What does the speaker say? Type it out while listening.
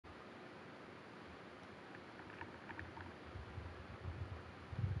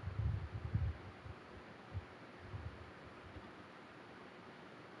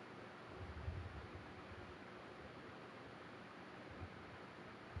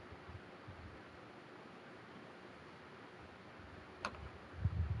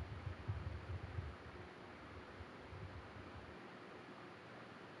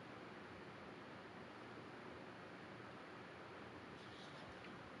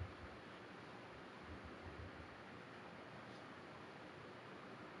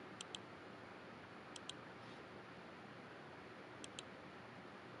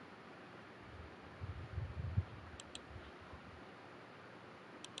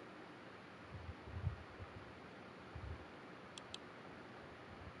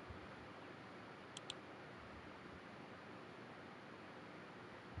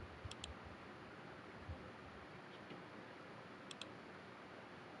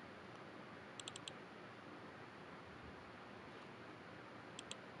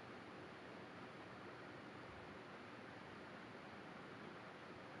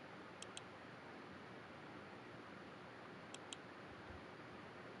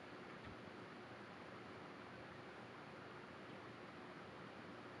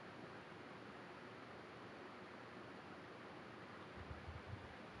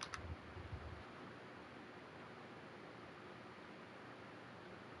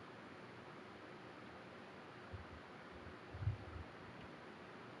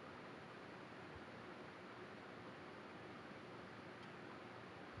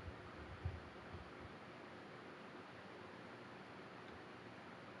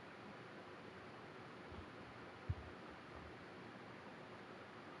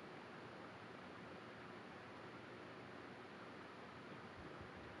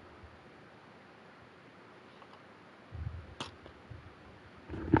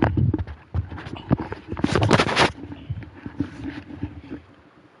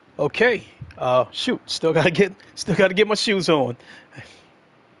Okay. Shoot. Still gotta get my shoes on.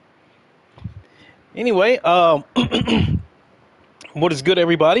 Anyway, what is good,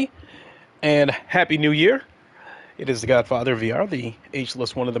 everybody, and happy New Year. It is the Godfather VR, the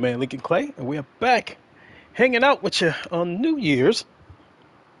ageless one of the man Lincoln Clay, and we are back hanging out with you on New Year's.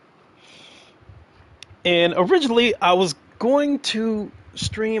 And originally, I was going to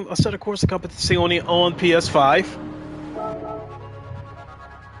stream a set of Corsa Competizione on PS5,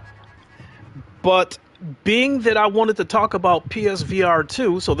 but being that I wanted to talk about PSVR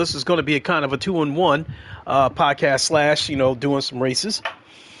 2, so this is going to be a kind of a two-in-one podcast slash, doing some races.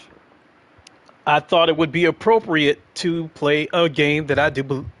 I thought it would be appropriate to play a game that I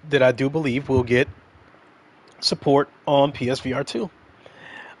do believe will get support on PSVR 2.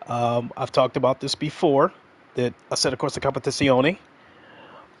 I've talked about this before, that a set of Corsa Competizione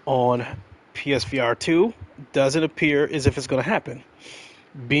on PSVR 2 doesn't appear as if it's going to happen.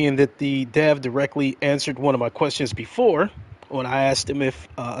 Being that the dev directly answered one of my questions before when I asked him if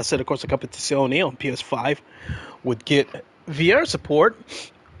a set of Corsa Competizione on PS5 would get VR support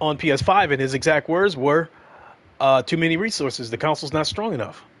on PS5, and his exact words were, too many resources. The console's not strong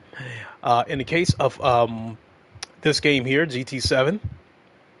enough. In the case of this game here, GT7,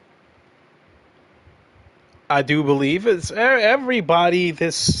 I do believe it's everybody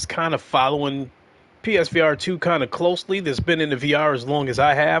that's kind of following PSVR 2 kind of closely, that's been in the VR as long as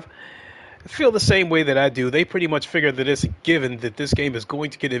I have, feel the same way that I do. They pretty much figure that it's a given that this game is going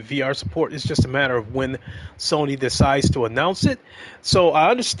to get a VR support. It's just a matter of when Sony decides to announce it. So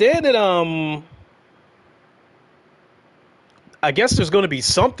I understand that I guess there's going to be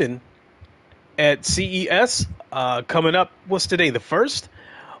something at CES coming up. What's today? The 1st?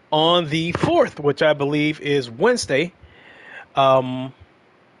 On the 4th, which I believe is Wednesday.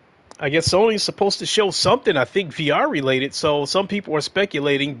 I guess Sony's supposed to show something, I think VR related, so some people are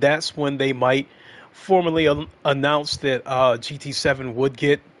speculating that's when they might formally announce that GT7 would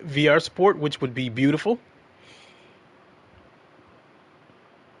get VR support, which would be beautiful.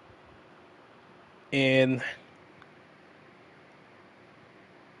 And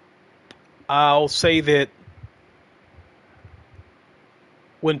I'll say that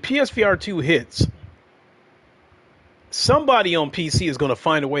when PSVR 2 hits, somebody on PC is going to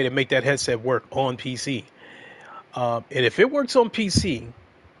find a way to make that headset work on PC. And if it works on PC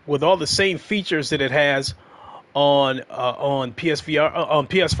with all the same features that it has on PSVR on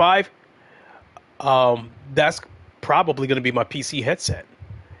PS5, that's probably going to be my PC headset.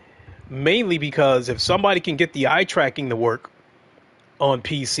 Mainly because if somebody can get the eye tracking to work on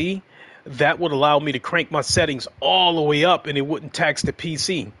PC, that would allow me to crank my settings all the way up, and it wouldn't tax the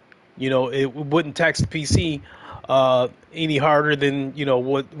PC. It wouldn't tax the PC any harder than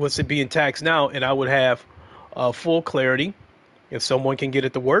what's it being taxed now, and I would have full clarity. If someone can get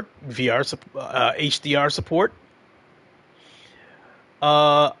it to work, VR HDR support.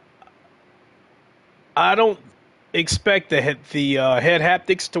 I don't expect the head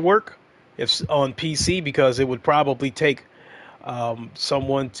haptics to work if on PC, because it would probably take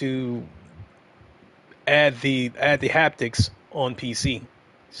someone to add the haptics on PC.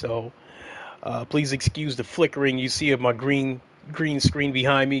 So please excuse the flickering you see of my green screen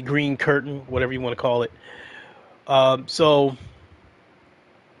behind me, green curtain, whatever you want to call it. So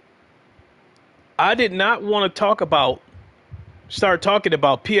I did not want to start talking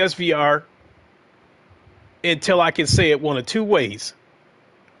about PSVR until I can say it one of two ways.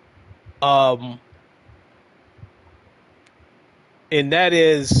 And that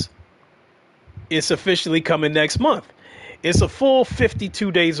is, it's officially coming next month. It's a full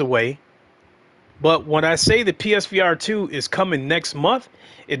 52 days away. But when I say the PSVR 2 is coming next month,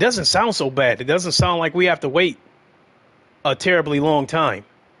 it doesn't sound so bad. It doesn't sound like we have to wait a terribly long time.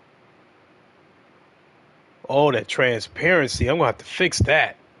 Oh, that transparency. I'm going to have to fix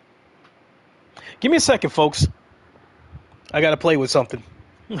that. Give me a second, folks. I got to play with something.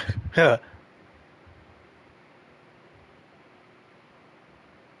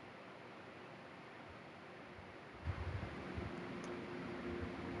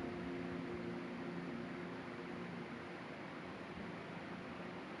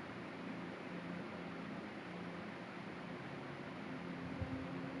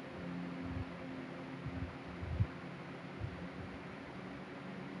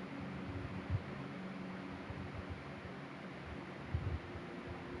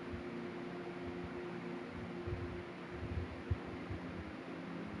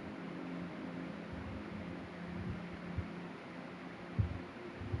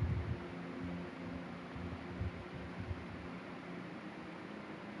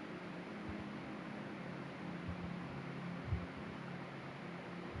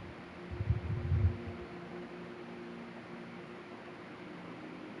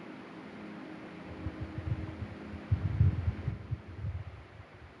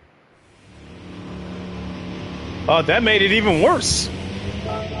 That made it even worse.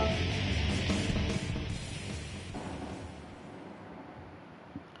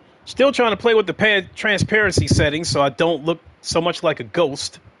 Still trying to play with the transparency settings so I don't look so much like a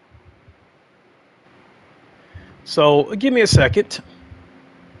ghost. So give me a second.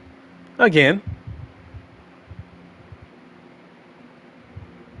 Again.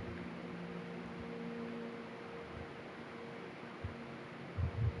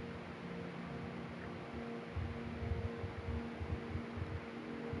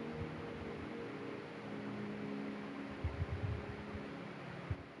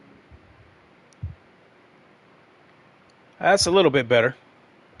 That's a little bit better.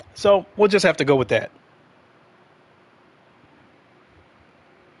 So we'll just have to go with that.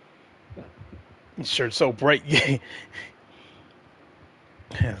 Sure, it's so bright. It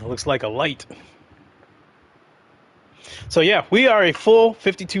looks like a light. So yeah, we are a full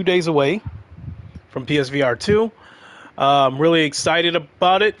 52 days away from PSVR 2. I'm really excited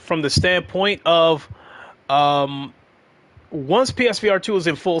about it from the standpoint of once PSVR 2 is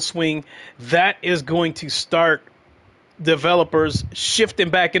in full swing, that is going to start developers shifting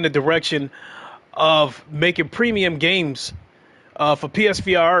back in the direction of making premium games for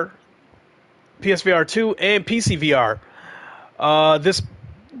PSVR, PSVR 2, and PCVR. The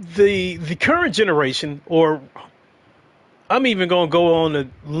current generation, or I'm even going to go on a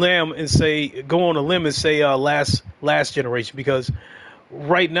limb and say last generation, because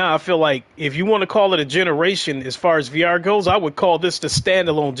right now I feel like if you want to call it a generation as far as VR goes, I would call this the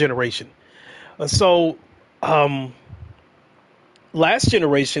standalone generation. So last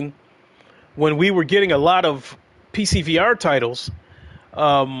generation, when we were getting a lot of PC VR titles,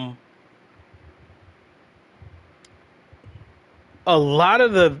 a lot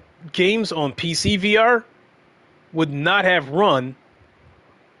of the games on PC VR would not have run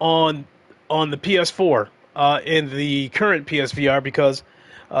on the PS4 and the current PSVR because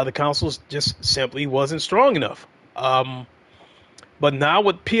the consoles just simply wasn't strong enough. But now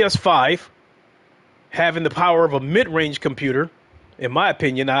with PS5 having the power of a mid-range computer, in my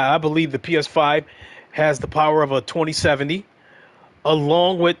opinion, I believe the PS5 has the power of a 2070,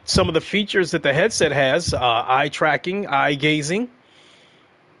 along with some of the features that the headset has, eye tracking, eye gazing,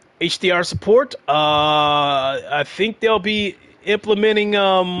 HDR support. I think they'll be implementing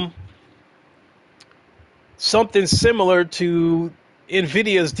something similar to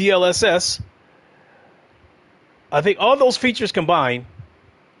NVIDIA's DLSS. I think all those features combined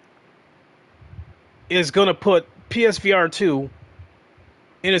is going to put PSVR 2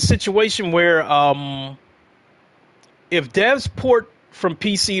 in a situation where if devs port from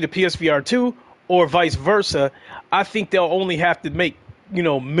PC to PSVR 2 or vice versa, I think they'll only have to make,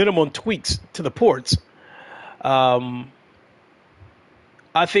 minimum tweaks to the ports. I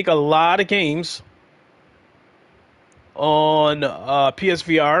think a lot of games on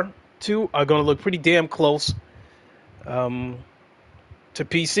PSVR 2 are going to look pretty damn close to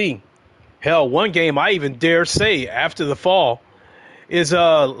PC. Hell, one game I even dare say after the fall is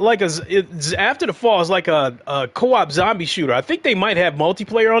after the fall is like a co-op zombie shooter. I think they might have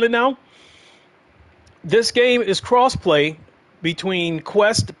multiplayer on it now. This game is crossplay between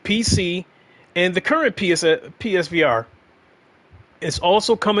Quest, PC, and the current PSVR. It's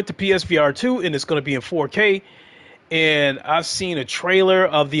also coming to PSVR 2, and it's going to be in 4K. And I've seen a trailer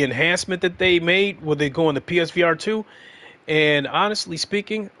of the enhancement that they made where they go into PSVR 2. And honestly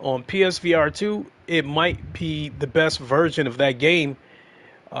speaking, on PSVR 2, it might be the best version of that game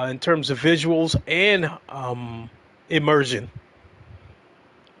in terms of visuals and immersion.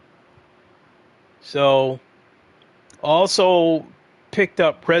 So, also picked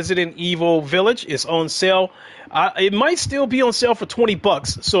up Resident Evil Village. It's on sale. It might still be on sale for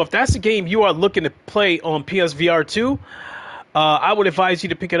 $20. So if that's the game you are looking to play on PSVR 2, I would advise you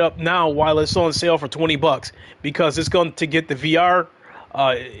to pick it up now while it's on sale for $20 because it's going to get the VR.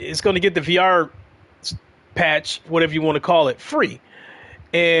 It's going to get the VR patch, whatever you want to call it, free.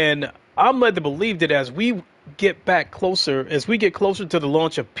 And I'm led to believe that as we get closer to the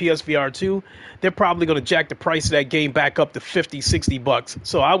launch of PSVR 2, they're probably going to jack the price of that game back up to $50-$60.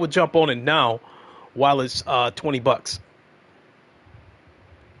 So I would jump on it now while it's $20.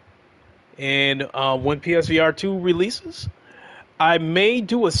 And when PSVR 2 releases, I may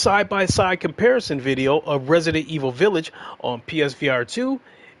do a side-by-side comparison video of Resident Evil Village on PSVR 2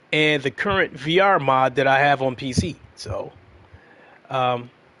 and the current VR mod that I have on PC. So I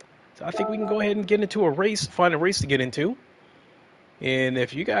think we can go ahead and get into find a race to get into. And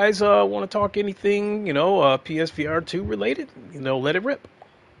if you guys want to talk anything, PSVR 2 related, let it rip.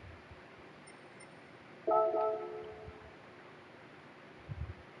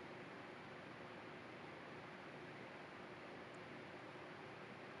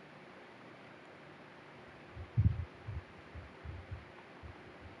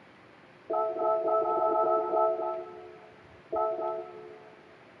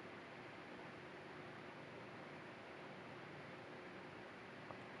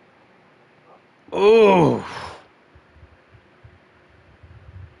 Oh.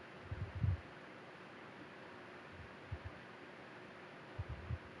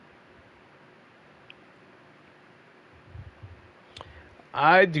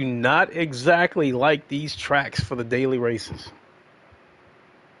 I do not exactly like these tracks for the daily races.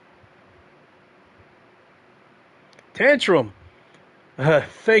 Tantrum.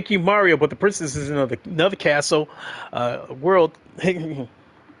 Thank you, Mario, but the princess is in another castle. World.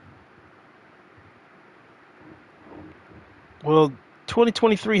 Well,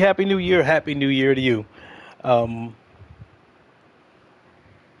 2023, Happy New Year. Happy New Year to you. Um,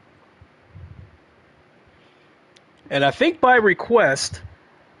 and I think by request,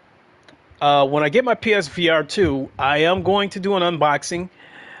 when I get my PSVR 2, I am going to do an unboxing.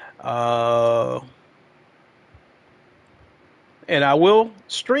 Uh, and I will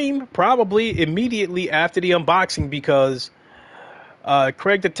stream probably immediately after the unboxing because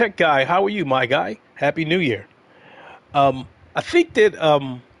Craig the Tech Guy, how are you, my guy? Happy New Year. I think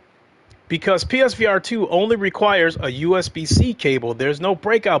that because PSVR 2 only requires a USB-C cable, there's no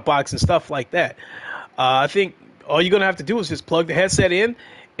breakout box and stuff like that. I think all you're going to have to do is just plug the headset in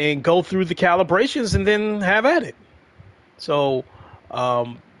and go through the calibrations and then have at it. So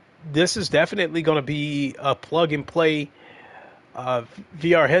this is definitely going to be a plug-and-play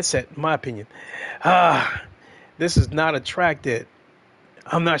VR headset, in my opinion. This is not a track that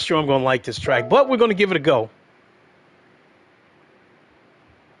I'm not sure I'm going to like this track, but we're going to give it a go.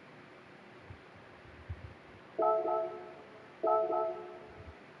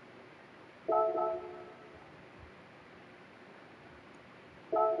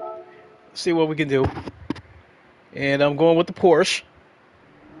 See what we can do. And I'm going with the Porsche.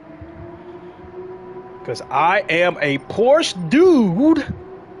 Because I am a Porsche dude.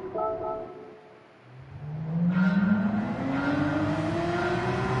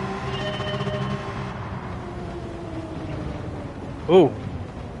 Ooh.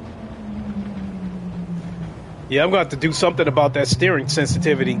 Yeah, I'm going to have to do something about that steering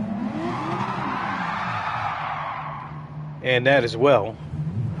sensitivity. And that as well.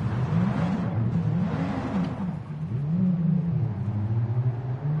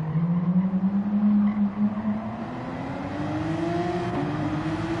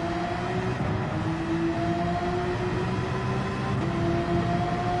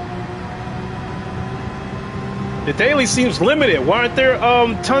 The daily seems limited. Why aren't there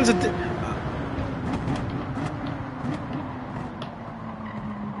tons of...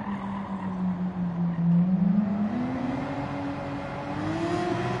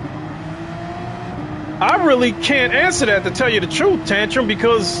 I really can't answer that, to tell you the truth, Tantrum,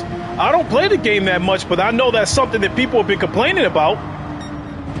 because I don't play the game that much, but I know that's something that people have been complaining about.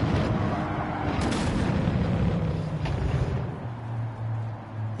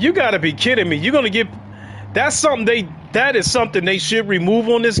 You gotta be kidding me. You're gonna give... That is something they should remove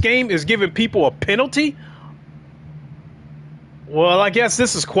on this game, is giving people a penalty. Well, I guess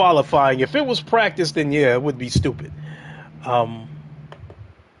this is qualifying. If it was practice, then yeah, it would be stupid.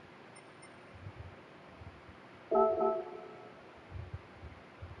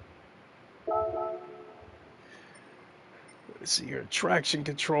 Let's see here. Traction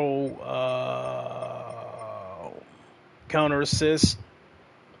control, counter assist.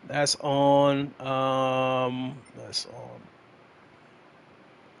 That's on. That's on.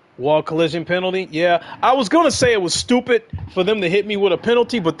 Wall collision penalty. Yeah, I was gonna say it was stupid for them to hit me with a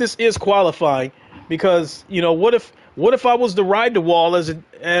penalty, but this is qualifying because, you know, what if I was to ride the wall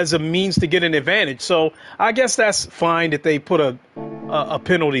as a means to get an advantage? So I guess that's fine that they put a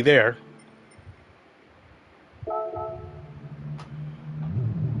penalty there.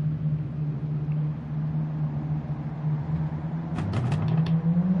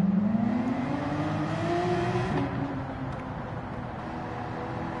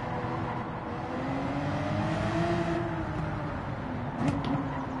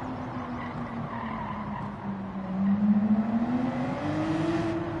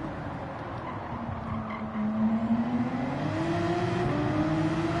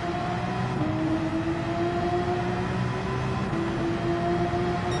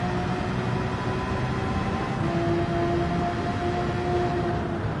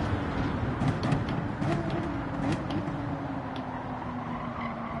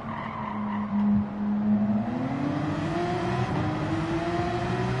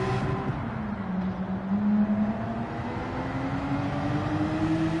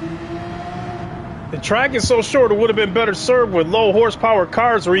 The track is so short, it would have been better served with low horsepower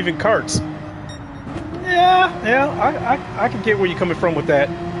cars or even karts. Yeah, I can get where you're coming from with that.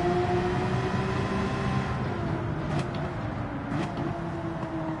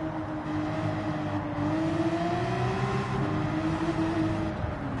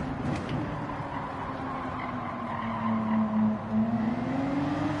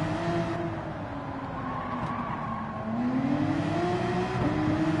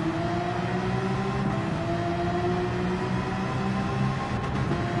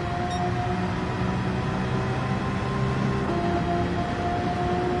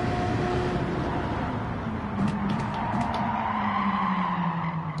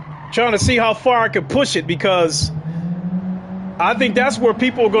 trying to see how far I can push it, because I think that's where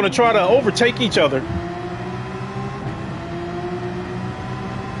people are going to try to overtake each other.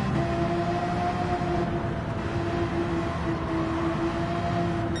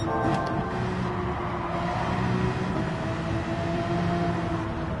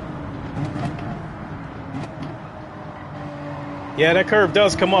 Yeah, that curve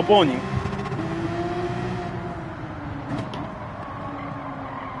does come up on you.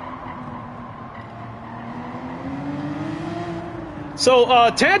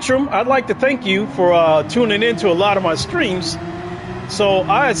 So, Tantrum, I'd like to thank you for tuning in to a lot of my streams. So,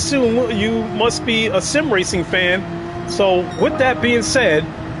 I assume you must be a sim racing fan. So, with that being said,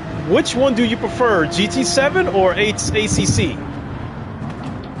 which one do you prefer, GT7 or ACC?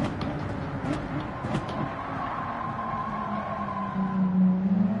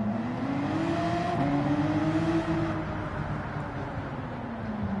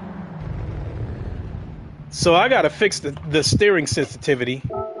 So I gotta fix the steering sensitivity.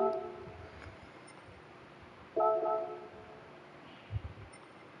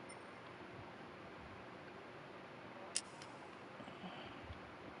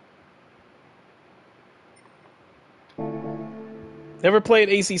 Never played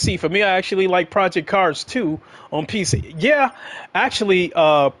ACC. For me, I actually like Project Cars 2 on PC. Yeah, actually,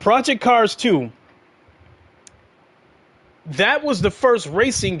 Project Cars 2. That was the first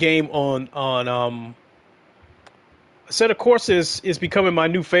racing game on Set of Courses is becoming my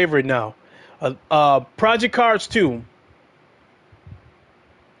new favorite now. Project Cars 2.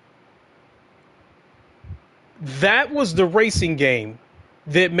 That was the racing game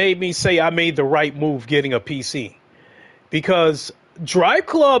that made me say I made the right move getting a PC. Because Drive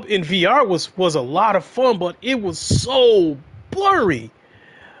Club in VR was a lot of fun, but it was so blurry.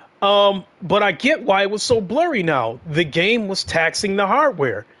 But I get why it was so blurry now. The game was taxing the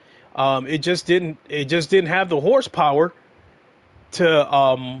hardware. It just didn't have the horsepower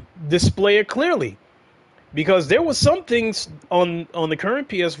to display it clearly, because there was some things on the current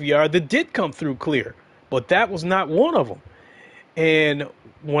PSVR that did come through clear, but that was not one of them. And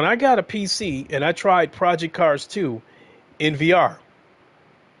when I got a PC and I tried Project Cars 2 in VR,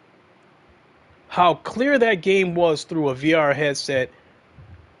 how clear that game was through a VR headset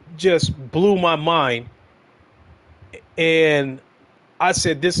just blew my mind. And I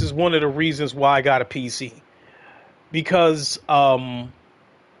said, this is one of the reasons why I got a PC, because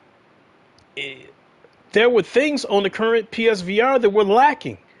there were things on the current PSVR that were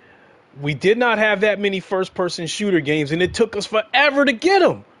lacking. We did not have that many first-person shooter games, and it took us forever to get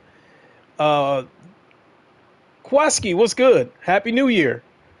them. Kwaski, what's good? Happy New Year.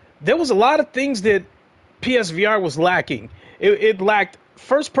 There was a lot of things that PSVR was lacking. It lacked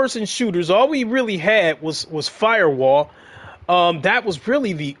first-person shooters. All we really had was Firewall. That was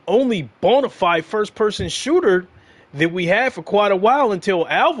really the only bona fide first-person shooter that we had for quite a while until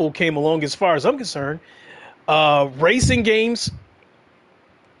Alvo came along, as far as I'm concerned. Racing games,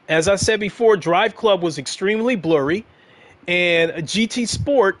 as I said before, Drive Club was extremely blurry. And GT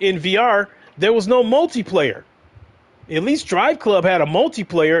Sport in VR, there was no multiplayer. At least Drive Club had a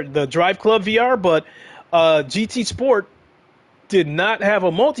multiplayer, the Drive Club VR, but GT Sport did not have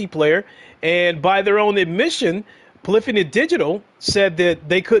a multiplayer. And by their own admission, Polyphony Digital said that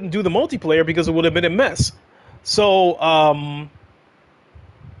they couldn't do the multiplayer because it would have been a mess. So,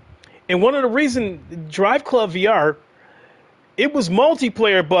 and one of the reasons Drive Club VR, it was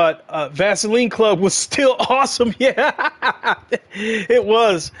multiplayer, but Vaseline Club was still awesome. Yeah, it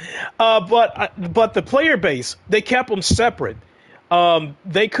was. But the player base, they kept them separate.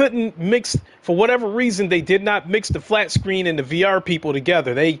 They couldn't mix, for whatever reason, they did not mix the flat screen and the VR people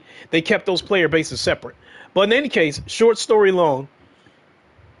together. They kept those player bases separate. But in any case, short story long,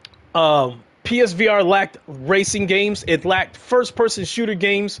 PSVR lacked racing games. It lacked first-person shooter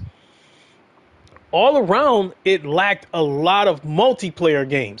games. All around, it lacked a lot of multiplayer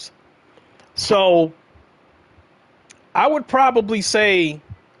games. So I would probably say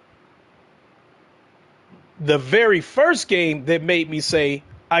the very first game that made me say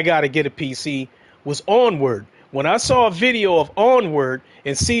I got to get a PC was Onward. When I saw a video of Onward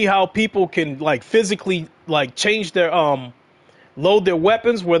and see how people can like physically like change their load their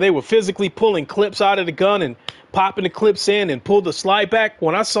weapons, where they were physically pulling clips out of the gun and popping the clips in and pull the slide back,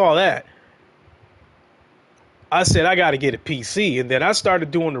 when I saw that, I said, I got to get a PC. And then I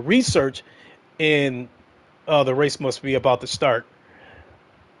started doing the research, and the race must be about to start.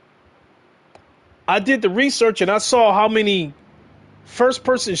 I did the research and I saw how many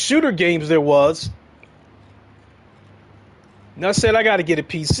first-person shooter games there was. And I said, I got to get a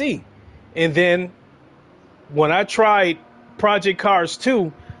PC. And then when I tried Project Cars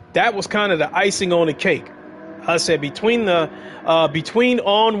 2, that was kind of the icing on the cake. I said between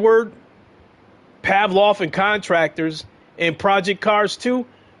Onward, Pavlov and Contractors, and Project Cars 2,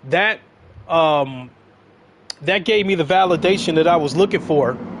 that that gave me the validation that I was looking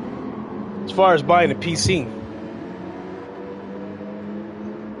for as far as buying a PC.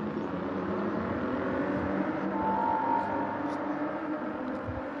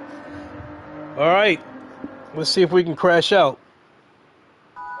 All right, let's see if we can crash out.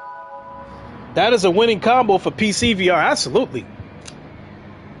 That is a winning combo for PC VR, absolutely.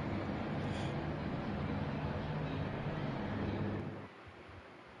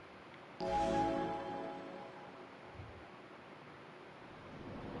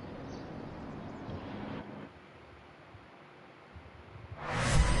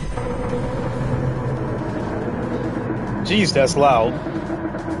 Jeez, that's loud.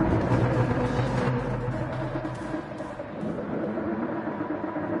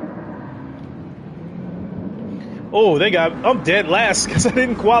 Oh, I'm dead last because I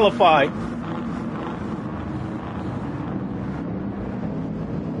didn't qualify.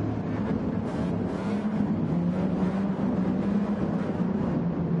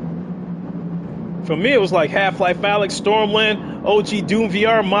 For me, it was like Half-Life Alyx, Stormland, OG Doom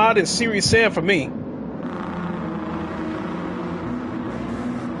VR mod, and Serious Sam for me.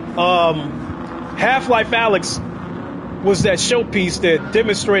 Half-Life Alyx was that showpiece that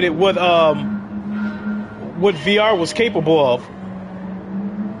demonstrated what VR was capable of.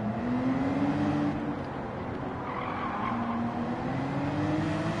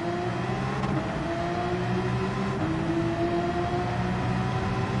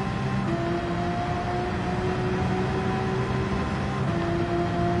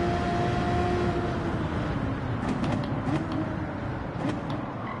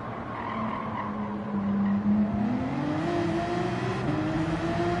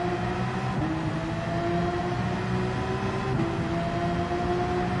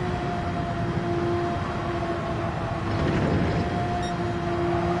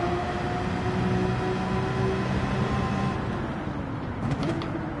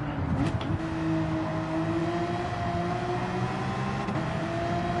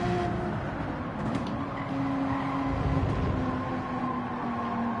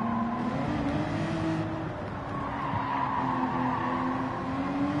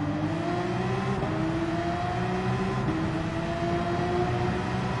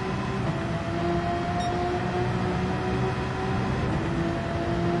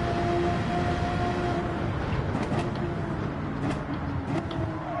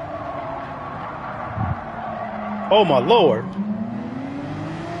 Oh my lord.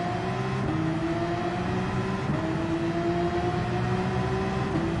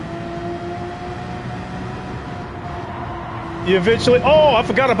 You eventually... Oh, I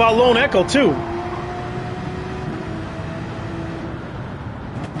forgot about Lone Echo too.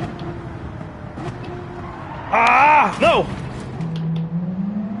 Ah, no.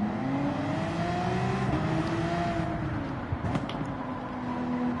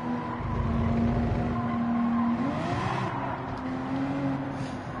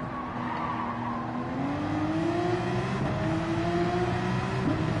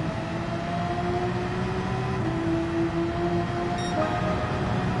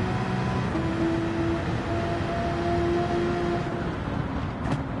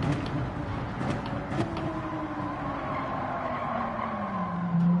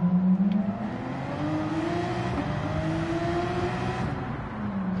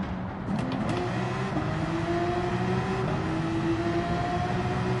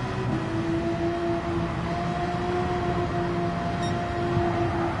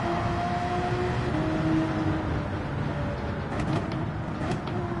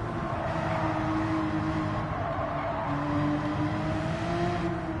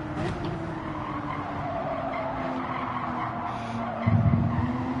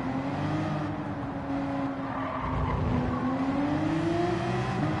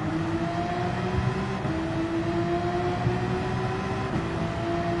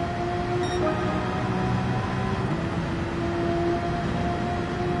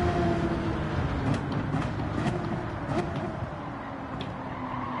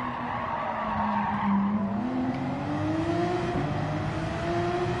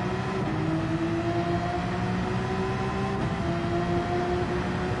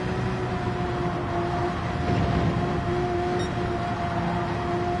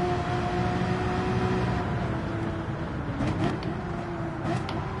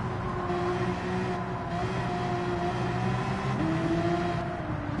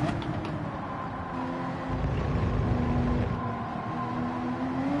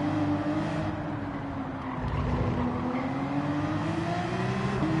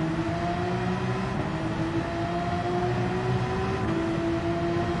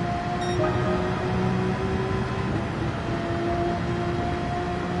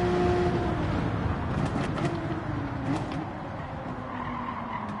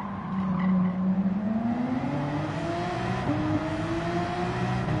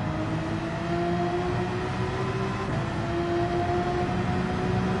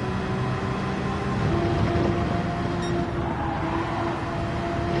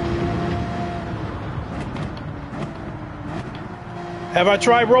 Have I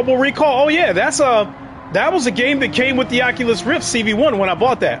tried Robo Recall? Oh yeah, that was a game that came with the Oculus Rift CV1 when I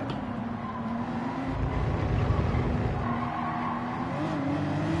bought that.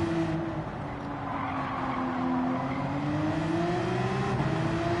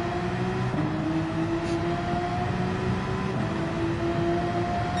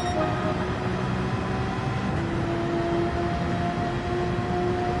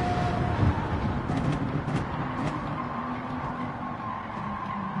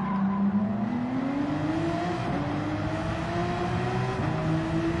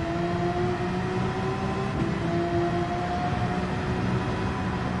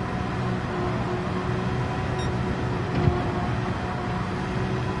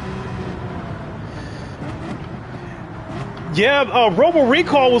 Yeah, Robo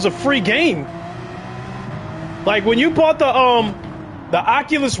Recall was a free game. Like when you bought the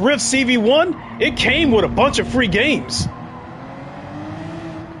Oculus Rift CV1, it came with a bunch of free games.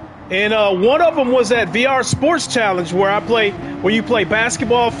 And one of them was that VR Sports Challenge where you play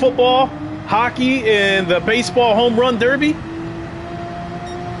basketball, football, hockey, and the baseball home run derby.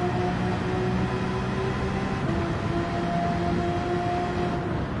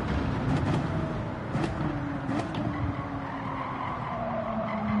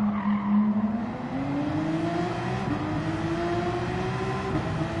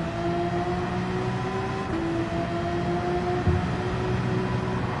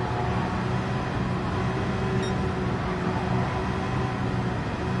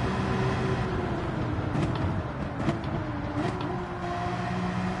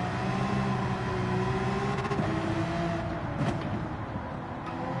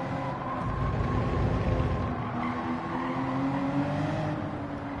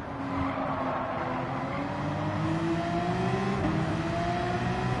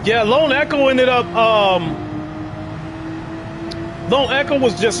 Yeah, Lone Echo ended up. Lone Echo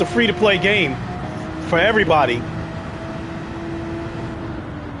was just a free-to-play game for everybody.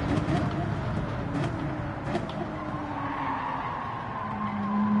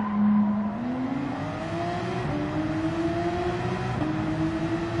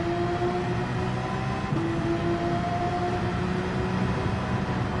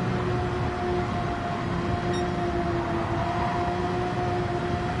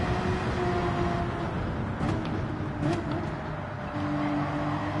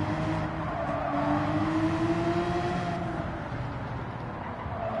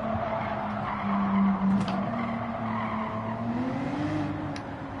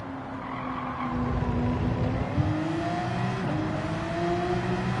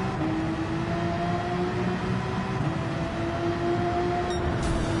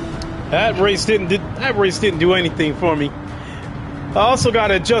 That race didn't do anything for me. I also got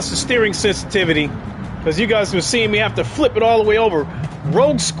to adjust the steering sensitivity because you guys were seeing me have to flip it all the way over.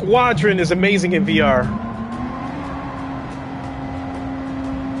 Rogue Squadron is amazing in VR.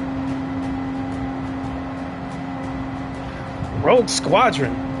 Rogue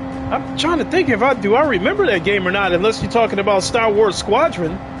Squadron. I'm trying to think if do I remember that game or not, unless you're talking about Star Wars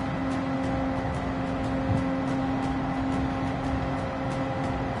Squadron.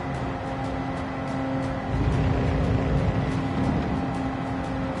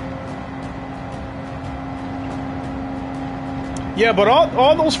 Yeah, but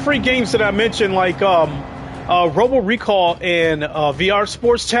all those free games that I mentioned, like Robo Recall and VR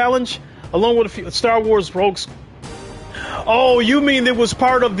Sports Challenge, along with a few Star Wars Rogues. Oh, you mean it was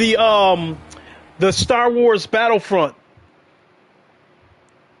part of the Star Wars Battlefront?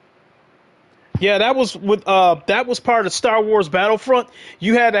 Yeah, that was part of Star Wars Battlefront.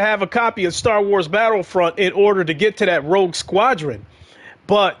 You had to have a copy of Star Wars Battlefront in order to get to that Rogue Squadron.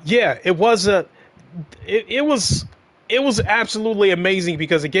 But yeah, it was absolutely amazing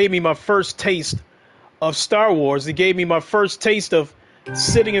because it gave me my first taste of Star Wars. It gave me my first taste of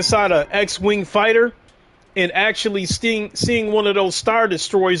sitting inside an X-Wing fighter and actually seeing one of those Star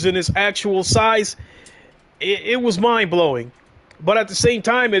Destroyers in its actual size. It was mind-blowing. But at the same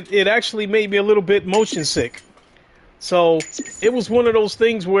time, it actually made me a little bit motion sick. So it was one of those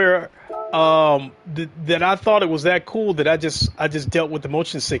things where that I thought it was that cool that I just dealt with the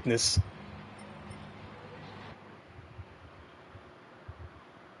motion sickness.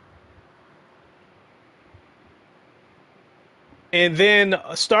 And then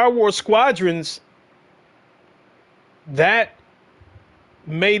Star Wars Squadrons, that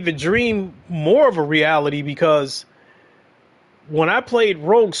made the dream more of a reality because when I played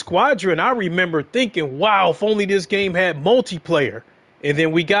Rogue Squadron, I remember thinking, wow, if only this game had multiplayer. And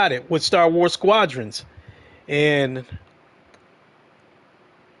then we got it with Star Wars Squadrons. And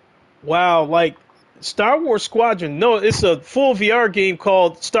wow, like Star Wars Squadron. No, it's a full VR game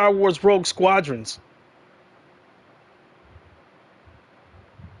called Star Wars Rogue Squadrons.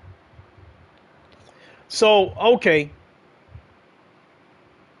 So, okay.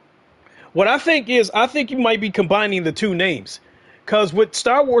 What I think is, I think you might be combining the two names. Because with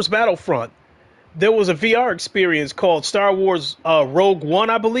Star Wars Battlefront, there was a VR experience called Star Wars Rogue One,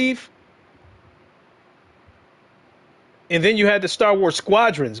 I believe. And then you had the Star Wars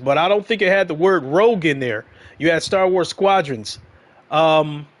Squadrons, but I don't think it had the word Rogue in there. You had Star Wars Squadrons.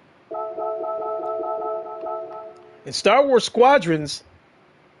 Um, and Star Wars Squadrons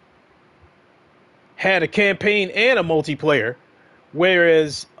had a campaign and a multiplayer,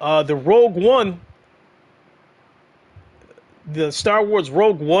 whereas the Rogue One, the Star Wars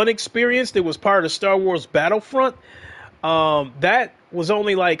Rogue One experience that was part of Star Wars Battlefront, that was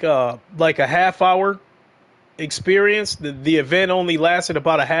only like a half hour experience. The event only lasted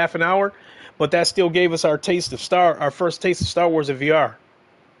about a half an hour, but that still gave us our first taste of Star Wars in VR.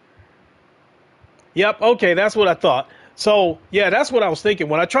 Yep, okay, that's what I thought. So yeah, that's what I was thinking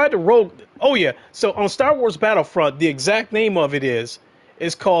when I tried to Rogue. Oh yeah, so on Star Wars Battlefront, the exact name of it is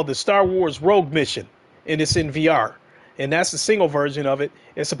called the Star Wars Rogue Mission, and it's in VR, and that's the single version of it.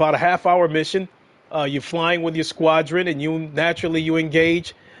 It's about a half hour mission. You're flying with your squadron, and you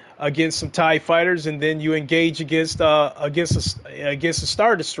engage against some TIE fighters, and then you engage against a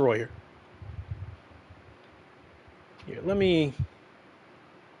Star Destroyer. Here, let me.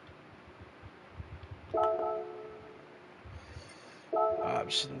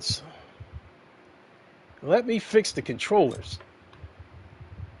 Options. Let me fix the controllers.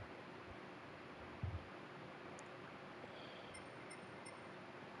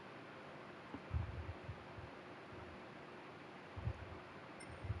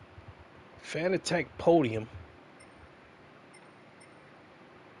 Fanatec Podium.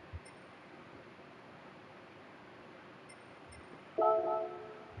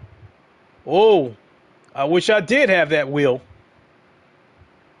 Oh, I wish I did have that wheel.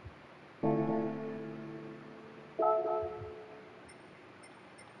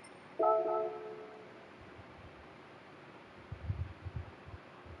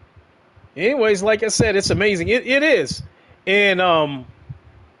 Anyways, like I said, it's amazing. It is, and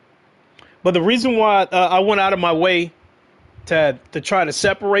but the reason why I went out of my way to try to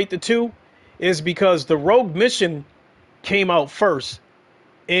separate the two is because the Rogue Mission came out first,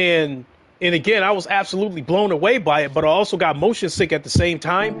 and again, I was absolutely blown away by it. But I also got motion sick at the same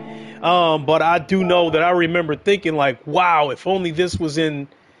time. But I do know that I remember thinking like, wow, if only this was in,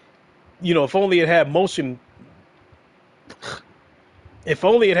 if only it had motion. If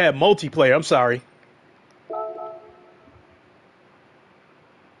only it had multiplayer. I'm sorry.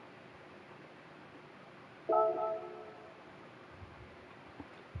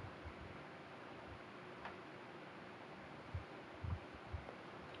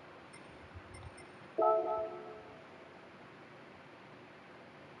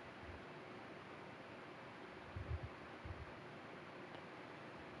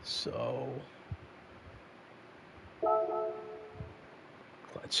 So,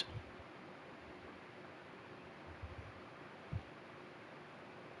 clutch.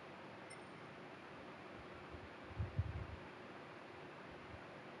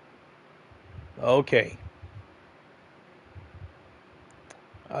 Okay.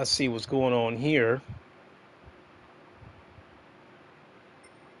 I see what's going on here.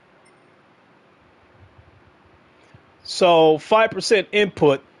 So 5%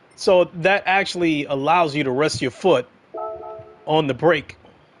 input. So that actually allows you to rest your foot on the brake.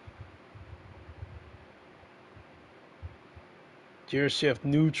 Gear shift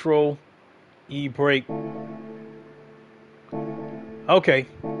neutral, e-brake. Okay,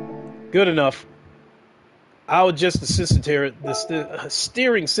 good enough. I'll adjust the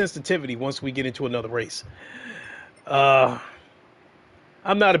steering sensitivity once we get into another race. I'm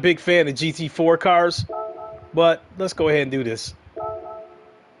not a big fan of GT4 cars, but let's go ahead and do this.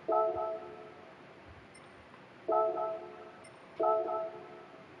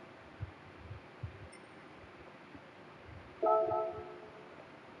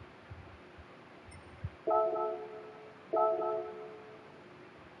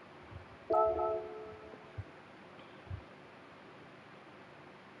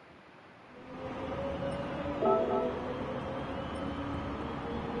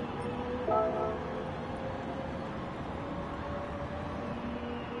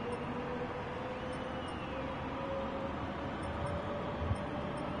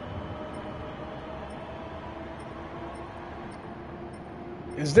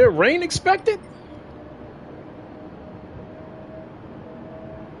 Is there rain expected?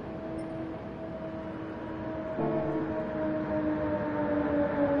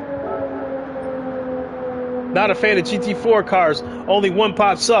 Not a fan of GT4 cars. Only one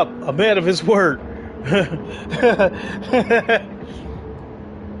pops up. A man of his word.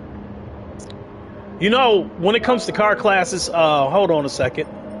 You know, when it comes to car classes, hold on a second.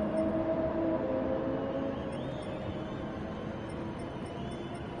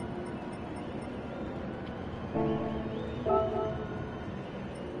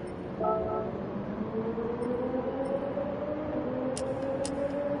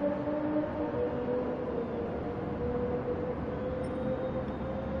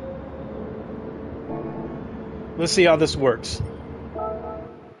 Let's see how this works.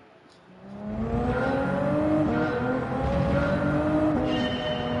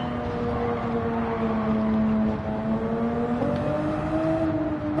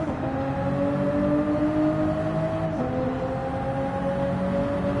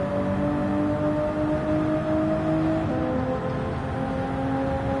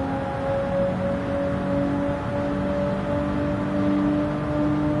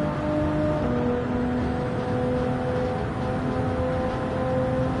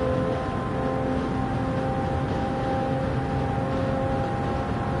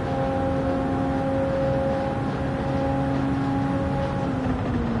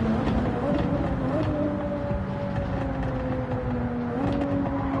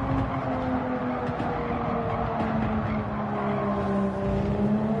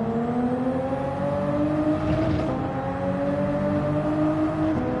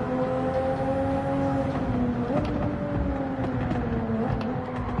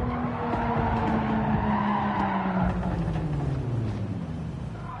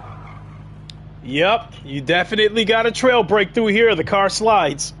 Yep, you definitely got a trail break through here. The car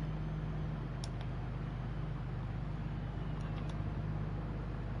slides.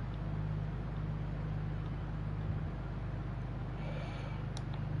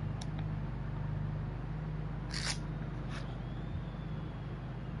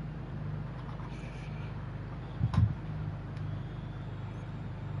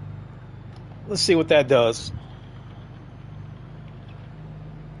 Let's see what that does.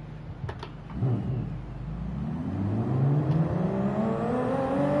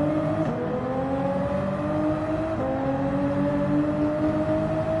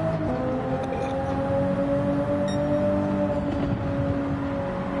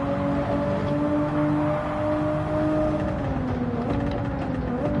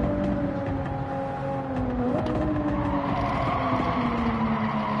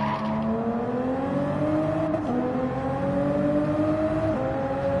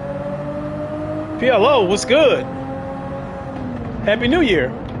 PLO, what's good? Happy New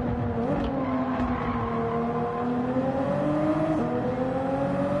Year.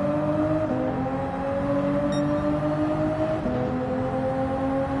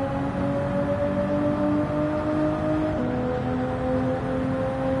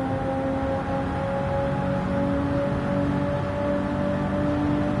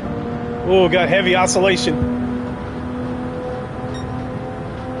 Oh, got heavy oscillation.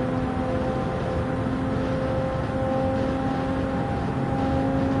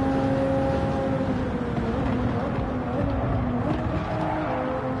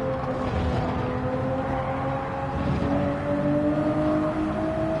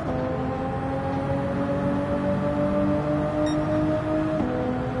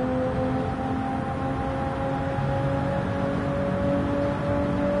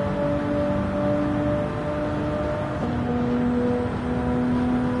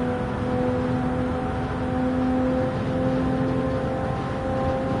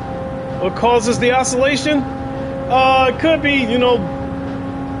 What causes the oscillation? It could be, you know,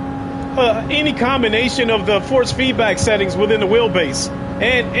 any combination of the force feedback settings within the wheelbase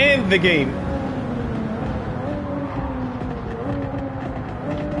and the game.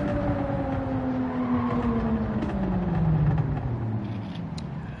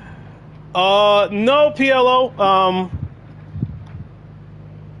 No, PLO.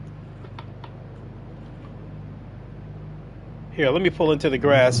 Here, let me pull into the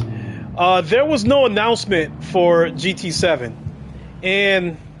grass. There was no announcement for GT7,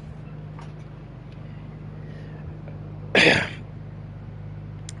 and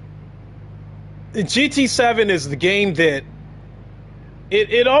GT7 is the game that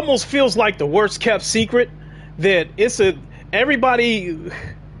it almost feels like the worst kept secret. That everybody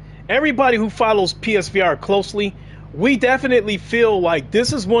who follows PSVR closely, we definitely feel like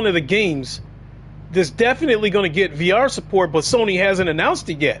this is one of the games that's definitely going to get VR support, but Sony hasn't announced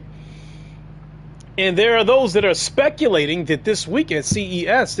it yet. And there are those that are speculating that this week at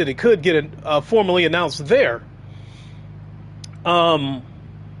CES that it could get formally announced there. But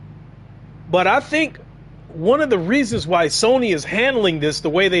I think one of the reasons why Sony is handling this the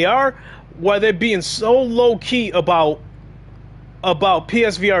way they are, why they're being so low key about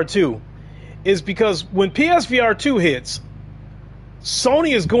PSVR 2, is because when PSVR 2 hits,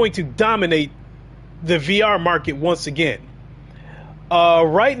 Sony is going to dominate the VR market once again.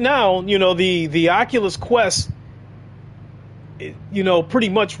 Right now, the Oculus Quest, pretty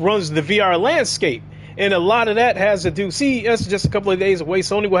much runs the VR landscape. And a lot of that has to do, CES is just a couple of days away.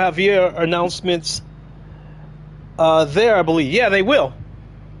 Sony will have VR announcements there, I believe. Yeah, they will.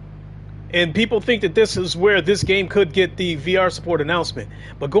 And people think that this is where this game could get the VR support announcement.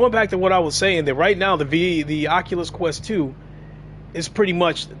 But going back to what I was saying, that right now the Oculus Quest 2 is pretty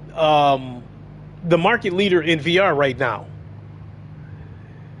much the market leader in VR right now.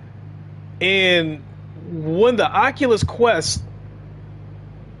 And when the Oculus Quest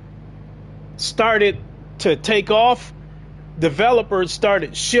started to take off, developers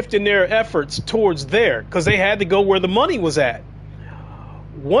started shifting their efforts towards there because they had to go where the money was at.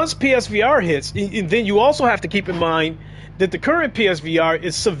 Once PSVR hits, and then you also have to keep in mind that the current PSVR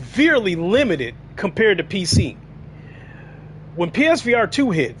is severely limited compared to PC. When PSVR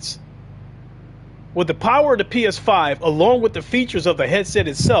 2 hits, with the power of the PS5, along with the features of the headset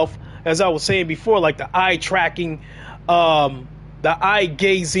itself, as I was saying before, like the eye tracking, the eye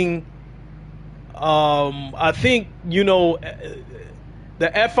gazing, I think, the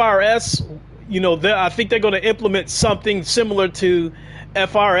FRS, I think they're going to implement something similar to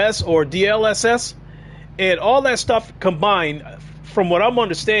FRS or DLSS, and all that stuff combined, from what I'm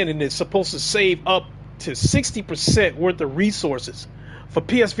understanding, is supposed to save up to 60% worth of resources for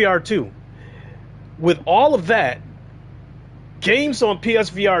PSVR 2. With all of that, games on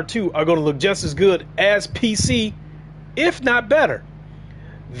PSVR 2 are going to look just as good as PC, if not better.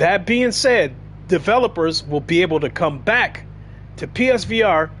 That being said, developers will be able to come back to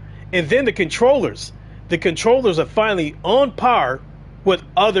PSVR, and then the controllers are finally on par with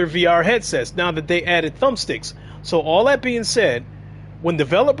other VR headsets now that they added thumbsticks. So all that being said, when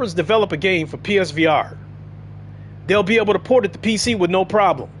developers develop a game for PSVR, they'll be able to port it to PC with no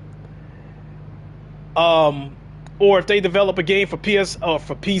problem. Or if they develop a game for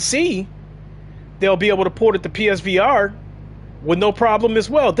PC, they'll be able to port it to PSVR with no problem as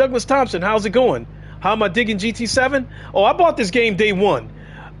well. Douglas Thompson, how's it going? How am I digging GT7? Oh, I bought this game day one.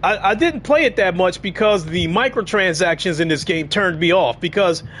 I didn't play it that much because the microtransactions in this game turned me off,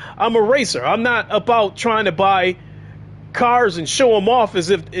 because I'm a racer. I'm not about trying to buy cars and show them off as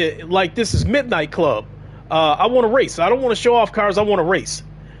if like this is Midnight Club. I want to race. I don't want to show off cars. I want to race.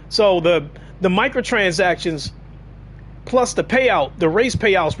 So the microtransactions plus the payout, the race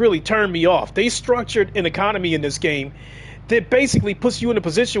payouts, really turned me off. They structured an economy in this game that basically puts you in a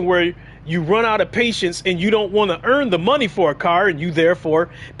position where you run out of patience and you don't want to earn the money for a car, and you therefore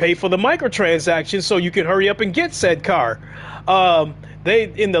pay for the microtransactions so you can hurry up and get said car. They,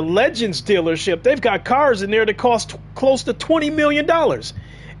 in the Legends dealership, they've got cars in there that cost close to $20 million,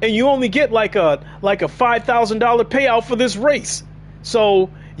 and you only get like a $5,000 payout for this race. So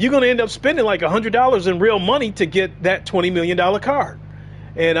you're going to end up spending like $100 in real money to get that $20 million car.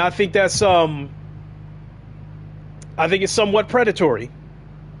 And I think that's I think it's somewhat predatory.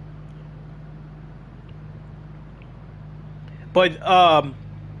 But I've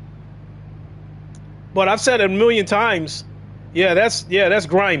said it a million times. Yeah, that's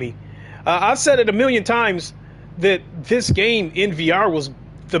grimy. I've said it a million times that this game in VR was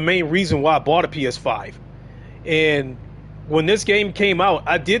the main reason why I bought a PS5. And when this game came out,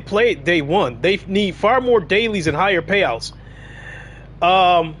 I did play it day one. They need far more dailies and higher payouts.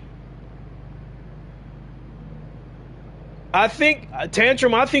 I think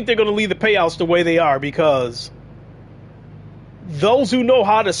Tantrum, I think they're going to leave the payouts the way they are, because those who know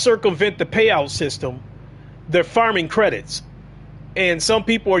how to circumvent the payout system, they're farming credits. And some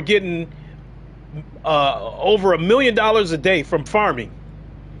people are getting over $1 million a day from farming.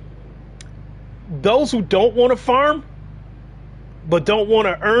 Those who don't want to farm but don't want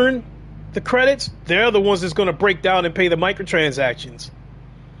to earn the credits, they're the ones that's going to break down and pay the microtransactions.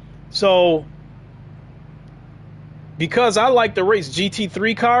 So because I like to race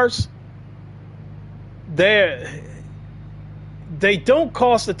GT3 cars, they don't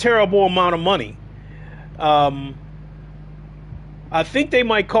cost a terrible amount of money. I think they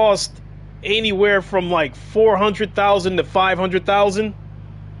might cost anywhere from like $400,000 to $500,000.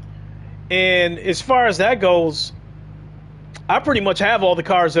 And as far as that goes, I pretty much have all the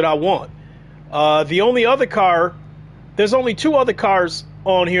cars that I want. The only other car, there's only two other cars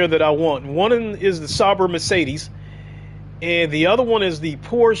on here that I want. One is the Sauber Mercedes, and the other one is the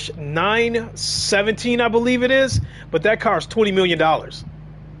Porsche 917, I believe it is. But that car is $20 million.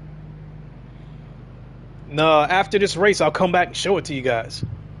 No, after this race, I'll come back and show it to you guys.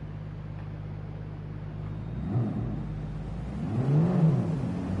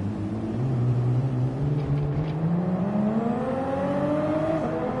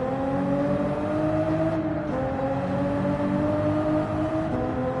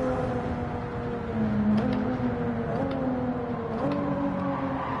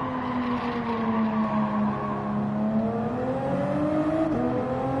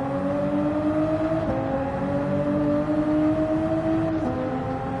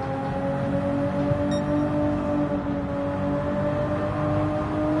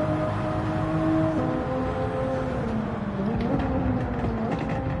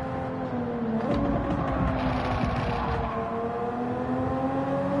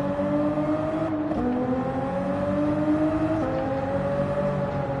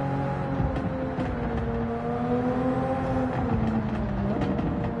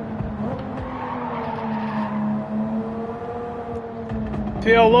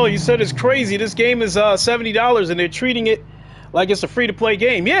 PLO, you said it's crazy. This game is $70 and they're treating it like it's a free-to-play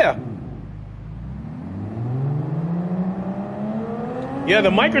game. Yeah. Yeah, the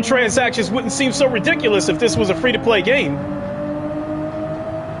microtransactions wouldn't seem so ridiculous if this was a free-to-play game.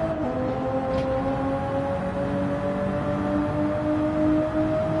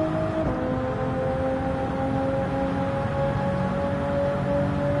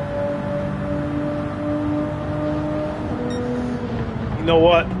 You know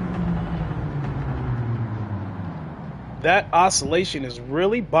what? That oscillation is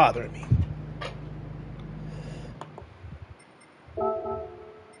really bothering me.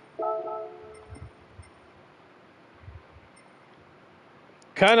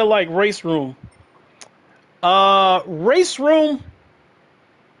 Kind of like Race Room. Race Room.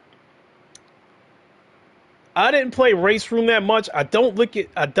 I didn't play Race Room that much. I don't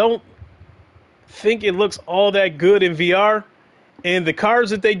think it looks all that good in VR. And the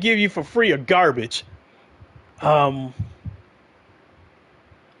cars that they give you for free are garbage.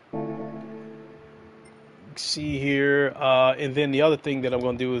 See here, and then the other thing that I'm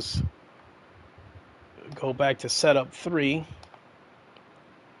going to do is go back to setup 3.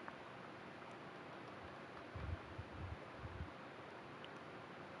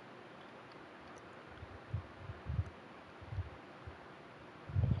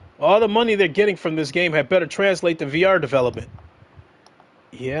 All the money they're getting from this game had better translate to VR development.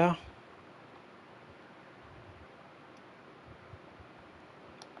 Yeah.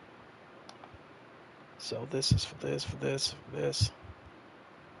 So this is for this, for this, for this.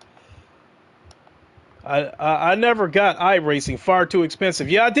 I never got iRacing, far too expensive.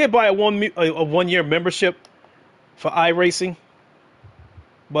 Yeah, I did buy a 1 year membership for iRacing,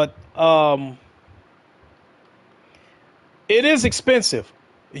 but it is expensive.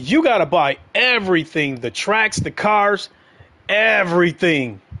 You gotta buy everything, the tracks, the cars,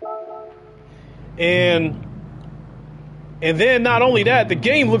 everything. And then not only that, the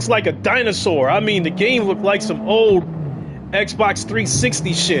game looks like a dinosaur. I mean, the game looked like some old Xbox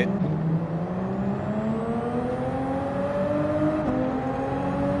 360 shit.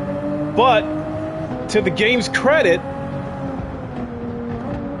 But to the game's credit,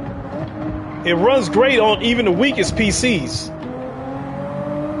 it runs great on even the weakest PCs.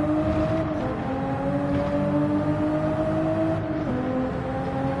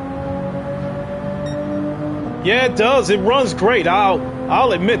 Yeah, it does. It runs great.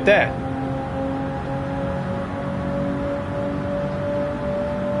 I'll admit that.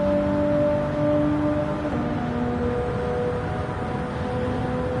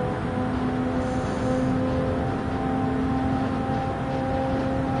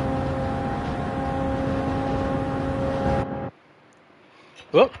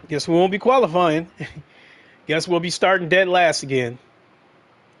 Well, guess we won't be qualifying. Guess we'll be starting dead last again.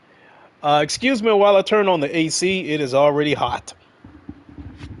 Excuse me while I turn on the AC. It is already hot.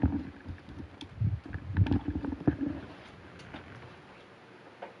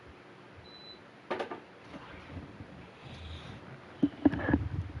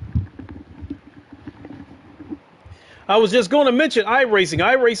 I was just going to mention iRacing.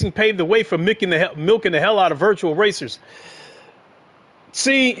 iRacing paved the way for milking the hell out of virtual racers.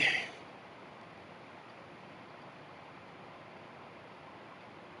 See,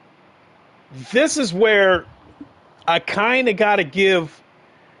 this is where I kind of got to give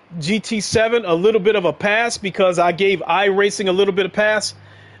GT7 a little bit of a pass, because I gave iRacing a little bit of pass,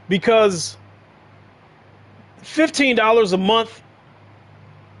 because $15 a month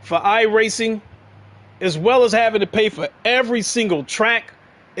for iRacing, as well as having to pay for every single track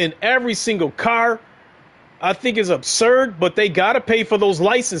and every single car, I think is absurd. But they got to pay for those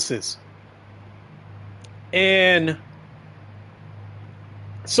licenses. And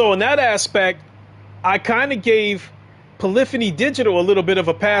so in that aspect, I kind of gave Polyphony Digital a little bit of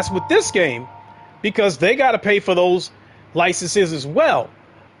a pass with this game because they got to pay for those licenses as well.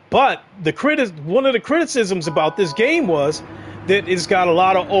 But one of the criticisms about this game was that it's got a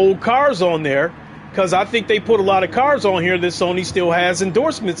lot of old cars on there, because I think they put a lot of cars on here that Sony still has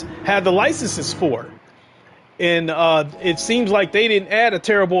endorsements, had the licenses for. And it seems like they didn't add a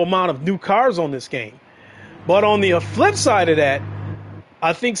terrible amount of new cars on this game. But on the flip side of that,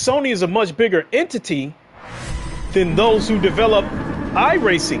 I think Sony is a much bigger entity than those who develop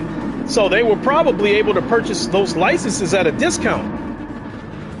iRacing. So they were probably able to purchase those licenses at a discount.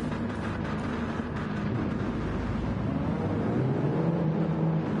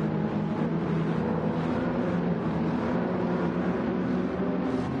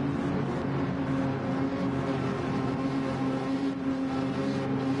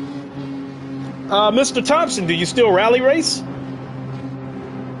 Mr. Thompson, do you still rally race?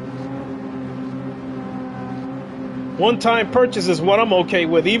 One-time purchase is what I'm okay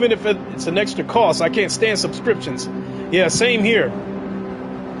with, even if it's an extra cost. I can't stand subscriptions. Yeah, same here.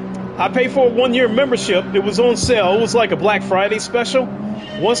 I paid for a one-year membership. It was on sale. It was like a Black Friday special.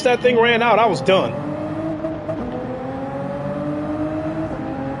 Once that thing ran out, I was done.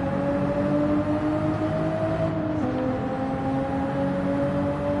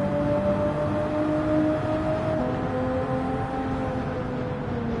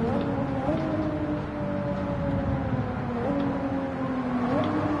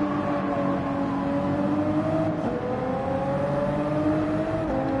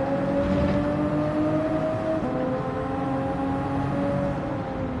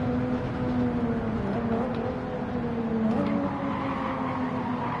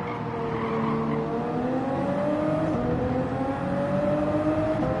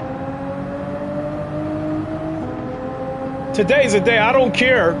 Today's a day. I don't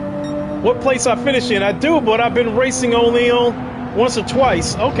care what place I finish in. I do, but I've been racing only on once or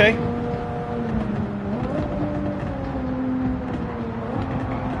twice. Okay.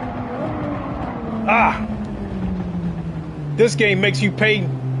 This game makes you pay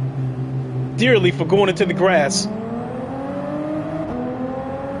dearly for going into the grass.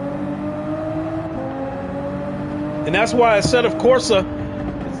 And that's why Assetto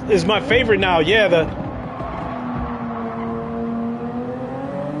Corsa is my favorite now. Yeah,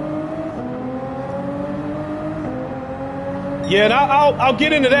 Yeah, and I'll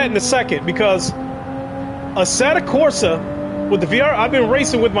get into that in a second, because Assetto Corsa with the VR, I've been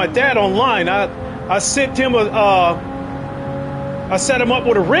racing with my dad online. I sent him I set him up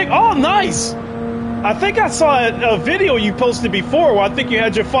with a rig. Oh, nice! I think I saw a video you posted before where I think you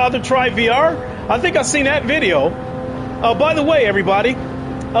had your father try VR. I think I seen that video. By the way, everybody,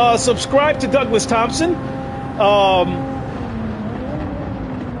 subscribe to Douglas Thompson.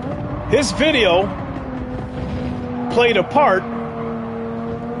 His video played a part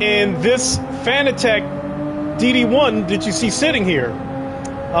in this Fanatec DD1 that you see sitting here.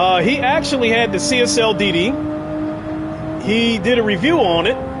 He actually had the CSL DD. He did a review on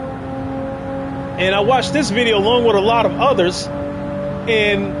it, and I watched this video along with a lot of others,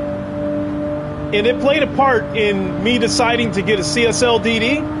 and it played a part in me deciding to get a CSL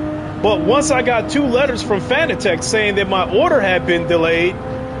DD. But once I got 2 letters from Fanatec saying that my order had been delayed,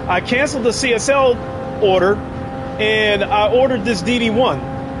 I canceled the CSL order and I ordered this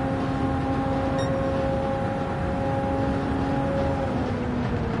DD1.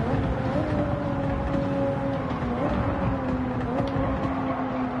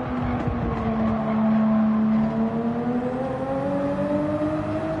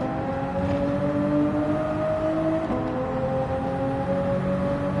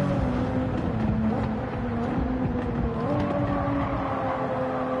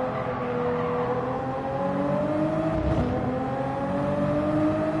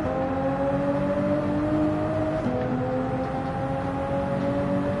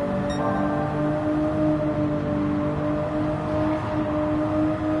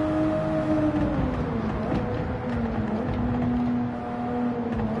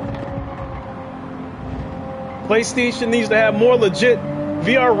 PlayStation needs to have more legit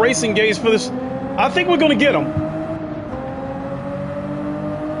VR racing games for this. I think we're going to get them.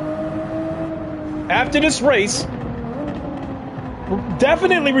 After this race,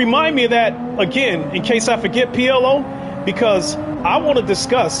 definitely remind me of that again, in case I forget PLO, because I want to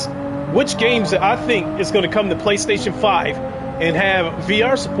discuss which games that I think is going to come to PlayStation 5 and have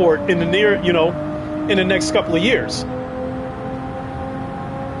VR support in the in the next couple of years.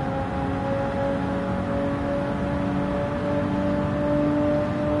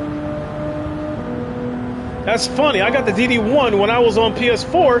 That's funny. I got the DD1 when I was on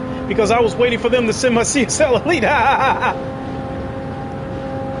PS4 because I was waiting for them to send my CSL Elite.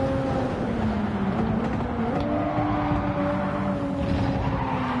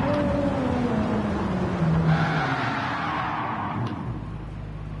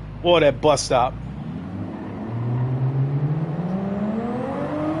 Boy, that bus stop.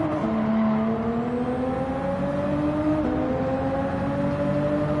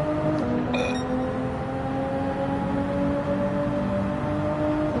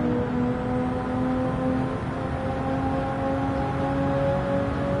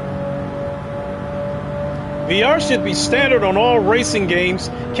 VR should be standard on all racing games.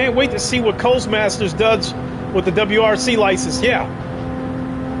 Can't wait to see what Codemasters does with the WRC license. Yeah.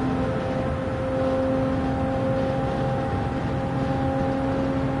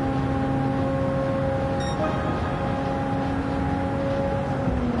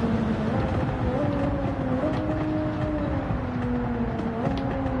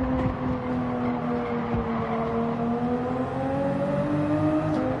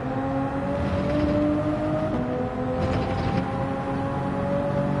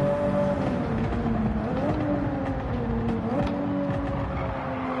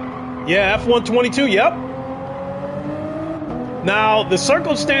 Yeah, F-122, yep. Now, the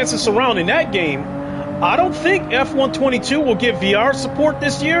circumstances surrounding that game, I don't think F-122 will get VR support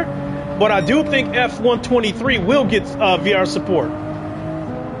this year, but I do think F-123 will get VR support.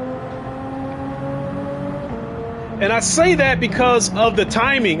 And I say that because of the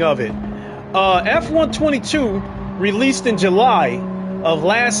timing of it. F-122 released in July of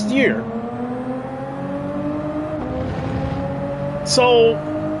last year. So,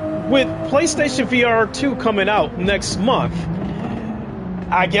 with PlayStation VR 2 coming out next month,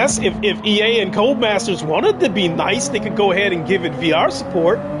 I guess if EA and Codemasters wanted to be nice, they could go ahead and give it VR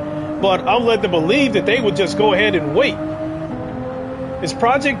support, but I'm led to believe that they would just go ahead and wait. Is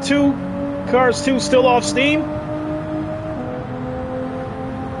Project 2, Cars 2 still off Steam?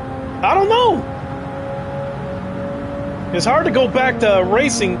 I don't know. It's hard to go back to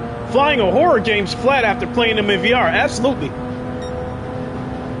racing, flying or horror games flat after playing them in VR. Absolutely.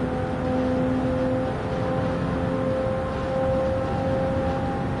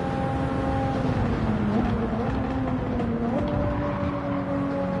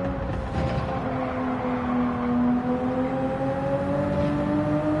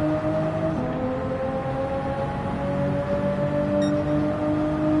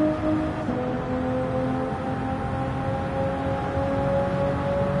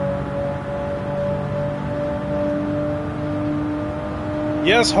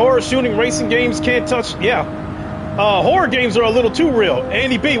 Yes, horror shooting racing games can't touch. Yeah. Horror games are a little too real.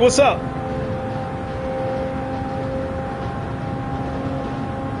 Andy B, what's up?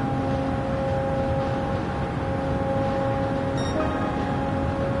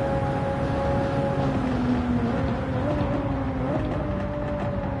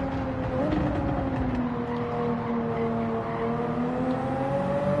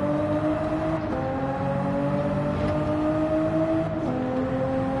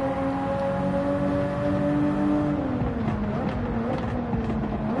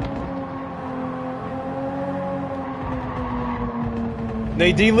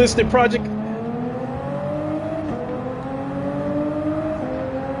 They delisted Project.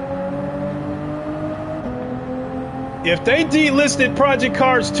 If they delisted Project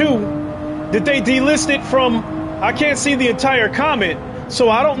Cars 2, did they delist it from? I can't see the entire comment, so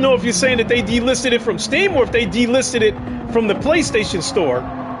I don't know if you're saying that they delisted it from Steam or if they delisted it from the PlayStation Store.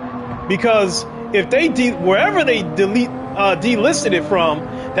 Because if they wherever they delisted it from,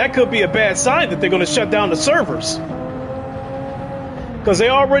 that could be a bad sign that they're going to shut down the servers. Because they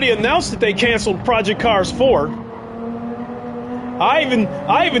already announced that they canceled Project Cars 4.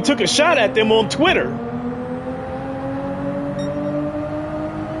 I even took a shot at them on Twitter.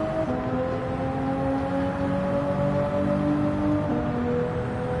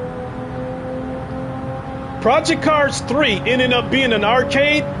 Project Cars 3 ended up being an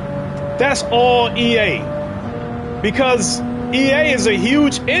arcade. That's all EA. Because EA is a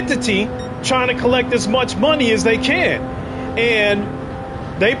huge entity trying to collect as much money as they can. And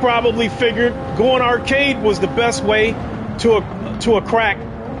they probably figured going arcade was the best way to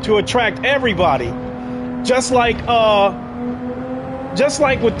attract everybody. Just like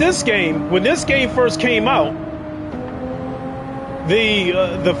with this game, when this game first came out,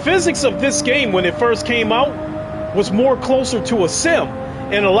 the physics of this game when it first came out was more closer to a sim,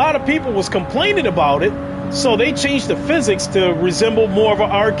 and a lot of people was complaining about it. So they changed the physics to resemble more of an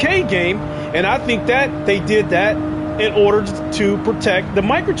arcade game, and I think that they did that in order to protect the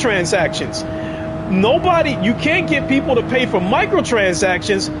microtransactions. You can't get people to pay for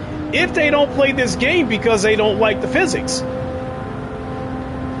microtransactions if they don't play this game because they don't like the physics.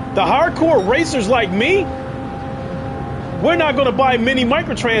 The hardcore racers like me, we're not going to buy many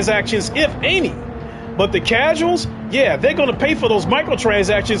microtransactions, if any. But the casuals, yeah, they're going to pay for those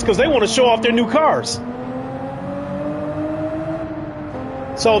microtransactions because they want to show off their new cars.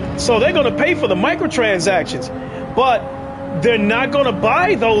 So they're going to pay for the microtransactions, but they're not going to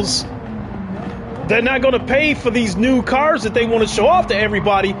buy those. They're not going to pay for these new cars that they want to show off to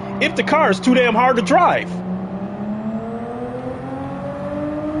everybody if the car is too damn hard to drive.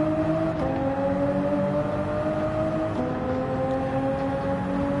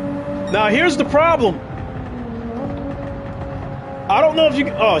 Now, here's the problem. I don't know if you...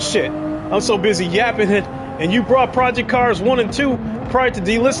 Oh, shit. I'm so busy yapping it. And you brought Project Cars 1 and 2 prior to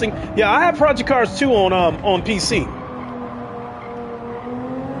delisting. Yeah, I have Project Cars 2 on PC.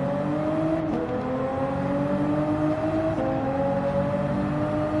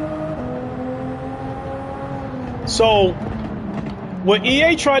 So, what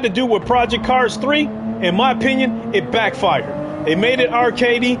EA tried to do with Project Cars 3, in my opinion, it backfired. They made it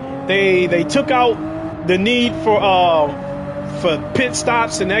arcadey. They took out the need for pit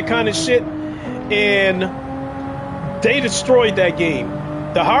stops and that kind of shit, and they destroyed that game.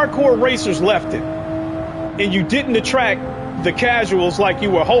 The hardcore racers left it, and you didn't attract the casuals like you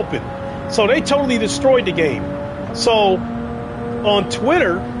were hoping. So they totally destroyed the game. So on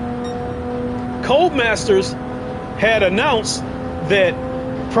Twitter, Codemasters had announced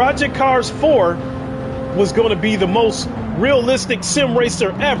that Project Cars 4 was going to be the most realistic sim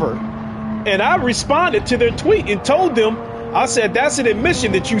racer ever. And I responded to their tweet and told them, I said, that's an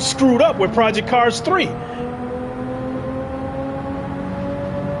admission that you screwed up with Project Cars 3.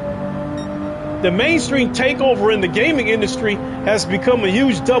 The mainstream takeover in the gaming industry has become a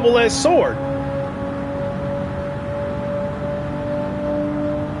huge double-edged sword.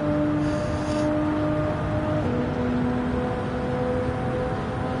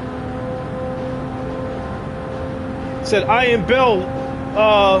 Said Ian Bell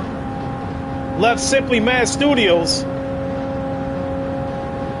left Simply Mad Studios.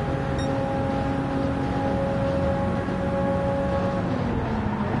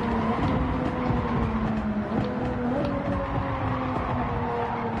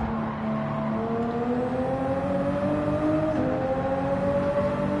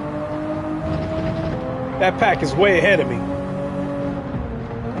 That pack is way ahead of me.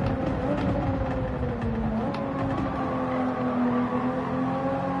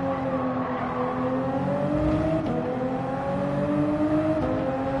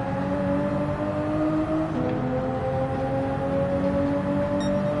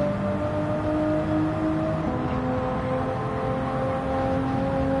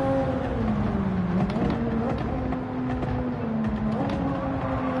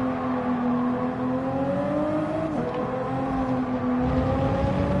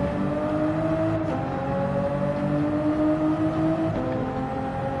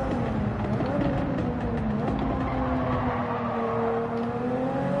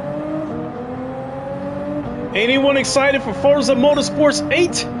 Anyone excited for Forza Motorsports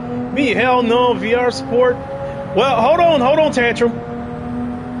 8? Me, hell no. VR support. Well, hold on, Tantrum.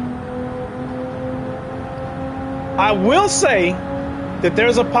 I will say that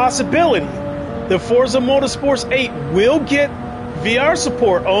there's a possibility that Forza Motorsports 8 will get VR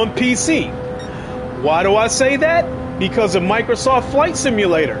support on PC. Why do I say that? Because of Microsoft Flight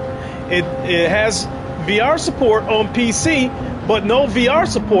Simulator. It has VR support on PC, but no VR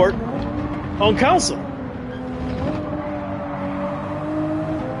support on console.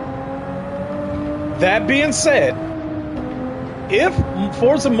 That being said, if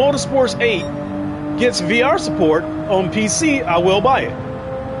Forza Motorsports 8 gets VR support on PC, I will buy it.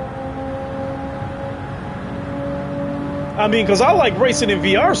 I mean, because I like racing in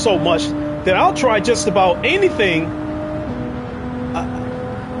VR so much that I'll try just about anything.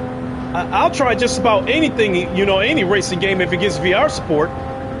 I'll try just about anything, you know, any racing game if it gets VR support.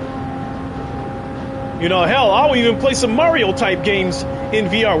 You know, hell, I'll even play some Mario type games in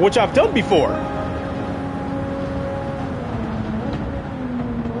VR, which I've done before.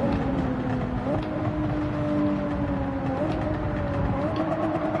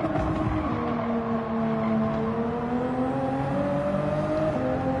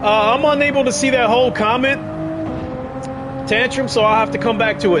 I'm unable to see that whole comment, Tantrum, so I'll have to come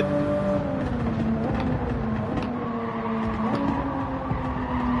back to it.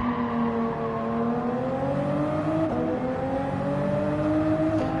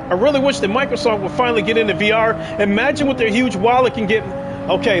 I really wish that Microsoft would finally get into VR. Imagine what their huge wallet can get.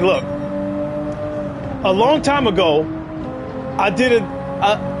 Okay, look. a long time ago, I did a.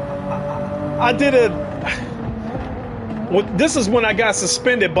 Well, this is when I got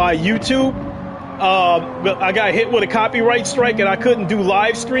suspended by YouTube. I got hit with a copyright strike and I couldn't do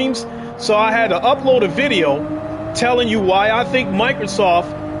live streams. So I had to upload a video telling you why I think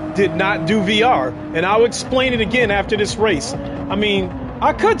Microsoft did not do VR. And I'll explain it again after this race. I mean,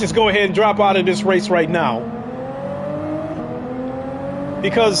 I could just go ahead and drop out of this race right now,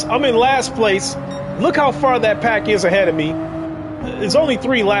 because I'm in last place. Look how far that pack is ahead of me. It's only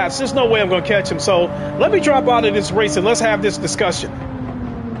 3 laps. There's no way I'm going to catch him. So let me drop out of this race and let's have this discussion.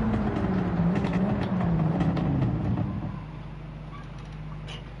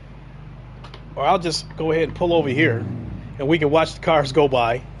 Or I'll just go ahead and pull over here and we can watch the cars go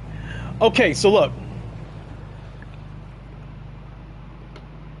by. Okay, so look.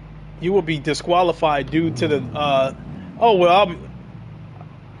 You will be disqualified due to the... oh, well,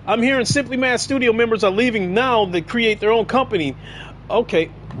 I'm hearing Simply Mad Studio members are leaving now to create their own company. Okay,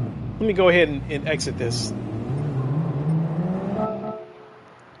 let me go ahead and exit this.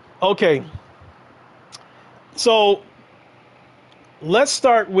 Okay, so let's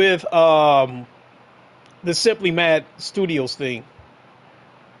start with the Simply Mad Studios thing.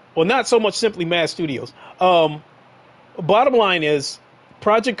 Well, not so much Simply Mad Studios. Bottom line is,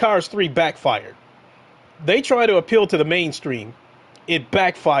 Project Cars 3 backfired. They try to appeal to the mainstream. It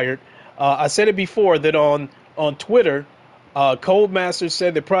backfired. I said it before that on Twitter, Codemasters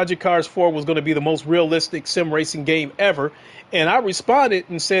said that Project Cars 4 was going to be the most realistic sim racing game ever. And I responded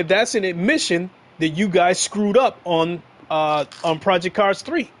and said that's an admission that you guys screwed up on Project Cars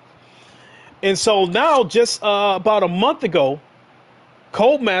 3. And so now, just about a month ago,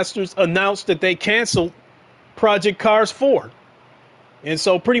 Codemasters announced that they canceled Project Cars 4. And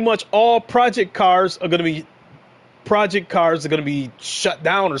so pretty much all Project Cars are going to be shut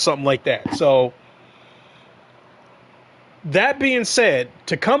down or something like that. So that being said,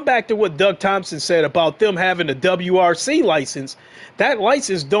 to come back to what Doug Thompson said about them having a WRC license, that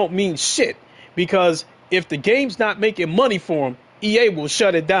license don't mean shit, because if the game's not making money for them, EA will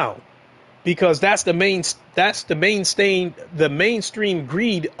shut it down, because that's the mainstream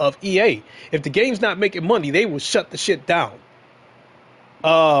greed of EA. If the game's not making money, they will shut the shit down.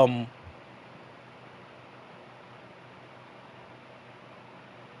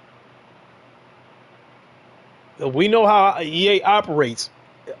 We know how EA operates.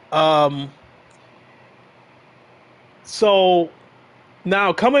 So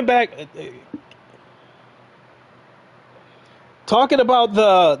now coming back, talking about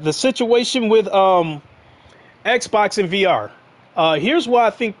the situation with Xbox and VR. Here's why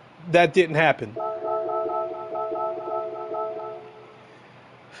I think that didn't happen.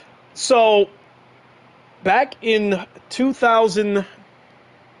 So back in 2000,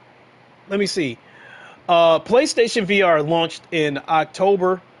 let me see. PlayStation VR launched in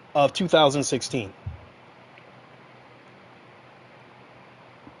October of 2016.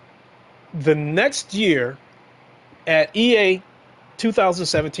 The next year, at EA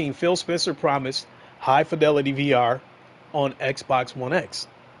 2017, Phil Spencer promised high fidelity VR on Xbox One X.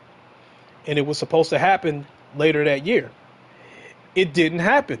 And it was supposed to happen later that year. It didn't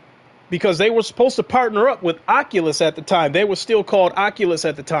happen, because they were supposed to partner up with Oculus at the time. They were still called Oculus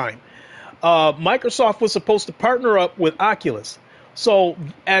at the time. Microsoft was supposed to partner up with Oculus. So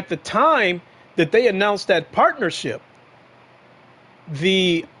at the time that they announced that partnership,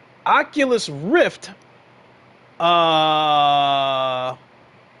 the Oculus Rift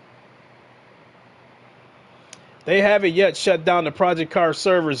they haven't yet shut down the Project Cars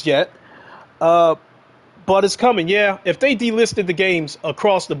servers yet, but it's coming. Yeah, if they delisted the games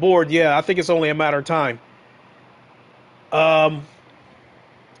across the board, yeah, I think it's only a matter of time.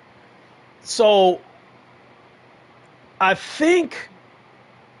 So I think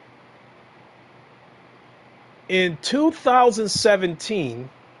in 2017,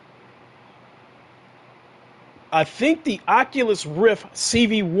 I think the Oculus Rift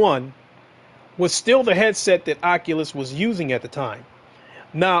CV1 was still the headset that Oculus was using at the time.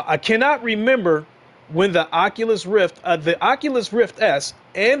 Now, I cannot remember when the Oculus Rift S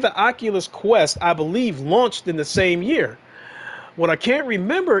and the Oculus Quest, I believe, launched in the same year. What I can't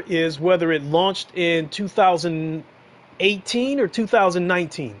remember is whether it launched in 2018 or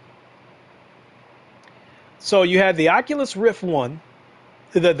 2019. So you had the Oculus Rift 1,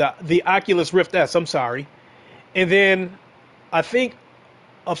 the Oculus Rift S, I'm sorry. And then I think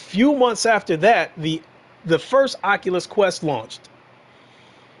a few months after that, the first Oculus Quest launched.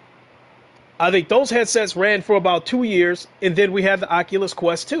 I think those headsets ran for about 2 years, and then we had the Oculus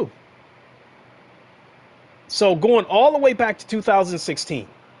Quest 2. So going all the way back to 2016,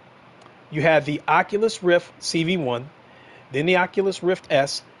 You had the Oculus Rift CV1, then the Oculus Rift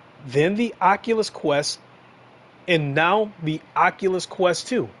S, then the Oculus Quest, and now the Oculus Quest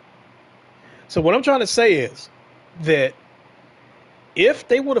 2. So what I'm trying to say is that if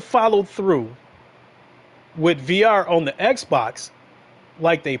they would have followed through with VR on the Xbox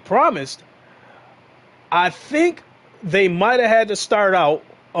like they promised, I think they might have had to start out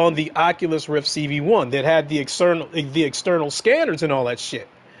on the Oculus Rift CV1 that had the external scanners and all that shit.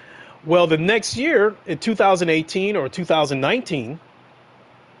 Well, the next year, in 2018 or 2019,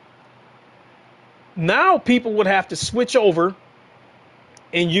 now people would have to switch over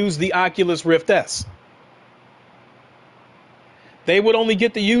and use the Oculus Rift S. They would only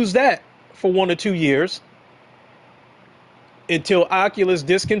get to use that for 1 or 2 years until Oculus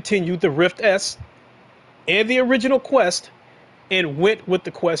discontinued the Rift S and the original Quest and went with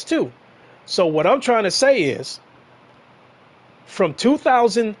the Quest 2. So what I'm trying to say is, from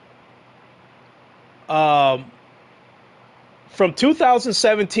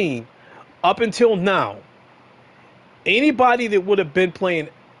 2017 up until now, anybody that would have been playing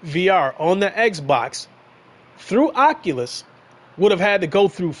VR on the Xbox through Oculus would have had to go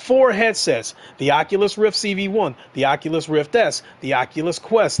through 4 headsets: the Oculus Rift CV1, the Oculus Rift S, the Oculus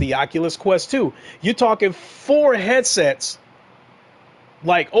Quest, the Oculus Quest 2. You're talking 4 headsets,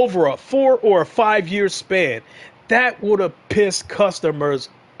 like over a 4 or a 5 year span. That would have pissed customers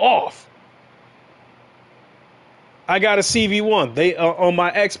off. I got a CV1 on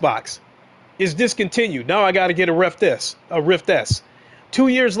my Xbox. It's discontinued. Now I got to get a Rift S. 2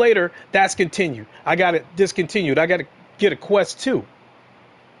 years later, that's continued. I got it discontinued. I got to get a Quest 2.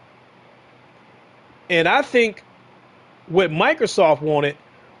 And I think what Microsoft wanted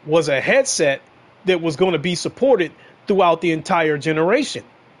was a headset that was going to be supported throughout the entire generation.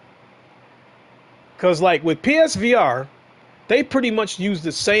 Because like with PSVR, they pretty much used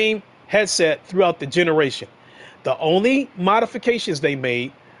the same headset throughout the generation. The only modifications they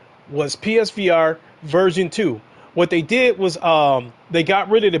made was PSVR version 2. What they did was they got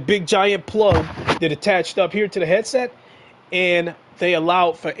rid of the big giant plug that attached up here to the headset, and they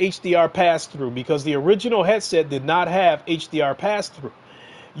allowed for HDR pass-through, because the original headset did not have HDR pass-through.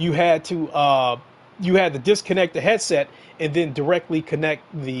 You had to disconnect the headset and then directly connect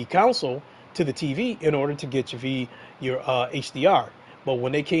the console to the TV in order to get your HDR. But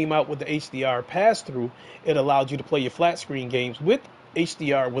when they came out with the HDR pass-through, it allowed you to play your flat screen games with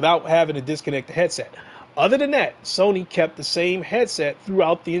HDR without having to disconnect the headset. Other than that, Sony kept the same headset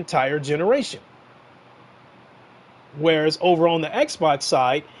throughout the entire generation. Whereas over on the Xbox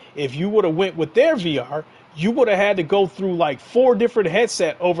side, if you would have went with their VR, you would have had to go through like 4 different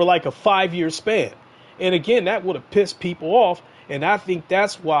headsets over like a 5 year span. And again, that would have pissed people off. And I think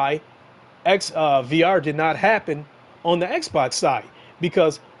that's why VR did not happen on the Xbox side,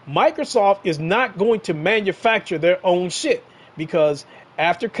 because Microsoft is not going to manufacture their own shit. Because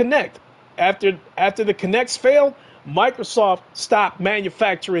after the Kinects failed, Microsoft stopped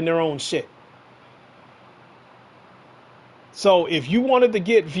manufacturing their own shit. So if you wanted to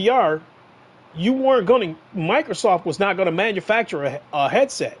get VR, Microsoft was not going to manufacture a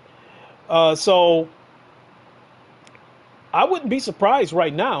headset. So I wouldn't be surprised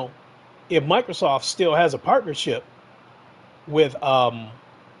right now if Microsoft still has a partnership with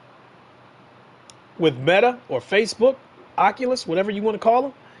Meta or Facebook, Oculus, whatever you want to call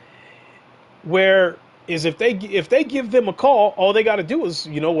them, where is if they give them a call, all they got to do is,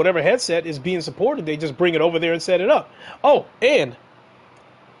 whatever headset is being supported, they just bring it over there and set it up. Oh, and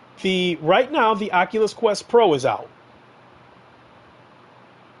right now the Oculus Quest Pro is out.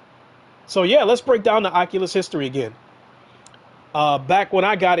 So yeah, let's break down the Oculus history again. Back when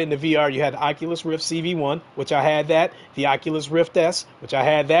I got into VR, you had the Oculus Rift CV1, which I had that, the Oculus Rift S, which I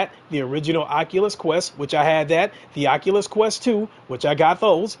had that, the original Oculus Quest, which I had that, the Oculus Quest 2, which I got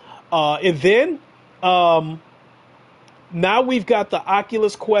those, and then now we've got the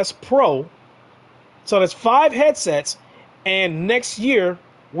Oculus Quest Pro. So that's 5 headsets, and next year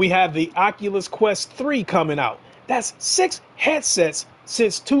we have the Oculus Quest 3 coming out. That's 6 headsets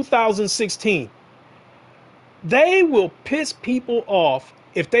since 2016. They will piss people off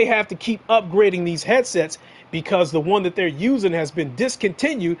if they have to keep upgrading these headsets, because the one that they're using has been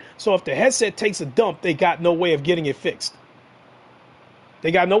discontinued. So if the headset takes a dump, they got no way of getting it fixed.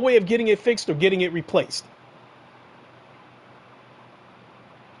 They got no way of getting it fixed or getting it replaced.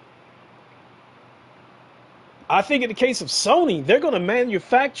 I think in the case of Sony, they're going to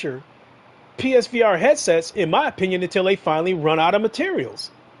manufacture PSVR headsets, in my opinion, until they finally run out of materials.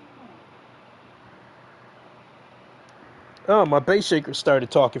 Oh, my bass shaker started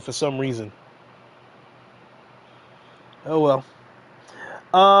talking for some reason. Oh well.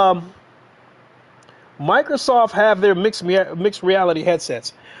 Microsoft have their mixed reality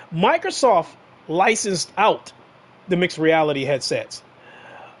headsets. Microsoft licensed out the mixed reality headsets.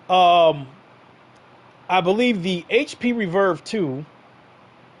 I believe the HP Reverb 2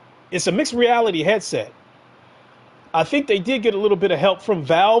 is a mixed reality headset. I think they did get a little bit of help from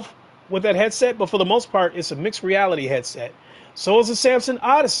Valve with that headset, but for the most part, it's a mixed reality headset. So is the Samsung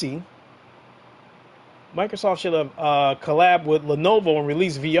Odyssey. Microsoft should have collabed with Lenovo and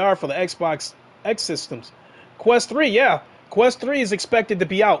released VR for the Xbox X systems. Quest 3, yeah. Quest 3 is expected to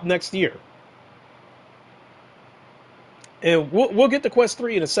be out next year. And we'll get to Quest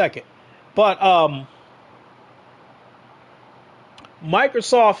 3 in a second. But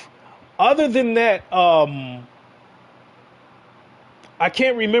Microsoft, other than that, I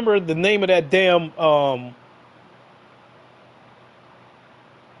can't remember the name of that damn.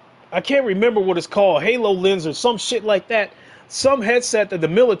 I can't remember what it's called, Halo Lens or some shit like that. Some headset that the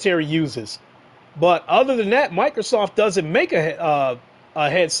military uses. But other than that, Microsoft doesn't make a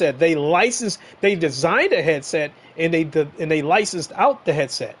headset. They designed a headset, and they licensed out the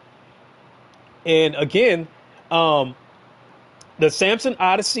headset. And again, the Samsung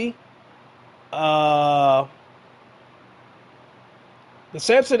Odyssey, the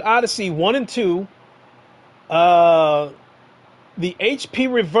Samsung Odyssey 1 and 2, the HP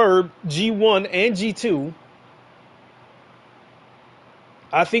Reverb G1 and G2,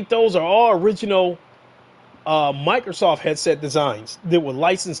 I think those are all original Microsoft headset designs that were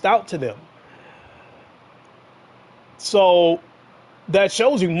licensed out to them. So that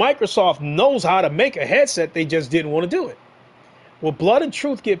shows you Microsoft knows how to make a headset, they just didn't want to do it. Will Blood and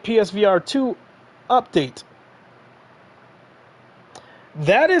Truth get PSVR 2 update?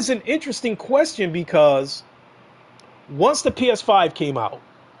 That is an interesting question because once the PS5 came out,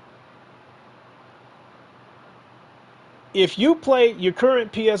 if you play your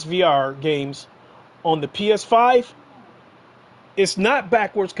current PSVR games on the PS5, it's not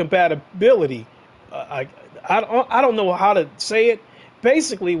backwards compatibility. I don't know how to say it.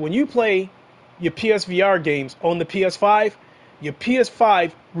 Basically, when you play your PSVR games on the PS5, your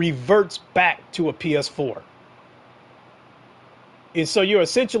PS5 reverts back to a PS4. And so you're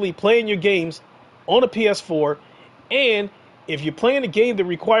essentially playing your games on a PS4, and if you're playing a game that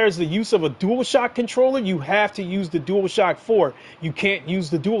requires the use of a DualShock controller, you have to use the DualShock 4. You can't use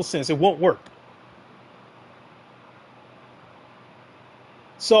the DualSense. It won't work.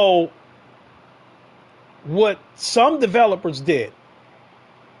 So what some developers did,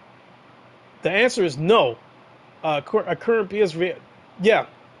 the answer is no. A current PSVR, yeah.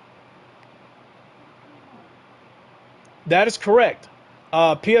 That is correct.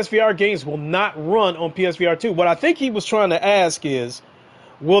 PSVR games will not run on PSVR 2. What I think he was trying to ask is,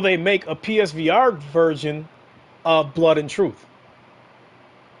 will they make a PSVR version of Blood and Truth?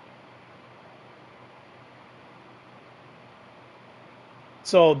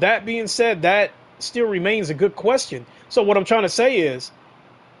 So that being said, that still remains a good question. So what I'm trying to say is,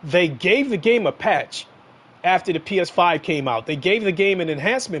 they gave the game a patch after the PS5 came out. They gave the game an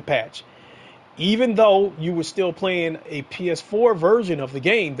enhancement patch. Even though you were still playing a PS4 version of the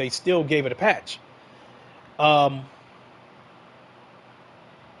game, they still gave it a patch.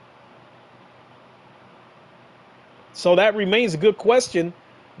 So that remains a good question.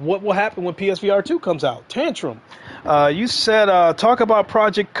 What will happen when PSVR 2 comes out? Tantrum. You said, talk about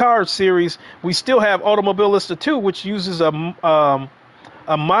Project Cars series. We still have Automobilista 2, which uses a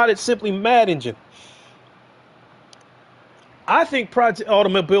modded Simply Mad engine. I think Project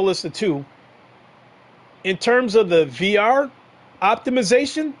Automobilista 2, in terms of the VR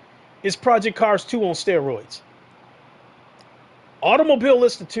optimization, is Project Cars 2 on steroids.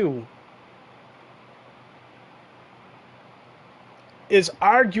 Automobilista 2 is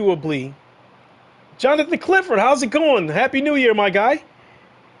arguably... Jonathan Clifford, how's it going? Happy New Year, my guy.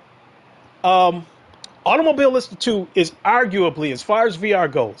 Automobilista 2 is arguably, as far as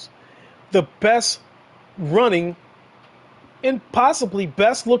VR goes, the best running and possibly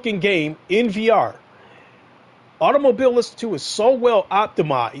best looking game in VR. Automobilista 2 is so well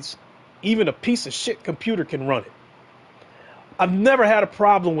optimized, even a piece of shit computer can run it. I've never had a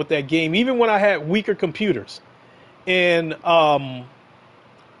problem with that game, even when I had weaker computers. And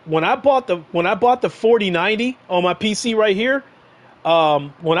when I bought the 4090 on my PC right here,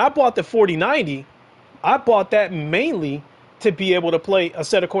 when I bought the 4090, I bought that mainly to be able to play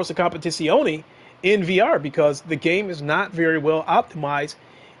Assetto Corsa Competizione in VR because the game is not very well optimized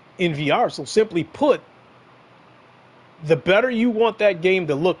in VR. So simply put, the better you want that game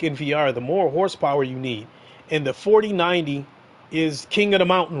to look in VR, the more horsepower you need. And the 4090 is king of the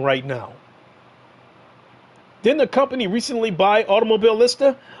mountain right now. Didn't the company recently buy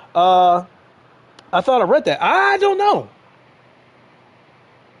Automobilista? I thought I read that. I don't know.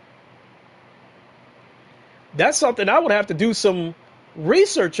 That's something I would have to do some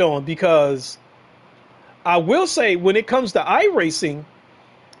research on, because I will say when it comes to iRacing,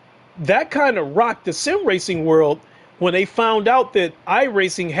 that kind of rocked the sim racing world when they found out that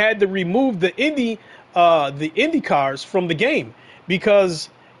iRacing had to remove the Indy cars from the game. Because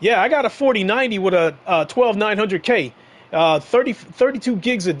yeah, I got a 4090 with a 12900K, 32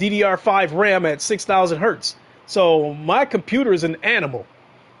 gigs of DDR5 RAM at 6000 hertz. So my computer is an animal.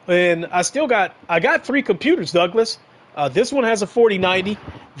 And I got three computers, Douglas. This one has a 4090.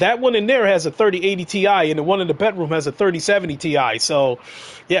 That one in there has a 3080 Ti, and the one in the bedroom has a 3070 Ti. So,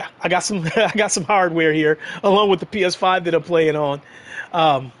 yeah, I got some I got some hardware here along with the PS5 that I'm playing on.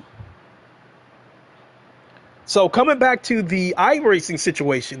 Um, so coming back to the iRacing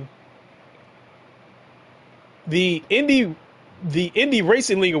situation, the indie the Indie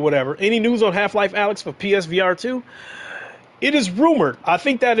Racing League or whatever. Any news on Half-Life Alex for PSVR 2? It is rumored. I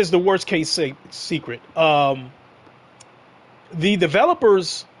think that is the worst case secret. The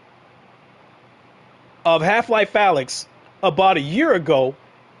developers of Half-Life Alyx about a year ago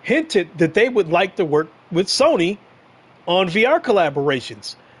hinted that they would like to work with Sony on VR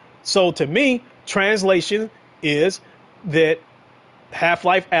collaborations. So to me, translation is that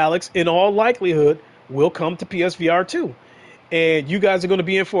Half-Life Alyx, in all likelihood, will come to PSVR 2. And you guys are going to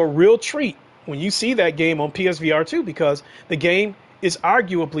be in for a real treat when you see that game on PSVR 2, because the game is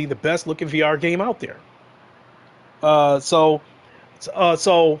arguably the best looking VR game out there. So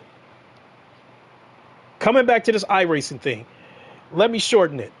coming back to this iRacing thing, let me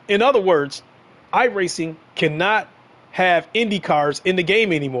shorten it. In other words, iRacing cannot have Indy cars in the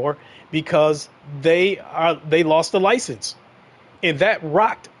game anymore because they lost the license, and that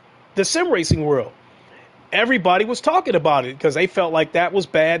rocked the sim racing world. Everybody was talking about it because they felt like that was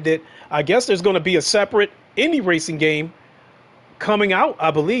bad. That I guess there's going to be a separate Indy racing game coming out,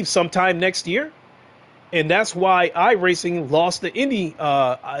 I believe, sometime next year, and that's why iRacing lost the Indy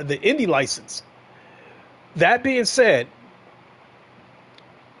license. That being said,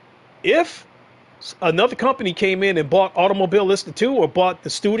 if another company came in and bought Automobile Lista 2 or bought the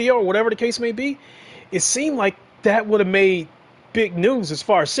studio or whatever the case may be, it seemed like that would have made big news as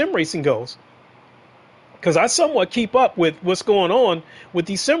far as sim racing goes. Because I somewhat keep up with what's going on with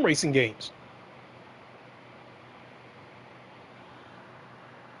these sim racing games.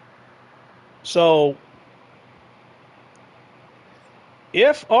 So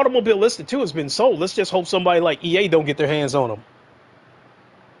if Automobile Lista 2 has been sold, let's just hope somebody like EA don't get their hands on them.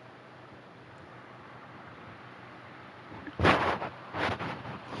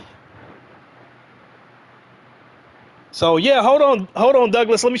 So yeah, hold on,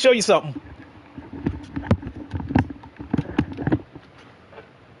 Douglas. Let me show you something.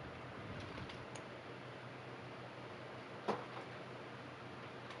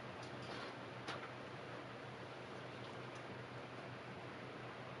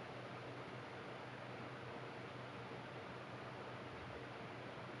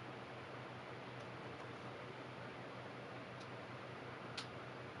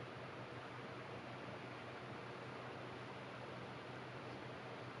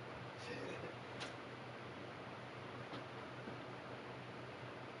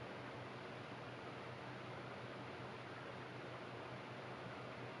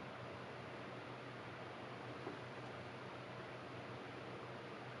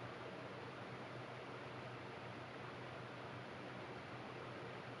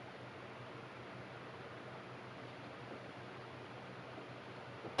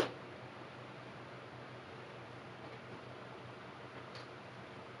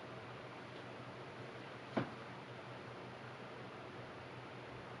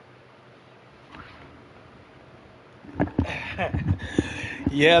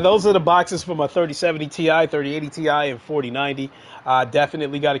 Yeah, those are the boxes for my 3070 Ti, 3080 Ti, and 4090. I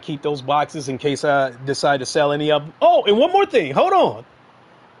definitely got to keep those boxes in case I decide to sell any of them. Oh, and one more thing. Hold on.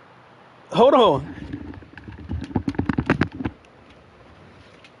 Hold on.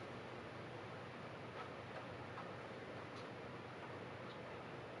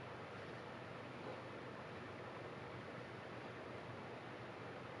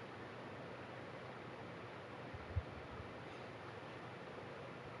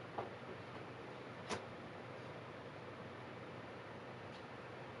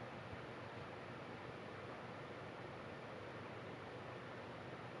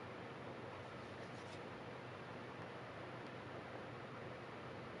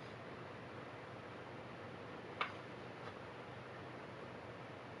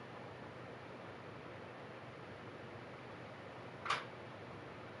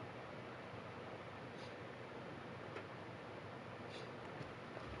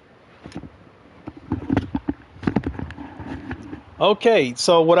 Okay,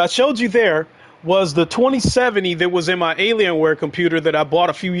 so what I showed you there was the 2070 that was in my Alienware computer that I bought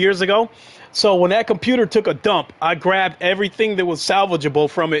a few years ago. So when that computer took a dump, I grabbed everything that was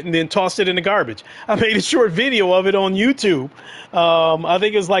salvageable from it and then tossed it in the garbage. I made a short video of it on YouTube. I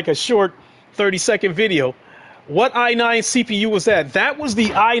think it's like a short 30-second video. What i9 CPU was that? That was the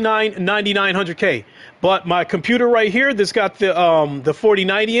i9 9900K. But my computer right here that's got the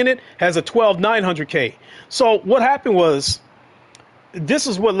 4090 in it has a 12900K. So what happened was, this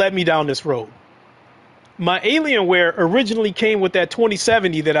is what led me down this road. My Alienware originally came with that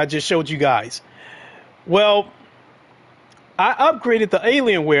 2070 that I just showed you guys. Well, I upgraded the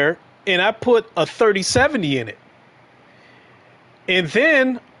Alienware and I put a 3070 in it. And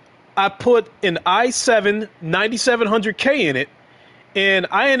then I put an i7 9700K in it. And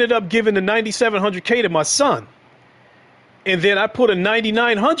I ended up giving the 9700K to my son. And then I put a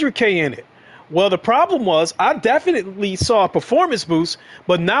 9900K in it. Well, the problem was I definitely saw a performance boost,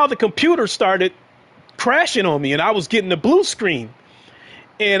 but now the computer started crashing on me and I was getting the blue screen.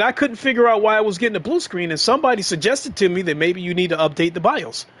 And I couldn't figure out why I was getting the blue screen. And somebody suggested to me that maybe you need to update the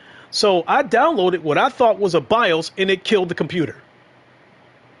BIOS. So I downloaded what I thought was a BIOS and it killed the computer.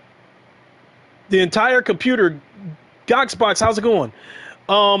 The entire computer, Goxbox, how's it going?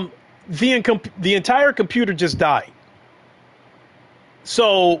 The entire computer just died.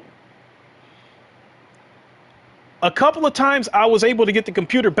 So a couple of times I was able to get the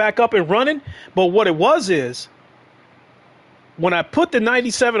computer back up and running, but what it was is, when I put the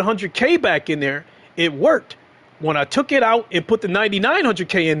 9700K back in there, it worked. When I took it out and put the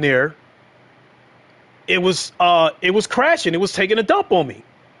 9900K in there, it was crashing. It was taking a dump on me.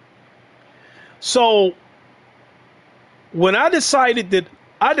 So when I decided that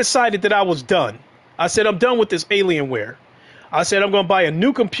I was done, I said, I'm done with this Alienware. I said, I'm going to buy a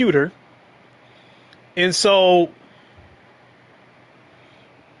new computer. And so,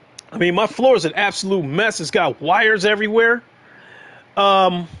 I mean, my floor is an absolute mess. It's got wires everywhere.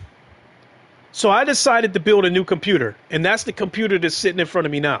 So I decided to build a new computer, and that's the computer that's sitting in front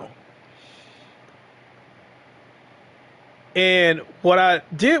of me now. And what I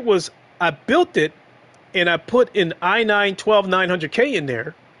did was I built it, and I put an i9 12900K in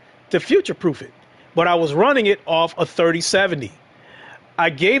there to future-proof it. But I was running it off a 3070. I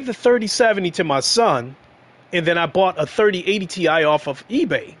gave the 3070 to my son, and then I bought a 3080 Ti off of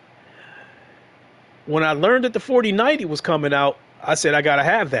eBay. When I learned that the 4090 was coming out, I said, I got to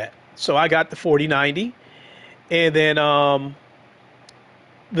have that. So I got the 4090, and then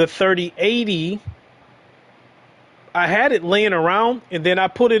the 3080, I had it laying around, and then I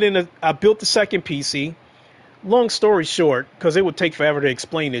put it in I built the second PC. Long story short, because it would take forever to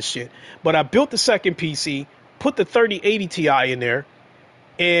explain this shit, but I built the second PC, put the 3080 Ti in there,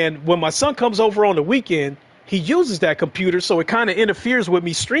 and when my son comes over on the weekend, he uses that computer, so it kind of interferes with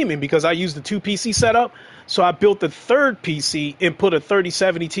me streaming because I use the 2 PC setup. So I built the third PC and put a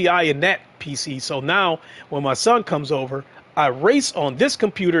 3070 Ti in that PC. So now when my son comes over, I race on this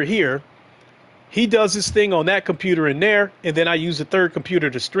computer here. He does his thing on that computer in there, and then I use the third computer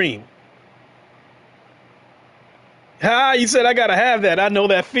to stream. Ah, you said I gotta have that. I know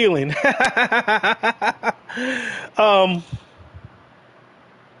that feeling.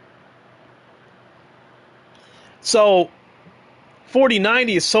 So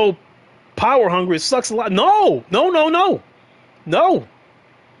 4090 is so power hungry, it sucks a lot. No.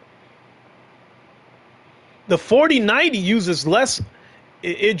 The 4090 uses less,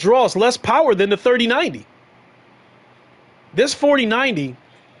 it draws less power than the 3090. This 4090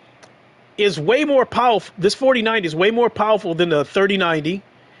 is way more powerful. This 4090 is way more powerful than the 3090.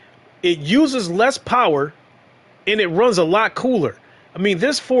 It uses less power and it runs a lot cooler. I mean,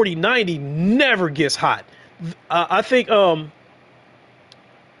 this 4090 never gets hot. I think, oh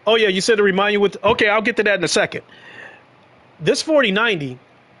yeah, you said to remind you with, okay, I'll get to that in a second. This 4090,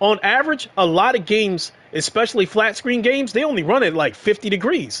 on average, a lot of games, especially flat screen games, they only run at like 50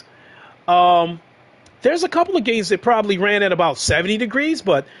 degrees. There's a couple of games that probably ran at about 70 degrees,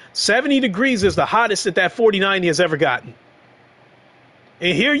 but 70 degrees is the hottest that 4090 has ever gotten.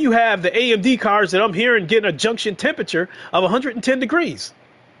 And here you have the AMD cards that I'm hearing getting a junction temperature of 110 degrees.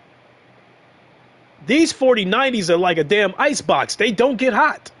 These 4090s are like a damn ice box. They don't get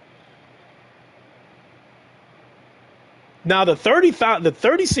hot. Now the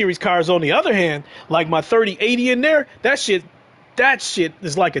 30 series cars, on the other hand, like my 3080 in there, that shit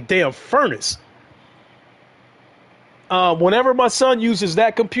is like a damn furnace. Whenever my son uses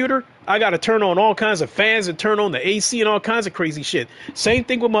that computer, I got to turn on all kinds of fans and turn on the AC and all kinds of crazy shit. Same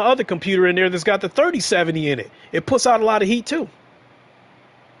thing with my other computer in there that's got the 3070 in it. It puts out a lot of heat too.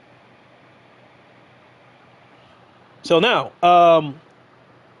 So now,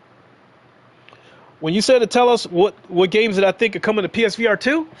 when you said to tell us what games that I think are coming to PSVR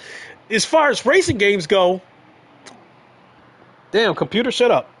 2, as far as racing games go, damn, computer,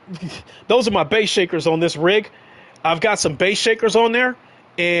 shut up. Those are my bass shakers on this rig. I've got some bass shakers on there,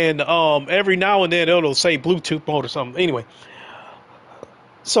 and every now and then it'll say Bluetooth mode or something. Anyway,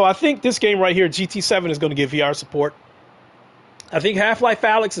 so I think this game right here, GT7, is going to get VR support. I think Half-Life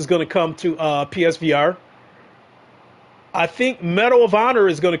Alyx is going to come to PSVR. I think Medal of Honor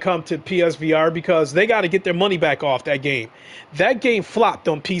is going to come to PSVR because they got to get their money back off that game. That game flopped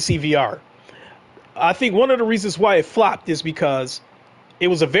on PCVR. I think one of the reasons why it flopped is because it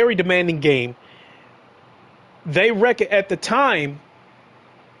was a very demanding game. They reckon at the time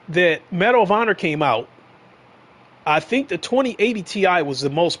that Medal of Honor came out, I think the 2080 Ti was the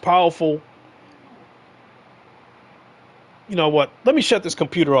most powerful. You know what? Let me shut this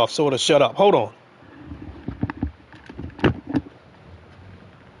computer off so it'll shut up. Hold on.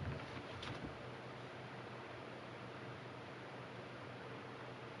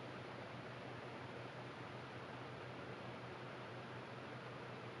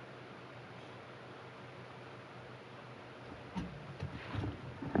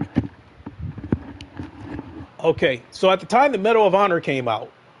 Okay, so at the time the Medal of Honor came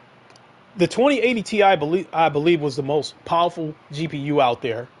out, the 2080 Ti I believe was the most powerful GPU out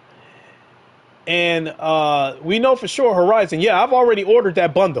there. And we know for sure Horizon. Yeah, I've already ordered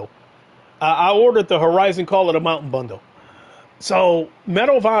that bundle. I ordered the Horizon Call of the Mountain bundle. So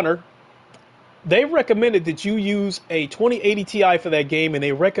Medal of Honor, they recommended that you use a 2080 Ti for that game, and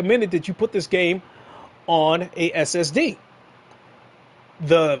they recommended that you put this game on a SSD.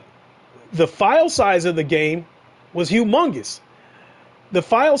 The file size of the game was humongous. The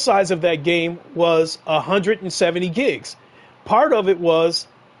file size of that game was 170 gigs. Part of it was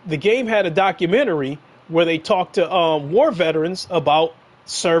the game had a documentary where they talked to war veterans about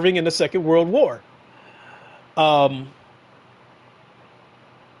serving in the Second World War. That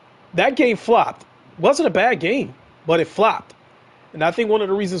game flopped. Wasn't a bad game, but it flopped. And I think one of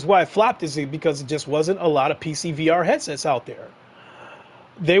the reasons why it flopped is because it just wasn't a lot of PC VR headsets out there.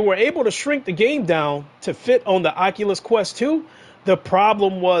 They were able to shrink the game down to fit on the Oculus Quest 2. The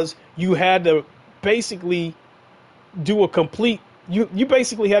problem was you had to basically do a complete. You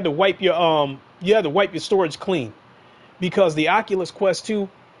basically had to wipe your storage clean, because the Oculus Quest 2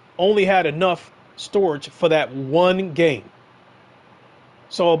 only had enough storage for that one game.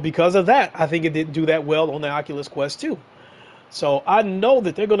 So because of that, I think it didn't do that well on the Oculus Quest 2. So I know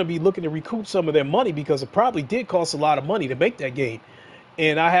that they're going to be looking to recoup some of their money, because it probably did cost a lot of money to make that game.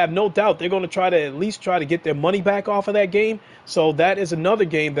 And I have no doubt they're going to at least try to get their money back off of that game. So that is another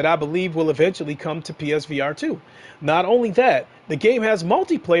game that I believe will eventually come to PSVR 2. Not only that, the game has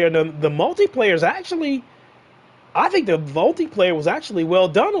multiplayer. The multiplayer is actually, I think the multiplayer was actually well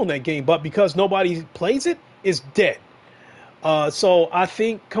done on that game. But because nobody plays it, it's dead. So I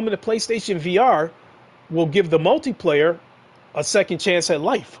think coming to PlayStation VR will give the multiplayer a second chance at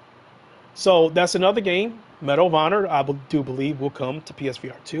life. So that's another game. Medal of Honor, I do believe, will come to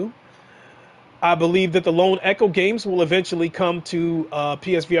PSVR 2. I believe that the Lone Echo games will eventually come to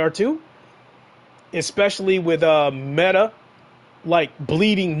PSVR 2, especially with Meta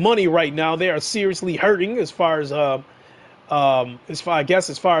bleeding money right now. They are seriously hurting as far as their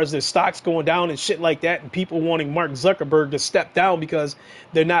stocks going down and shit like that, and people wanting Mark Zuckerberg to step down because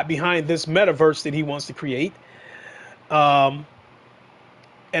they're not behind this metaverse that he wants to create.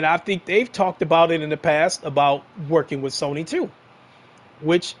 And I think they've talked about it in the past about working with Sony too,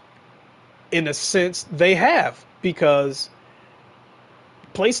 which in a sense they have, because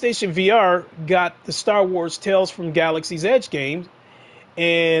PlayStation VR got the Star Wars Tales from Galaxy's Edge games,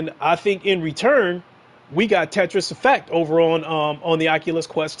 and I think in return we got Tetris Effect over on the Oculus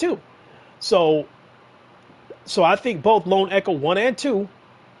Quest 2. So I think both Lone Echo 1 and 2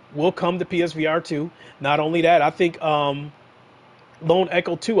 will come to PSVR 2. Not only that, I think Lone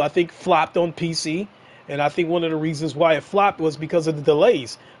Echo 2, I think, flopped on PC. And I think one of the reasons why it flopped was because of the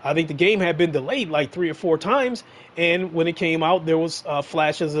delays. I think the game had been delayed like 3 or 4 times. And when it came out, there was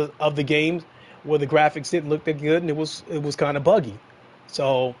flashes of the game where the graphics didn't look that good, and it was kind of buggy.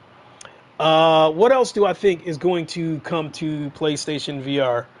 So what else do I think is going to come to PlayStation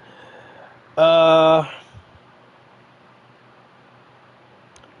VR?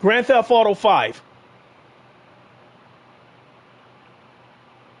 Grand Theft Auto 5.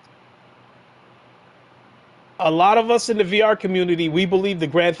 A lot of us in the VR community, we believe the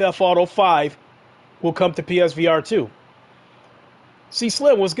Grand Theft Auto 5 will come to PSVR 2. See,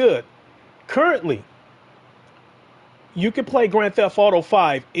 Slim, what's good? Currently, you can play Grand Theft Auto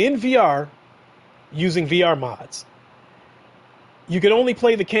 5 in VR using VR mods. You can only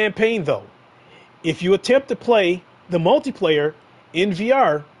play the campaign, though. If you attempt to play the multiplayer in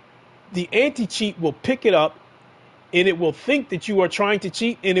VR, the anti-cheat will pick it up, and it will think that you are trying to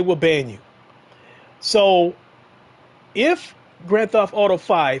cheat, and it will ban you. So, if Grand Theft Auto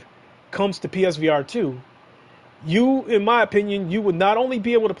 5 comes to PSVR 2, you, in my opinion, you would not only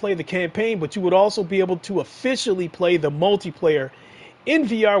be able to play the campaign, but you would also be able to officially play the multiplayer in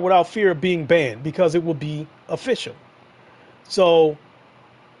VR without fear of being banned, because it will be official. So,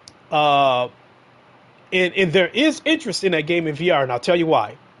 and there is interest in that game in VR, and I'll tell you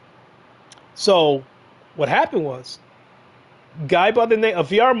why. So, what happened was, a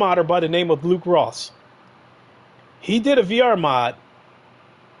VR modder by the name of Luke Ross, he did a VR mod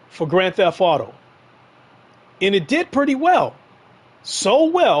for Grand Theft Auto. And it did pretty well. So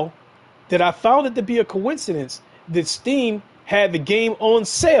well that I found it to be a coincidence that Steam had the game on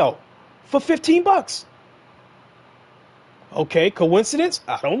sale for $15. Okay, coincidence?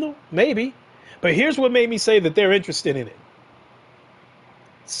 I don't know. Maybe. But here's what made me say that they're interested in it.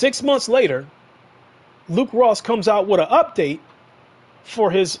 6 months later, Luke Ross comes out with an update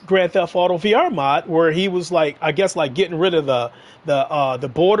for his Grand Theft Auto VR mod, where he was like, I guess, like getting rid of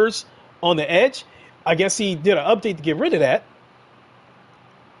the borders on the edge. I guess he did an update to get rid of that.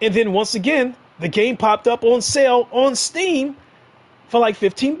 And then once again, the game popped up on sale on Steam for like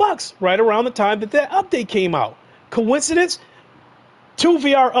 $15 right around the time that that update came out. Coincidence? 2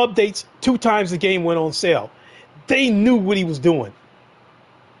 VR updates, 2 times the game went on sale. They knew what he was doing.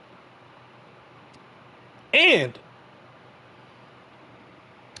 And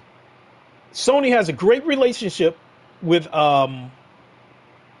Sony has a great relationship with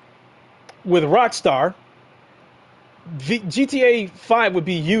Rockstar. GTA 5 would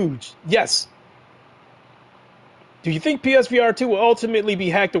be huge. Yes. Do you think PSVR 2 will ultimately be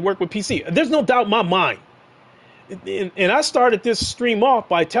hacked to work with PC? There's no doubt in my mind. And I started this stream off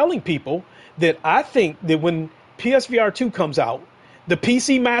by telling people that I think that when PSVR 2 comes out, the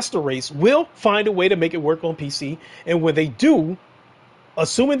PC master race will find a way to make it work on PC. And when they do,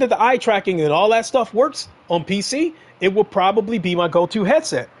 assuming that the eye tracking and all that stuff works on PC, it will probably be my go-to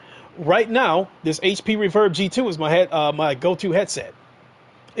headset. Right now, this HP Reverb G2 is my go-to headset,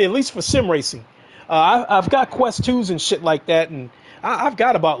 at least for sim racing. I've got Quest 2s and shit like that, and I've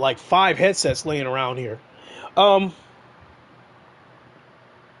got about like 5 headsets laying around here.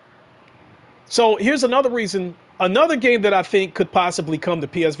 So here's another reason. Another game that I think could possibly come to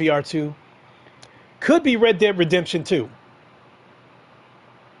PSVR 2 could be Red Dead Redemption 2.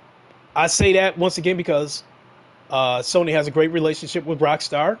 I say that once again because Sony has a great relationship with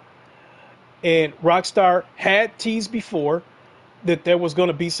Rockstar. And Rockstar had teased before that there was going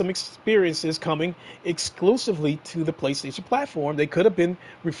to be some experiences coming exclusively to the PlayStation platform. They could have been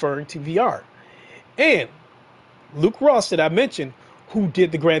referring to VR. And Luke Ross that I mentioned, who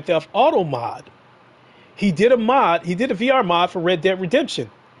did the Grand Theft Auto mod, he did a VR mod for Red Dead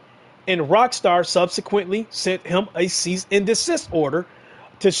Redemption. And Rockstar subsequently sent him a cease and desist order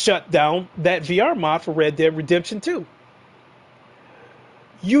to shut down that VR mod for Red Dead Redemption 2.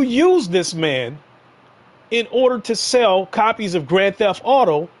 You use this man in order to sell copies of Grand Theft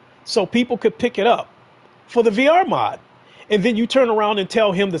Auto so people could pick it up for the VR mod. And then you turn around and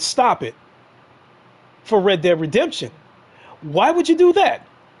tell him to stop it for Red Dead Redemption. Why would you do that?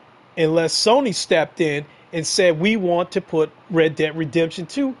 Unless Sony stepped in and said, we want to put Red Dead Redemption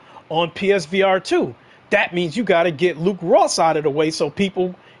 2 on PSVR 2. That means you got to get Luke Ross out of the way so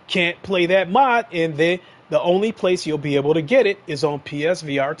people can't play that mod, and then the only place you'll be able to get it is on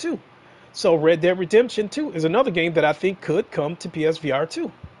PSVR 2. So Red Dead Redemption 2 is another game that I think could come to PSVR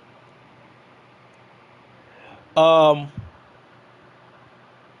 2.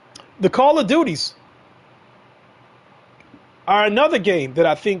 The Call of Duties are another game that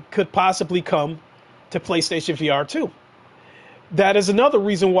I think could possibly come to PlayStation VR 2. That is another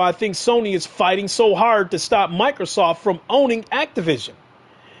reason why I think Sony is fighting so hard to stop Microsoft from owning Activision.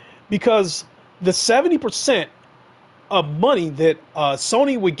 Because the 70% of money that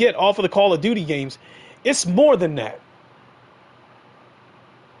Sony would get off of the Call of Duty games, it's more than that.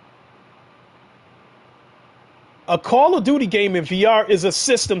 A Call of Duty game in VR is a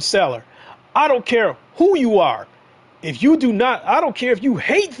system seller. I don't care who you are. If you do not, I don't care if you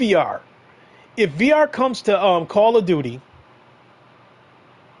hate VR. If VR comes to Call of Duty,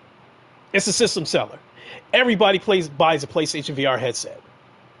 it's a system seller. Everybody buys a PlayStation VR headset.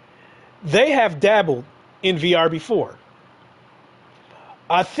 They have dabbled in VR before.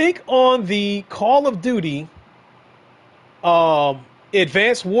 I think on the Call of Duty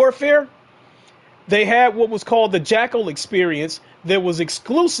Advanced Warfare, they had what was called the Jackal experience that was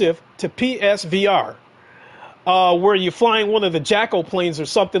exclusive to PSVR. where you're flying one of the Jackal planes or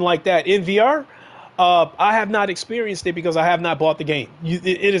something like that in VR. I have not experienced it because I have not bought the game.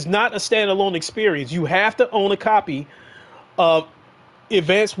 It is not a standalone experience. You have to own a copy of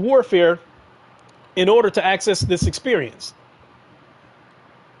Advanced Warfare in order to access this experience.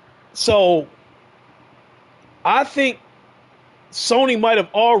 So I think Sony might have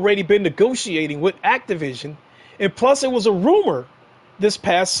already been negotiating with Activision. And plus, it was a rumor this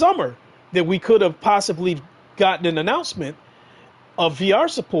past summer that we could have possibly gotten an announcement of VR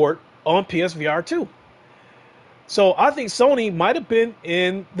support on PSVR 2. So I think Sony might have been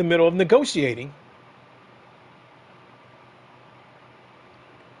in the middle of negotiating,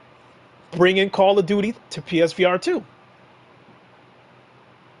 bringing Call of Duty to PSVR 2.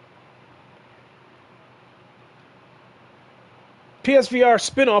 PSVR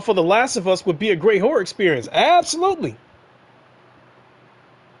spinoff of The Last of Us would be a great horror experience. Absolutely.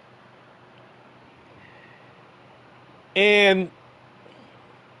 And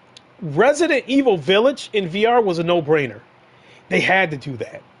Resident Evil Village in VR was a no-brainer. They had to do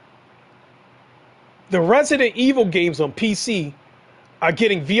that. The Resident Evil games on PC are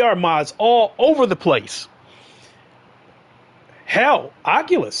getting VR mods all over the place. Hell,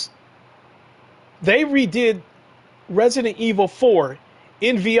 Oculus. They redid Resident Evil 4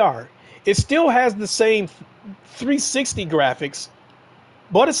 in VR. It still has the same 360 graphics,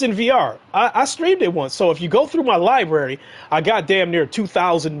 but it's in VR. I streamed it once, so if you go through my library, I got damn near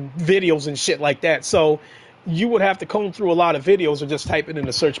 2,000 videos and shit like that. So you would have to comb through a lot of videos or just type it in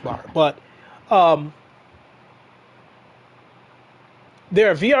the search bar. But there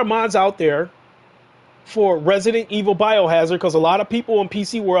are VR mods out there for Resident Evil Biohazard because a lot of people on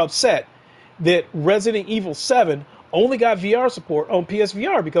PC were upset that Resident Evil 7 only got VR support on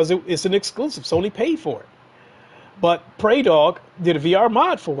PSVR because it's an exclusive. Sony paid for it. But Prey Dog did a VR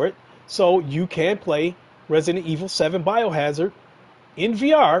mod for it, so you can play Resident Evil 7 Biohazard in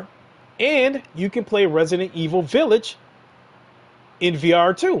VR, and you can play Resident Evil Village in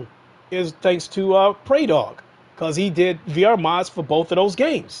VR too. Is thanks to Prey Dog, because he did VR mods for both of those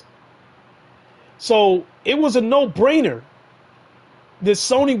games. So it was a no-brainer that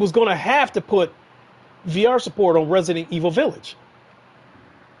Sony was going to have to put VR support on Resident Evil Village.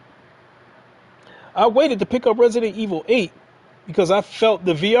 I waited to pick up Resident Evil 8 because I felt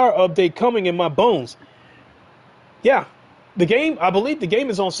the VR update coming in my bones. Yeah, the game, I believe the game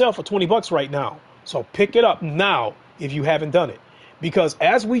is on sale for $20 right now. So pick it up now if you haven't done it. Because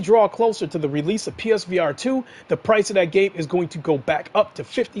as we draw closer to the release of PSVR 2, the price of that game is going to go back up to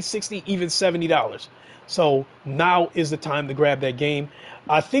 $50, $60, even $70. So now is the time to grab that game.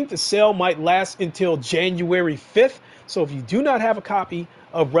 I think the sale might last until January 5th. So if you do not have a copy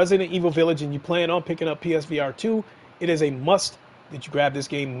of Resident Evil Village and you plan on picking up PSVR 2, it is a must that you grab this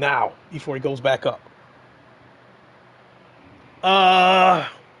game now before it goes back up.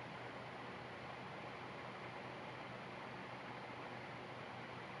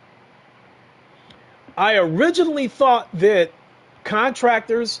 I originally thought that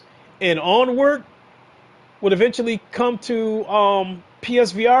Contractors and Onward would eventually come to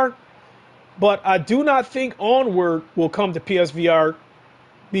PSVR, but I do not think Onward will come to PSVR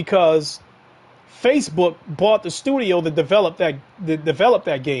because Facebook bought the studio that developed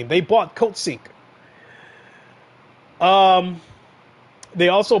that game. They bought Coatsink. They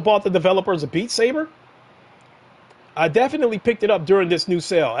also bought the developers of Beat Saber. I definitely picked it up during this new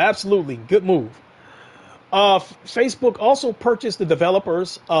sale. Absolutely, good move. Facebook also purchased the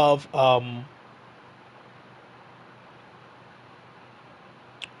developers of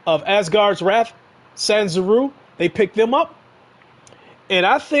Asgard's Wrath, Sanzaru. They picked them up. And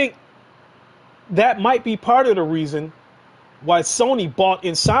I think that might be part of the reason why Sony bought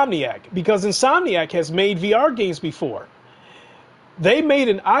Insomniac, because Insomniac has made VR games before. They made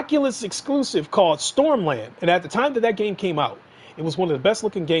an Oculus exclusive called Stormland, and at the time that game came out, it was one of the best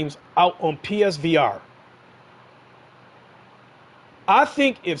looking games out on PSVR. I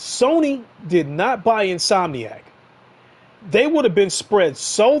think if Sony did not buy Insomniac, they would have been spread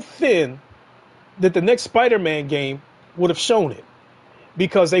so thin that the next Spider-Man game would have shown it,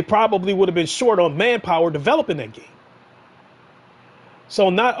 because they probably would have been short on manpower developing that game. So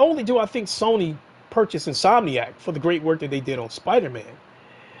not only do I think Sony purchased Insomniac for the great work that they did on Spider-Man,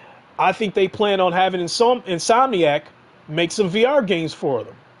 I think they plan on having Insomniac make some VR games for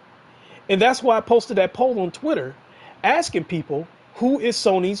them. And that's why I posted that poll on Twitter asking people, who is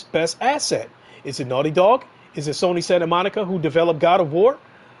Sony's best asset? Is it Naughty Dog? Is it Sony Santa Monica, who developed God of War?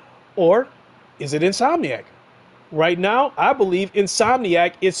 Or is it Insomniac? Right now, I believe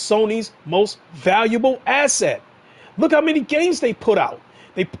Insomniac is Sony's most valuable asset. Look how many games they put out.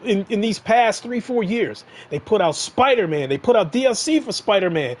 In these past 3-4 years, they put out Spider-Man. They put out DLC for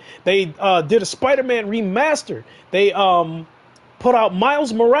Spider-Man. They did a Spider-Man remaster. They put out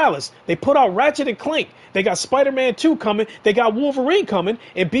Miles Morales. They put out Ratchet and Clank. They got Spider-Man 2 coming. They got Wolverine coming.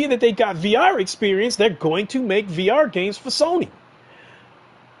 And being that they got VR experience, they're going to make VR games for Sony.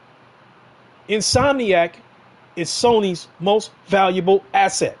 Insomniac is Sony's most valuable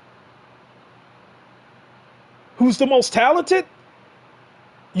asset. Who's the most talented?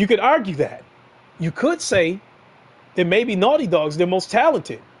 You could argue that. You could say that maybe Naughty Dog's their most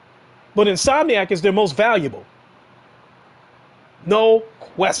talented, but Insomniac is their most valuable. No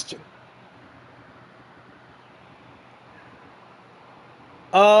question.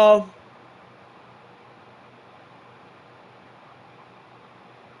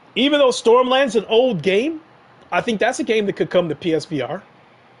 Even though Stormland's an old game, I think that's a game that could come to PSVR.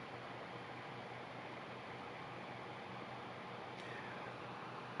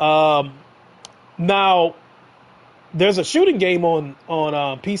 Now, there's a shooting game on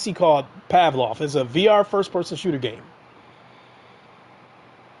PC called Pavlov. It's a VR first-person shooter game.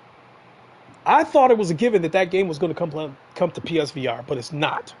 I thought it was a given that game was going to come to PSVR, but it's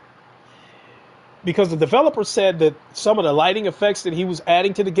not. Because the developer said that some of the lighting effects that he was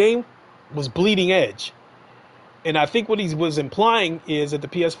adding to the game was bleeding edge. And I think what he was implying is that the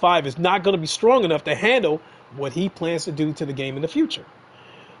PS5 is not going to be strong enough to handle what he plans to do to the game in the future.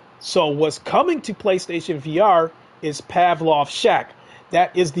 So what's coming to PlayStation VR is Pavlov Shack.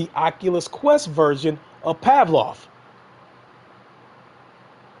 That is the Oculus Quest version of Pavlov.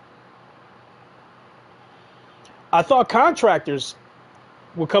 I thought Contractors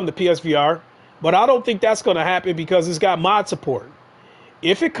would come to PSVR, but I don't think that's going to happen because it's got mod support.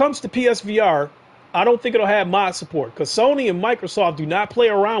 If it comes to PSVR, I don't think it'll have mod support because Sony and Microsoft do not play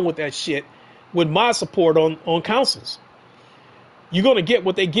around with that shit with mod support on consoles. You're going to get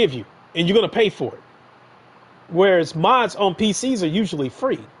what they give you, and you're going to pay for it. Whereas mods on PCs are usually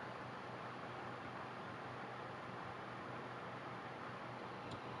free.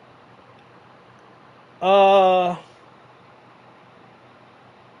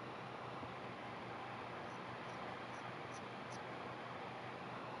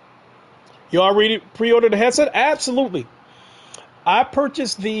 You already pre-ordered the headset? Absolutely. I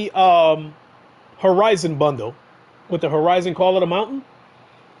purchased the Horizon bundle with the Horizon Call of the Mountain,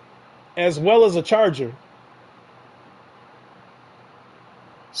 as well as a charger.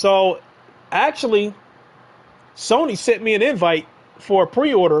 So, actually, Sony sent me an invite for a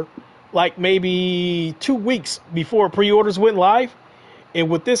pre-order like maybe 2 weeks before pre-orders went live. And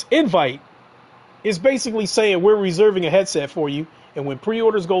with this invite, it's basically saying we're reserving a headset for you. And when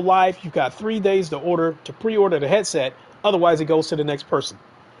pre-orders go live, you've got 3 days to pre-order the headset. Otherwise, it goes to the next person.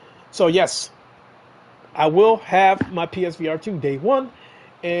 So, yes, I will have my PSVR 2 day one.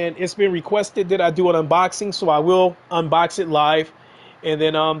 And it's been requested that I do an unboxing. So I will unbox it live. And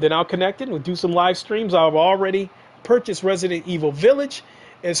then I'll connect it and we'll do some live streams. I've already purchased Resident Evil Village.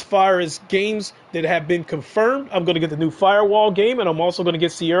 As far as games that have been confirmed, I'm going to get the new Firewall game, and I'm also going to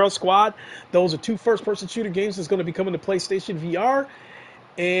get Sierra Squad. Those are 2 first-person shooter games that's going to be coming to PlayStation VR.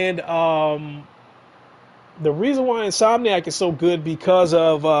 And the reason why Insomniac is so good because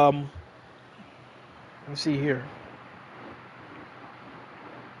of, let me see here.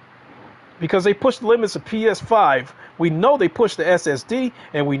 Because they pushed the limits of PS5. We know they pushed the SSD,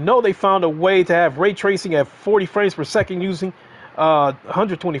 and we know they found a way to have ray tracing at 40 frames per second using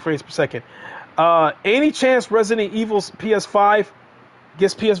 120 frames per second. Any chance Resident Evil's PS5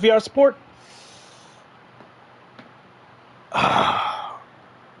 gets PSVR support?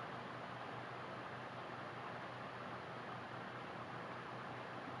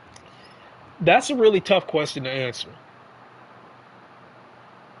 That's a really tough question to answer.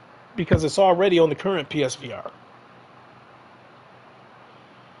 Because it's already on the current PSVR.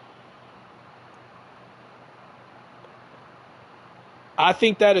 I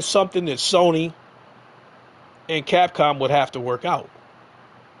think that is something that Sony and Capcom would have to work out.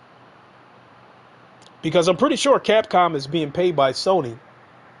 Because I'm pretty sure Capcom is being paid by Sony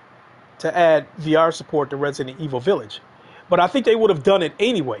to add VR support to Resident Evil Village. But I think they would have done it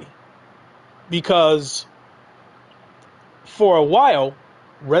anyway. Because for a while,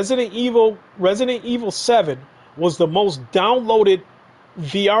 Resident Evil 7 was the most downloaded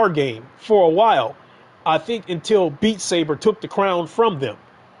VR game for a while. I think until Beat Saber took the crown from them.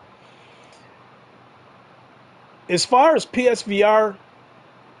 As far as PSVR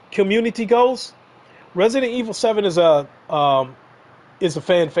community goes, Resident Evil 7 is a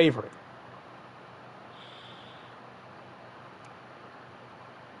fan favorite.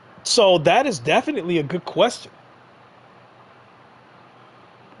 So that is definitely a good question.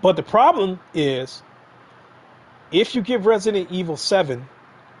 But the problem is, if you give Resident Evil 7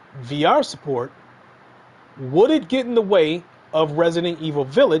 VR support, would it get in the way of Resident Evil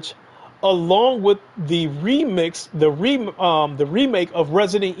Village, along with the remake of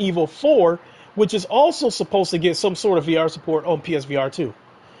Resident Evil 4, which is also supposed to get some sort of VR support on PSVR 2?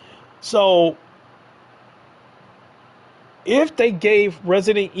 So, if they gave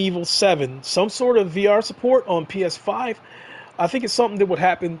Resident Evil 7 some sort of VR support on PS5, I think it's something that would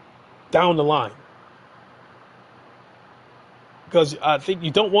happen down the line. Because I think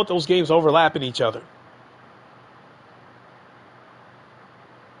you don't want those games overlapping each other.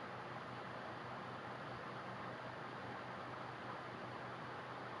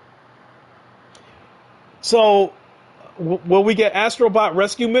 So, will we get Astrobot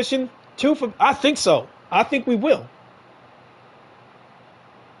Rescue Mission 2? I think so. I think we will.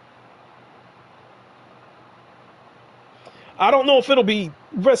 I don't know if it'll be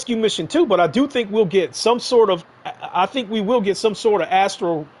Rescue Mission 2, but I do think we'll get some sort of. I think we will get some sort of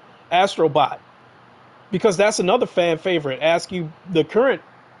Astrobot, because that's another fan favorite. The current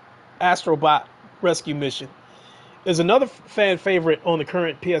Astrobot Rescue Mission is another fan favorite on the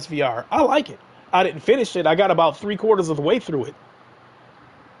current PSVR. I like it. I didn't finish it. I got about 3/4 of the way through it.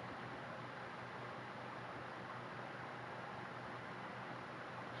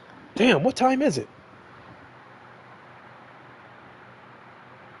 Damn, what time is it?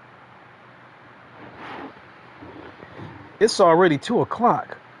 It's already 2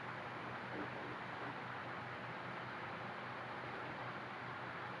 o'clock.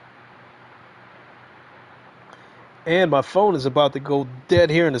 And my phone is about to go dead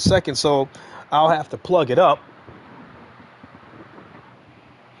here in a second, so I'll have to plug it up.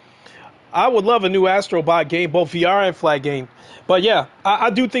 I would love a new Astrobot game, both VR and flat game. But yeah, I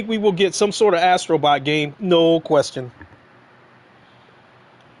do think we will get some sort of Astrobot game, no question.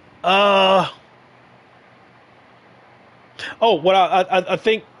 What I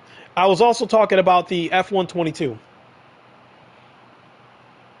think I was also talking about the F-122.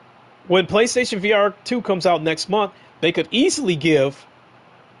 When PlayStation VR 2 comes out next month, they could easily give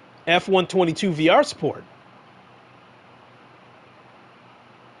F-122 VR support.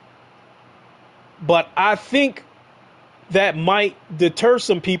 But I think that might deter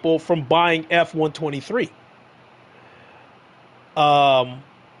some people from buying F-123.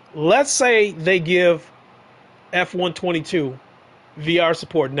 Let's say they give F-122 VR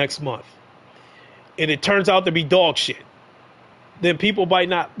support next month, and it turns out to be dog shit. Then people might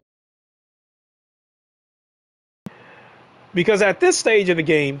not. Because at this stage of the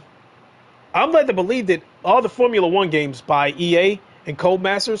game, I'm led to believe that all the Formula One games by EA and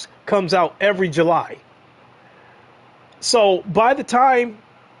Codemasters comes out every July. So by the time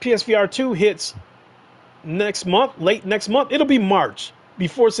PSVR 2 hits next month, late next month, it'll be March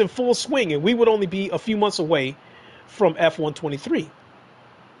before it's in full swing, and we would only be a few months away from F-123.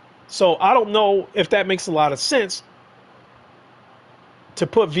 So I don't know if that makes a lot of sense to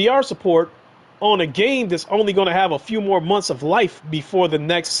put VR support on a game that's only going to have a few more months of life before the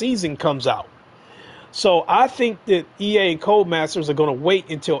next season comes out. So I think that EA and Codemasters are going to wait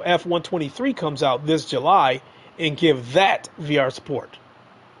until F-123 comes out this July and give that VR support.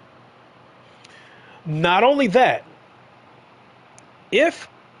 Not only that, if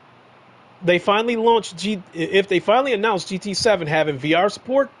they finally announce GT7 having VR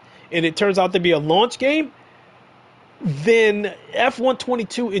support, and it turns out to be a launch game, then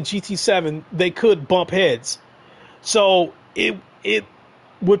F-122 and GT7, they could bump heads. So it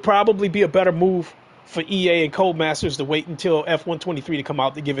would probably be a better move for EA and Codemasters to wait until F-123 to come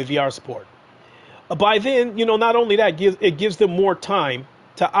out to give it VR support. By then, not only that, it gives them more time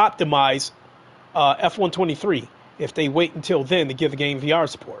to optimize F-123 if they wait until then to give the game VR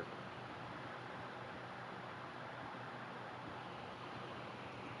support.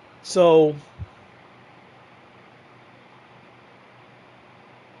 So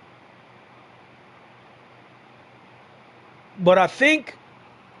but I think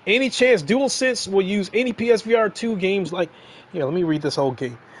any chance DualSense will use any PSVR 2 games let me read this whole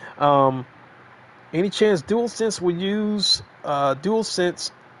game. Any chance DualSense will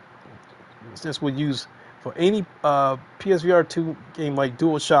use for any PSVR 2 game like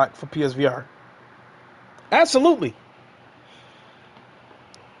DualShock for PSVR? Absolutely.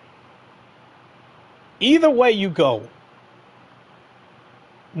 Either way you go,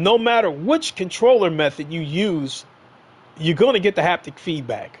 no matter which controller method you use, you're going to get the haptic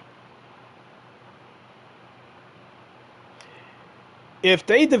feedback. If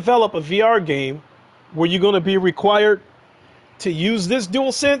they develop a VR game where you're going to be required to use this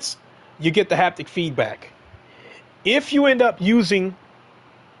DualSense, you get the haptic feedback. If you end up using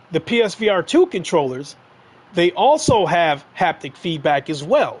the PSVR 2 controllers, they also have haptic feedback as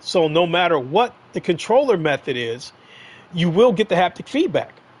well. So no matter what the controller method is, you will get the haptic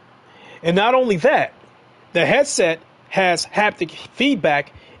feedback. And not only that, the headset has haptic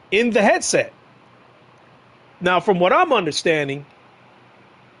feedback in the headset. Now, from what I'm understanding,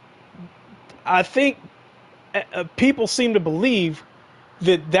 I think people seem to believe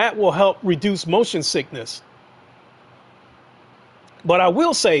that that will help reduce motion sickness. But I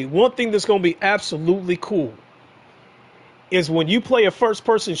will say one thing that's going to be absolutely cool is when you play a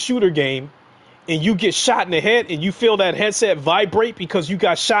first-person shooter game and you get shot in the head and you feel that headset vibrate because you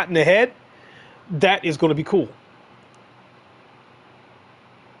got shot in the head, that is going to be cool.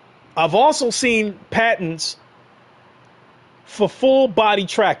 I've also seen patents for full body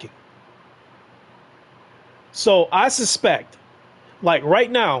tracking. So I suspect, like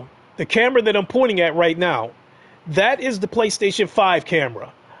right now, the camera that I'm pointing at right now, that is the PlayStation 5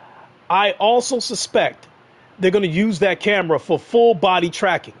 camera. I also suspect they're going to use that camera for full body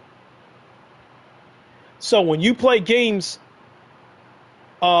tracking. So when you play games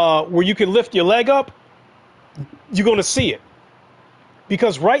where you can lift your leg up, you're going to see it.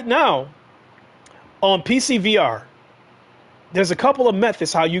 Because right now, on PCVR, there's a couple of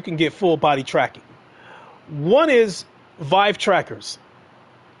methods how you can get full body tracking. One is Vive trackers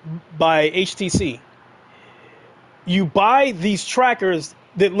by HTC. You buy these trackers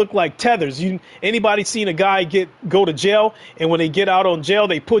that look like tethers. Anybody seen a guy go to jail, and when they get out on jail,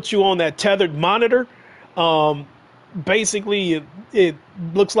 they put you on that tethered monitor? Basically, it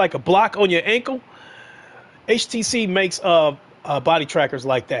looks like a block on your ankle. HTC makes body trackers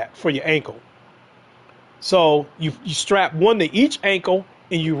like that for your ankle. So you strap one to each ankle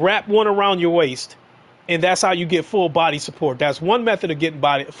and you wrap one around your waist, and that's how you get full body support. That's one method of getting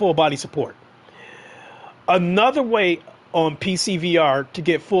full body support. Another way on PCVR to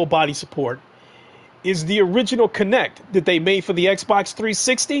get full body support is the original Kinect that they made for the Xbox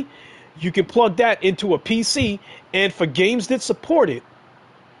 360. You can plug that into a PC, and for games that support it,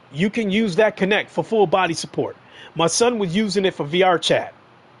 you can use that Kinect for full body support. My son was using it for VR chat.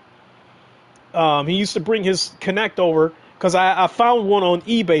 He used to bring his Kinect over because I found one on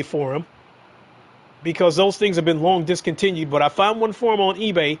eBay for him, because those things have been long discontinued, but I found one for him on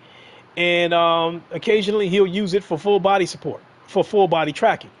eBay, and occasionally he'll use it for full body support, for full body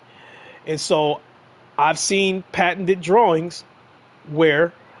tracking. And so I've seen patented drawings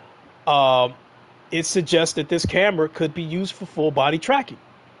where it suggests that this camera could be used for full body tracking.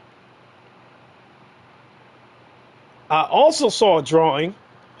 I also saw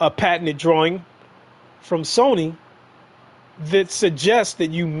a patented drawing from Sony that suggests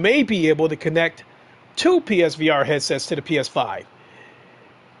that you may be able to connect two PSVR headsets to the PS5.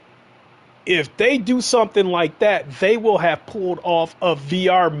 If they do something like that, they will have pulled off a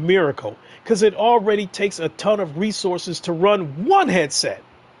VR miracle, because it already takes a ton of resources to run one headset.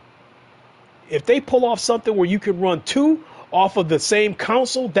 If they pull off something where you can run two off of the same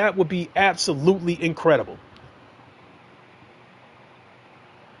console, that would be absolutely incredible.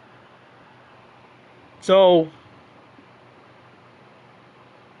 So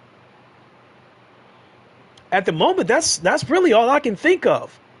at the moment, that's really all I can think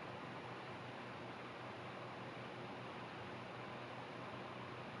of.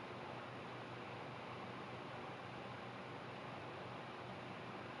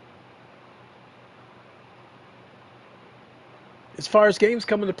 As far as games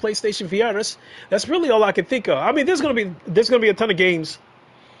coming to PlayStation VR, that's really all I can think of. I mean, there's gonna be a ton of games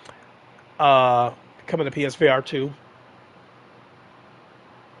coming to PSVR 2.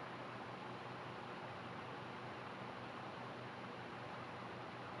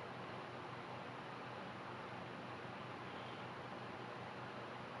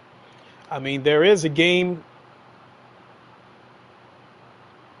 I mean, there is a game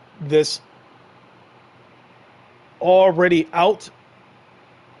that's already out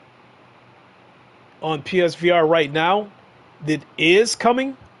on PSVR right now that is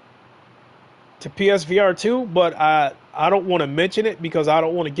coming to PSVR 2, but I don't want to mention it because I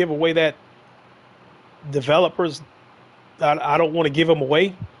don't want to give away that developers. I don't want to give them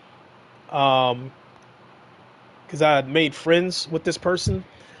away because I had made friends with this person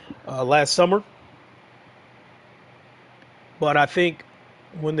last summer. But I think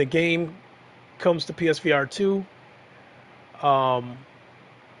when the game comes to PSVR 2,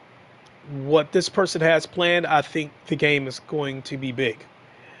 what this person has planned, I think the game is going to be big.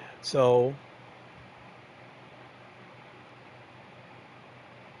 So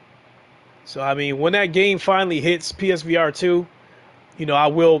I mean, when that game finally hits PSVR 2, I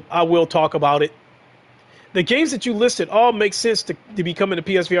will talk about it. The games that you listed all make sense to be coming to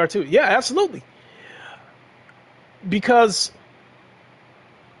PSVR 2. Yeah, absolutely. Because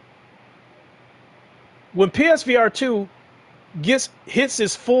when PSVR 2 hits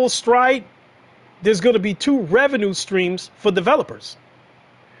its full stride, there's going to be two revenue streams for developers.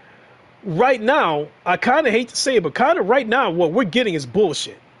 Right now, I kind of hate to say it, but kind of right now, what we're getting is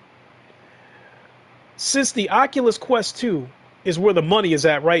bullshit. Since the Oculus Quest 2 is where the money is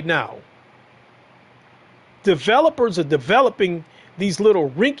at right now, developers are developing these little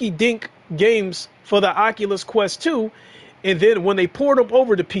rinky-dink games for the Oculus Quest 2, and then when they port them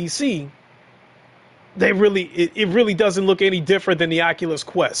over to PC, it really doesn't look any different than the Oculus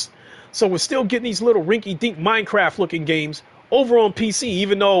Quest. So we're still getting these little rinky-dink Minecraft-looking games over on PC,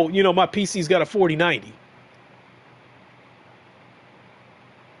 even though, my PC's got a 4090.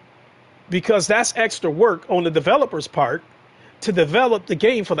 Because that's extra work on the developer's part to develop the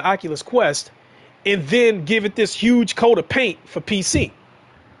game for the Oculus Quest and then give it this huge coat of paint for PC.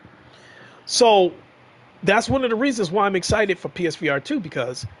 So that's one of the reasons why I'm excited for PSVR 2,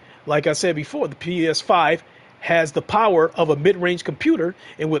 because, like I said before, the PS5 has the power of a mid-range computer,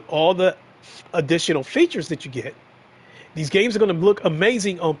 and with all the additional features that you get, these games are going to look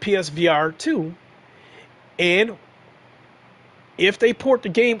amazing on PSVR 2. And if they port the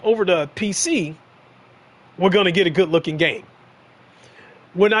game over to PC, we're going to get a good-looking game.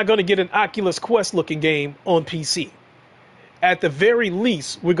 We're not going to get an Oculus Quest-looking game on PC. At the very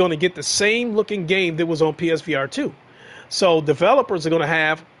least, we're going to get the same looking game that was on PSVR 2. So developers are going to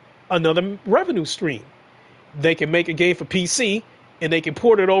have another revenue stream. They can make a game for PC, and they can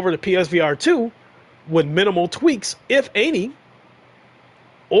port it over to PSVR 2 with minimal tweaks, if any,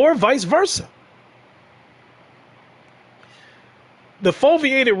 or vice versa. The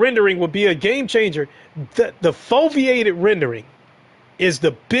foveated rendering would be a game changer. The foveated rendering is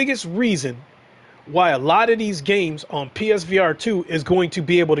the biggest reason why a lot of these games on PSVR 2 is going to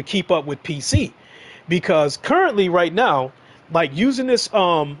be able to keep up with PC. Because currently, right now, like using this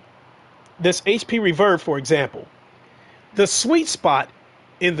HP Reverb, for example, the sweet spot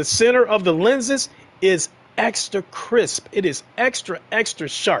in the center of the lenses is extra crisp. It is extra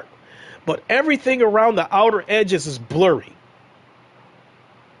sharp. But everything around the outer edges is blurry.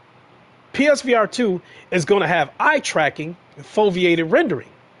 PSVR 2 is going to have eye tracking and foveated rendering.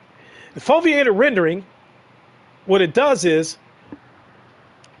 The foveated rendering, what it does is,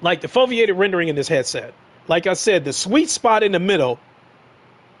 like the foveated rendering in this headset, like I said, the sweet spot in the middle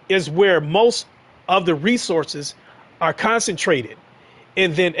is where most of the resources are concentrated.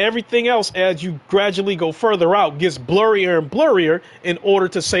 And then everything else, as you gradually go further out, gets blurrier and blurrier in order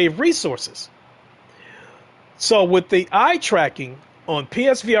to save resources. So with the eye tracking on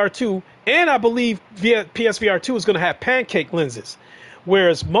PSVR 2, and I believe PSVR 2 is going to have pancake lenses,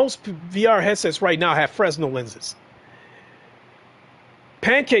 whereas most VR headsets right now have Fresnel lenses.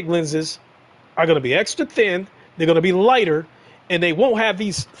 Pancake lenses are going to be extra thin, they're going to be lighter, and they won't have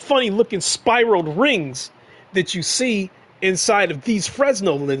these funny looking spiraled rings that you see inside of these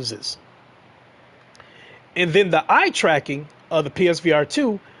Fresnel lenses. And then the eye tracking of the PSVR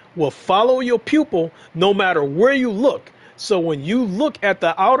 2 will follow your pupil no matter where you look. So when you look at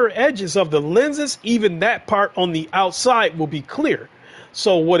the outer edges of the lenses, even that part on the outside will be clear.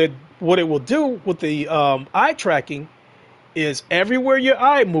 So what it will do with the eye tracking is everywhere your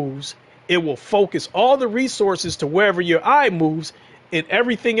eye moves, it will focus all the resources to wherever your eye moves, and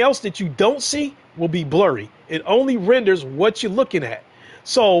everything else that you don't see will be blurry. It only renders what you're looking at.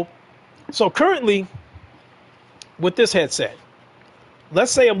 So currently with this headset,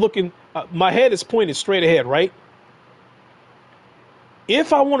 let's say I'm looking, my head is pointed straight ahead, right?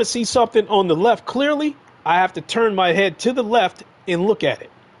 If I want to see something on the left clearly, I have to turn my head to the left and look at it.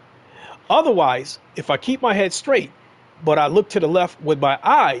 Otherwise, if I keep my head straight, but I look to the left with my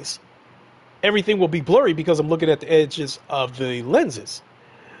eyes, everything will be blurry because I'm looking at the edges of the lenses.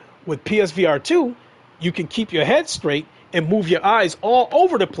 With PSVR 2, you can keep your head straight and move your eyes all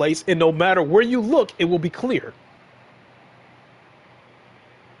over the place, and no matter where you look, it will be clear.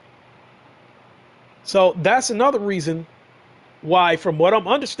 So that's another reason why, from what I'm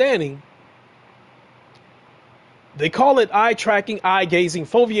understanding, they call it eye tracking, eye gazing,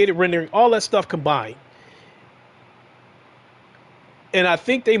 foveated rendering, all that stuff combined. And I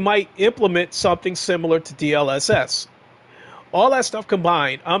think they might implement something similar to DLSS. All that stuff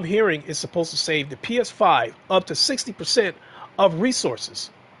combined, I'm hearing, is supposed to save the PS5 up to 60% of resources.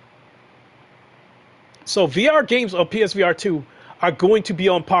 So VR games on PSVR 2 are going to be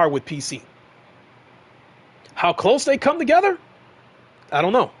on par with PC. How close they come together? I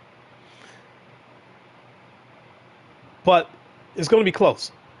don't know. But it's going to be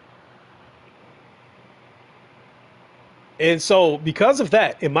close. And so, because of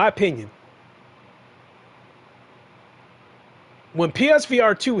that, in my opinion, when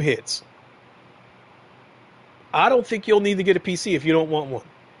PSVR 2 hits, I don't think you'll need to get a PC if you don't want one.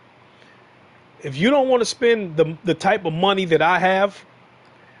 If you don't want to spend the type of money that I have,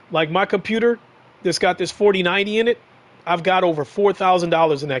 like my computer that's got this 4090 in it, I've got over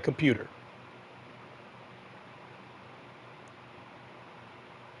 $4,000 in that computer.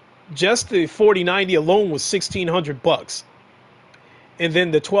 Just the 4090 alone was $1,600. And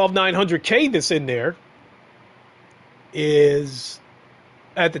then the 12900K that's in there is,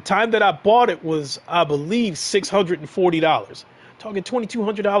 at the time that I bought it, was, I believe, $640. Talking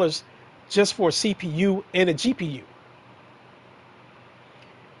 $2,200 just for a CPU and a GPU.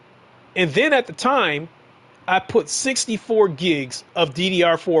 And then at the time, I put 64 gigs of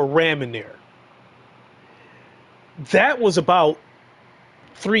DDR4 RAM in there. That was about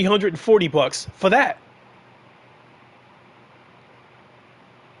 $340 for that.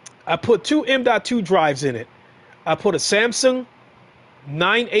 I put two M.2 drives in it. I put a Samsung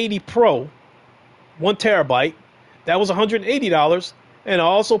 980 Pro, 1 terabyte. That was $180. And I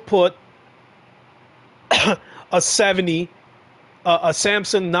also put a Samsung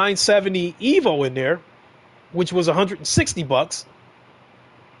 970 Evo in there, which was $160.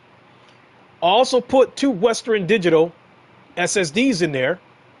 Also put two Western Digital SSDs in there,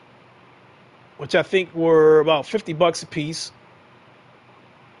 which I think were about $50 a piece.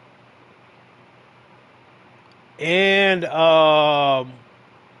 And I've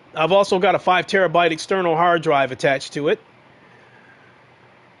also got a 5 terabyte external hard drive attached to it.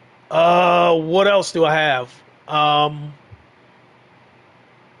 What else do I have?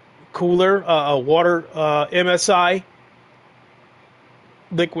 Cooler, water, MSI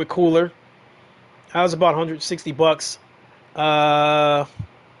liquid cooler. That was about $160.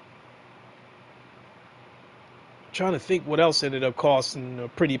 Trying to think what else ended up costing a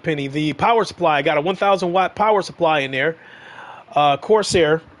pretty penny. The power supply, I got a 1,000 watt power supply in there.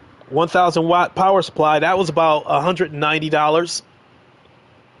 Corsair 1,000 watt power supply. That was about $190.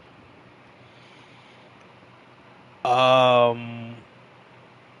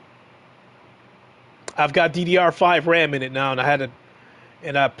 I've got DDR5 RAM in it now,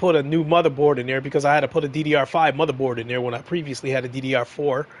 and I put a new motherboard in there because I had to put a DDR5 motherboard in there when I previously had a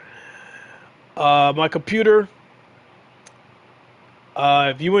DDR4. My computer,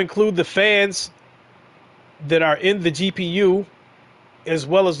 if you include the fans that are in the GPU as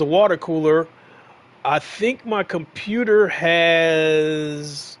well as the water cooler, I think my computer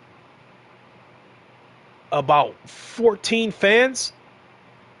has about 14 fans.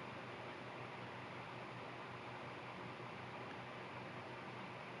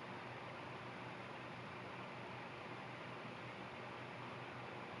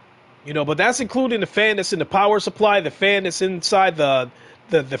 You know, but that's including the fan that's in the power supply, the fan that's inside the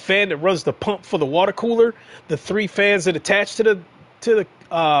fan that runs the pump for the water cooler, the 3 fans that attach to the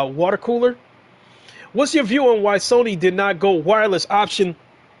water cooler. What's your view on why Sony did not go wireless option?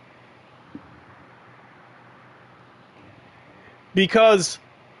 Because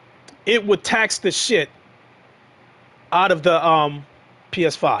it would tax the shit out of the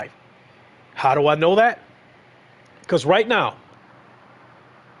PS5. How do I know that? Because right now,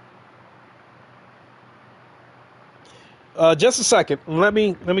 just a second. Let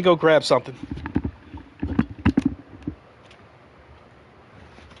me go grab something.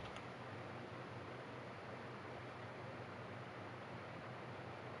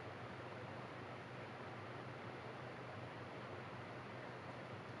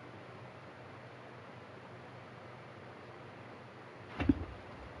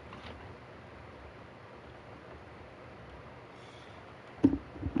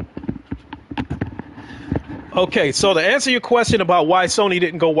 Okay, so to answer your question about why Sony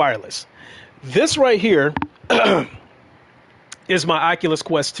didn't go wireless, this right here is my Oculus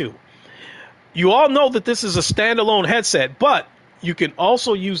Quest 2. You all know that this is a standalone headset, but you can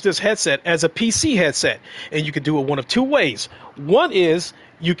also use this headset as a PC headset, and you can do it one of two ways. One is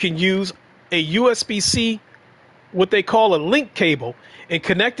you can use a USB-C, what they call a link cable, and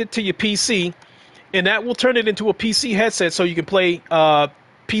connect it to your PC, and that will turn it into a PC headset so you can play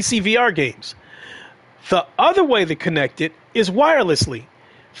PC VR games. The other way to connect it is wirelessly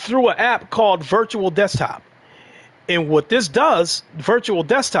through an app called Virtual Desktop. And what this does, Virtual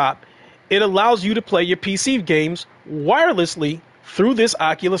Desktop, it allows you to play your PC games wirelessly through this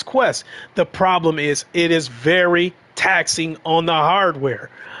Oculus Quest. The problem is it is very taxing on the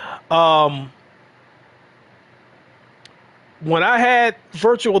hardware. When I had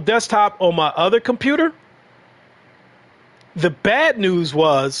Virtual Desktop on my other computer, the bad news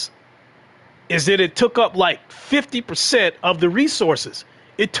was is that it took up like 50% of the resources.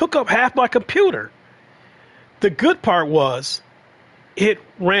 It took up half my computer. The good part was it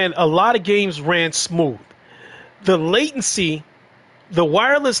ran, a lot of games ran smooth. The latency, the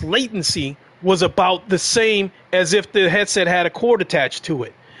wireless latency was about the same as if the headset had a cord attached to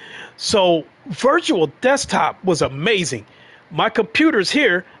it. So virtual desktop was amazing. My computer's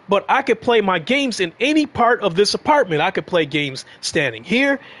here, but I could play my games in any part of this apartment. I could play games standing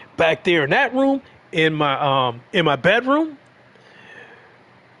here, back there in that room, in my bedroom.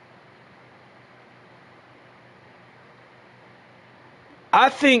 I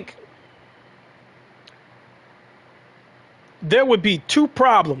think there would be two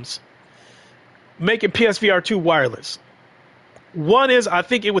problems making PSVR 2 wireless. One is I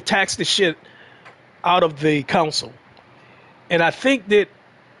think it would tax the shit out of the console. And I think that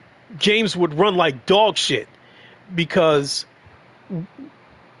games would run like dog shit because Mom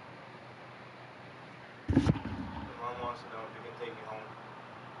wants to know if you can take me home.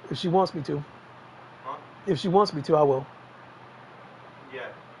 if she wants me to. Huh? If she wants me to, I will. Yeah.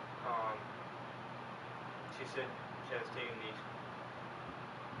 She said she has taken these.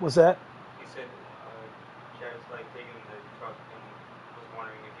 What's that? He said she has like taken the truck and was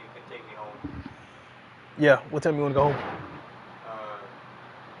wondering if you could take me home. Yeah, what time you want to go home?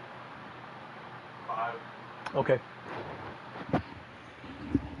 5. Okay. All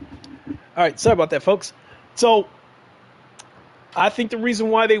right, sorry about that, folks. So I think the reason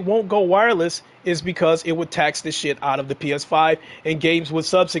why they won't go wireless is because it would tax the shit out of the PS5 and games would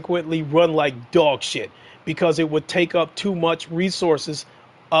subsequently run like dog shit because it would take up too much resources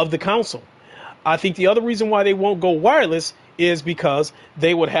of the console. I think the other reason why they won't go wireless is because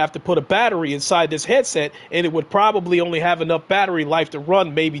they would have to put a battery inside this headset and it would probably only have enough battery life to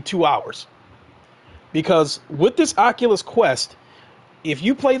run maybe 2 hours. Because with this Oculus Quest, if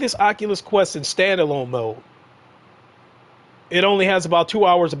you play this Oculus Quest in standalone mode, it only has about 2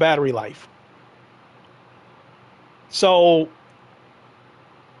 hours of battery life. So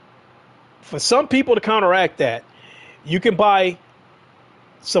for some people to counteract that, you can buy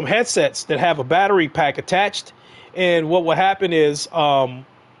some headsets that have a battery pack attached, and what will happen is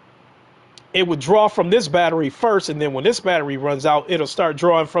it would draw from this battery first, and then when this battery runs out, it'll start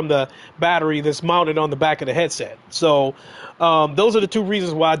drawing from the battery that's mounted on the back of the headset. So those are the two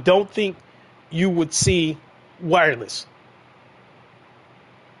reasons why I don't think you would see wireless.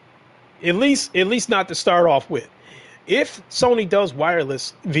 At least not to start off with. If Sony does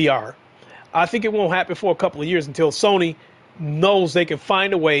wireless VR, I think it won't happen for a couple of years until Sony knows they can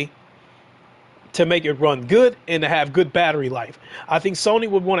find a way to make it run good and to have good battery life. I think Sony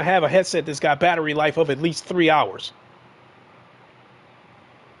would want to have a headset that's got battery life of at least 3 hours.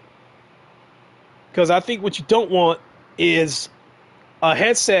 Because I think what you don't want is a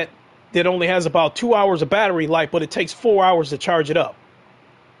headset that only has about 2 hours of battery life, but it takes 4 hours to charge it up.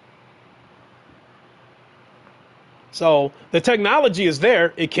 So the technology is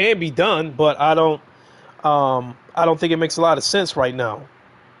there; it can be done, but I don't think it makes a lot of sense right now.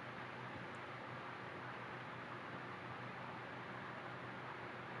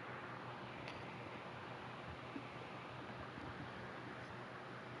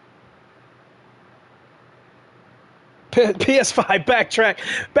 PS5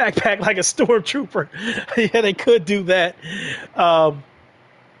 backpack like a stormtrooper. Yeah, they could do that.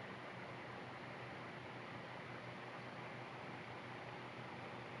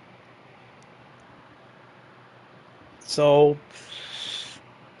 So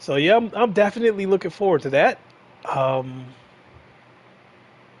yeah, I'm definitely looking forward to that. Oh,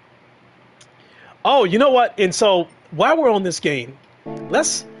 you know what? And so while we're on this game,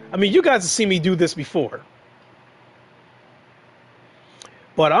 you guys have seen me do this before.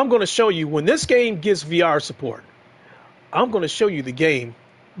 But I'm going to show you when this game gets VR support. I'm going to show you the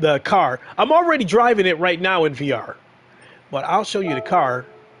car. I'm already driving it right now in VR. But I'll show you the car.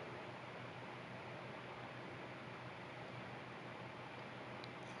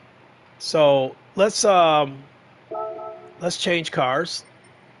 So let's change cars.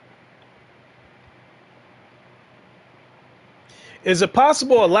 Is it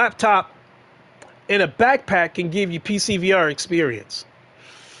possible a laptop and a backpack can give you PCVR experience?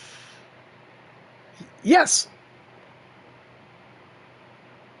 Yes.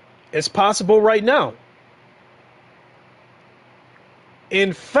 It's possible right now.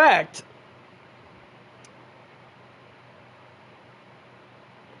 In fact,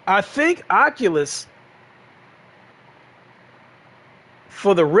 I think Oculus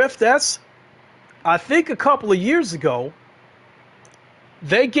for the Rift S, I think a couple of years ago,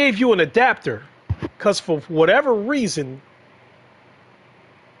 they gave you an adapter because for whatever reason,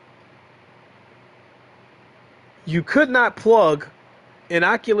 you could not plug an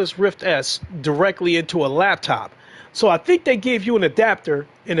Oculus Rift S directly into a laptop. So I think they gave you an adapter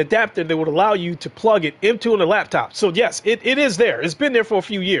that would allow you to plug it into a laptop. So yes, it is there. It's been there for a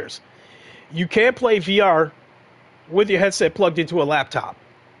few years. You can play VR with your headset plugged into a laptop.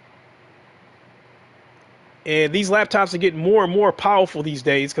 And these laptops are getting more and more powerful these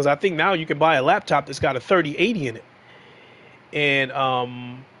days, because I think now you can buy a laptop that's got a 3080 in it.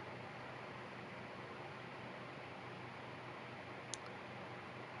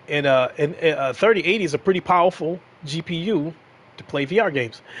 And a 3080 is a pretty powerful GPU to play VR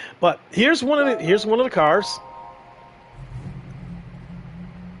games. But here's one of the cars.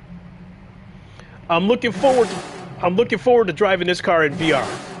 I'm looking forward to driving this car in VR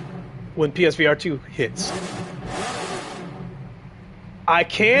when PSVR 2 hits. I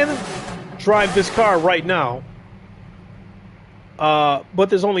can drive this car right now, but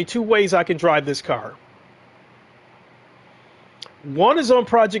there's only two ways I can drive this car. One is on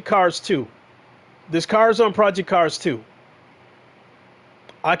Project Cars 2. This car is on Project Cars 2.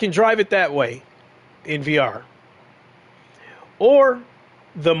 I can drive it that way in VR. Or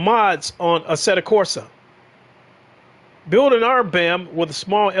the mods on Assetto Corsa. Build an arm BAM with a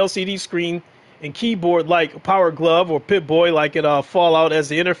small LCD screen and keyboard like Power Glove or Pip-Boy, like it Fallout, as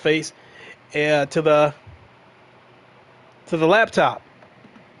the interface to the laptop.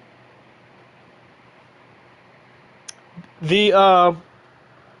 This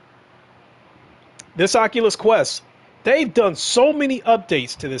Oculus Quest, they've done so many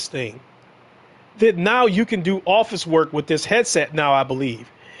updates to this thing that now you can do office work with this headset now, I believe.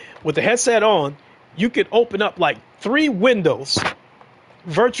 With the headset on, you can open up like 3 windows,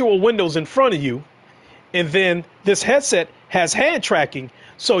 virtual windows in front of you, and then this headset has hand tracking,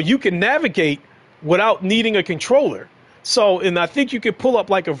 so you can navigate without needing a controller. So, and I think you can pull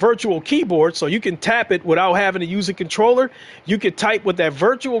up like a virtual keyboard, so you can tap it without having to use a controller. You can type with that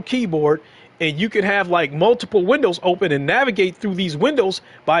virtual keyboard, and you can have like multiple windows open and navigate through these windows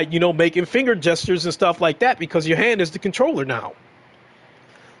by, making finger gestures and stuff like that, because your hand is the controller now.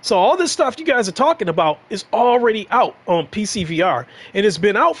 So all this stuff you guys are talking about is already out on PC VR, and it's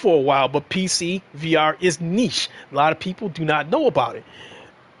been out for a while, but PC VR is niche. A lot of people do not know about it.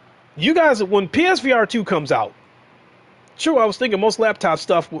 You guys, when PSVR 2 comes out, true, I was thinking most laptop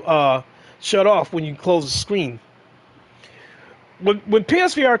stuff shut off when you close the screen. When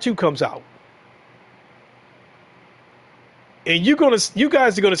PSVR 2 comes out, and you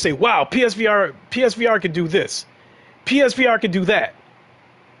guys are gonna say, "Wow, PSVR can do this, PSVR can do that,"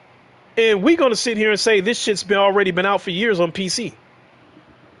 and we're gonna sit here and say this shit's already been out for years on PC.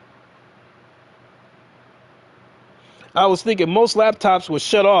 I was thinking most laptops were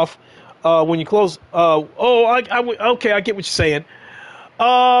shut off when you close. Okay, I get what you're saying.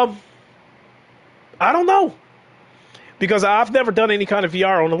 I don't know, because I've never done any kind of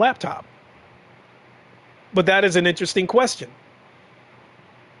VR on a laptop. But that is an interesting question.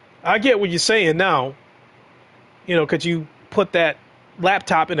 I get what you're saying now. Could you put that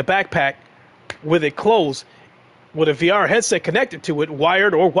laptop in a backpack with it closed, with a VR headset connected to it,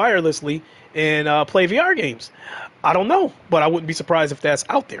 wired or wirelessly, and play VR games? I don't know, but I wouldn't be surprised if that's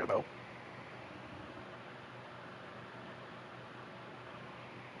out there, though.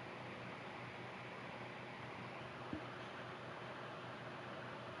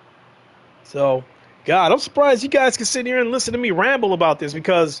 So, God, I'm surprised you guys can sit here and listen to me ramble about this,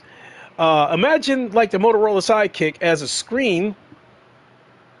 because imagine like the Motorola Sidekick as a screen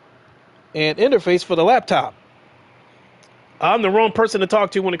and interface for the laptop. I'm the wrong person to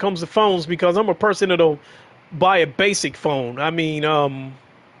talk to when it comes to phones, because I'm a person that'll buy a basic phone. I mean,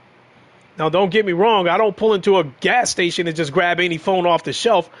 now don't get me wrong, I don't pull into a gas station and just grab any phone off the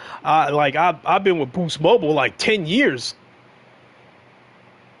shelf. I've been with Boost Mobile like 10 years.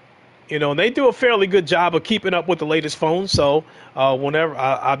 And they do a fairly good job of keeping up with the latest phones. So whenever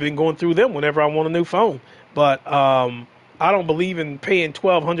I've been going through them whenever I want a new phone. But I don't believe in paying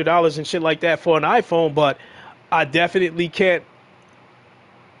 $1,200 and shit like that for an iPhone. But I definitely can't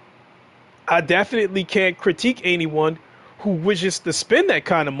critique anyone who wishes to spend that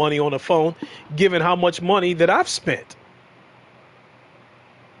kind of money on a phone, given how much money that I've spent.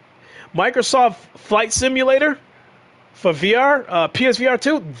 Microsoft Flight Simulator for VR, PSVR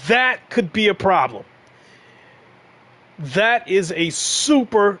 2, that could be a problem. That is a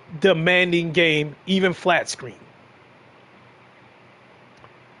super demanding game, even flat screen.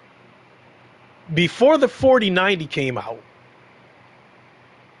 Before the 4090 came out,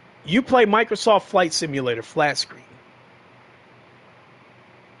 you play Microsoft Flight Simulator flat screen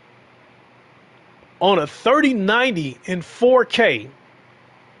on a 3090 in 4K,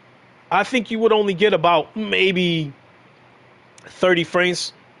 I think you would only get about maybe 30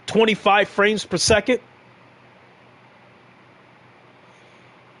 frames, 25 frames per second.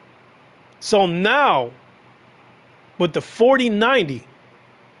 So now, with the 4090,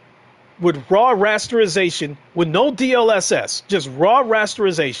 with raw rasterization, with no DLSS, just raw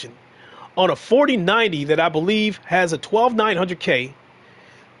rasterization, on a 4090 that I believe has a 12900K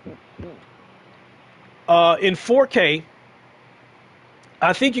in 4K,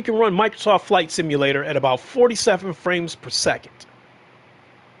 I think you can run Microsoft Flight Simulator at about 47 frames per second.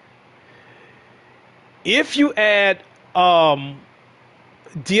 If you add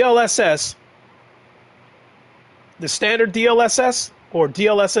DLSS, the standard DLSS, or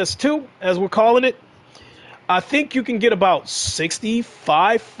DLSS2 as we're calling it, I think you can get about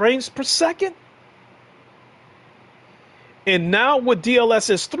 65 frames per second. And now with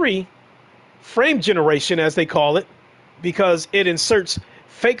DLSS3, frame generation as they call it, because it inserts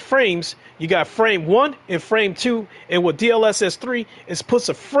fake frames, you got frame 1 and frame 2, and with DLSS3, it puts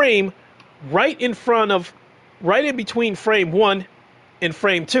a frame right in between frame 1 and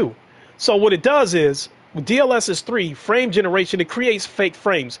frame 2. So what it does is, with DLSS3, frame generation, it creates fake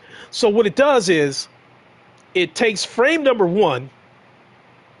frames. So what it does is, it takes frame number 1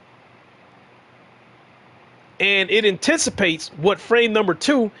 and it anticipates what frame number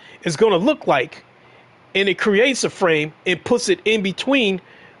 2 is going to look like, and it creates a frame and puts it in between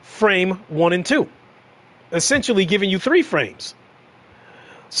frame 1 and 2, essentially giving you 3 frames.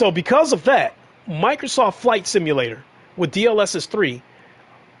 So because of that, Microsoft Flight Simulator with DLSS 3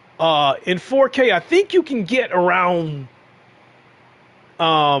 in 4K, I think you can get around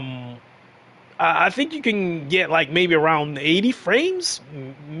I think you can get like maybe around 80 frames,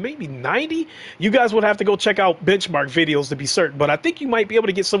 maybe 90. You guys would have to go check out benchmark videos to be certain, but I think you might be able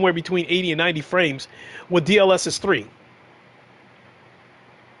to get somewhere between 80 and 90 frames with DLSS 3.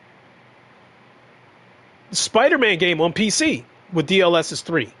 Spider-Man game on PC with DLSS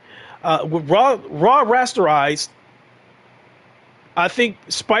 3. With raw rasterized, I think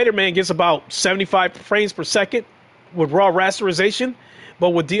Spider-Man gets about 75 frames per second with raw rasterization. But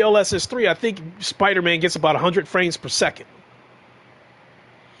with DLSS 3, I think Spider-Man gets about 100 frames per second.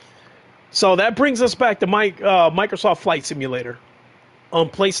 So that brings us back to Microsoft Flight Simulator on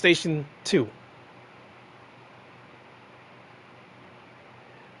PlayStation 2.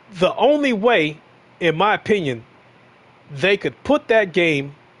 The only way, in my opinion, they could put that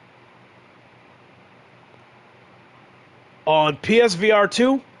game on PSVR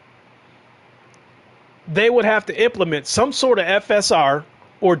 2, they would have to implement some sort of FSR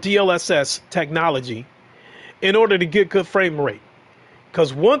or DLSS technology in order to get good frame rate.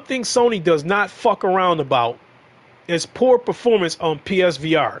 Because one thing Sony does not fuck around about is poor performance on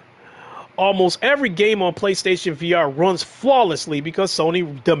PSVR. Almost every game on PlayStation VR runs flawlessly because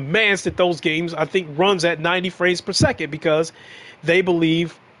Sony demands that those games, I think, runs at 90 frames per second because they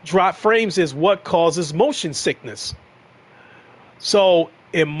believe drop frames is what causes motion sickness. So,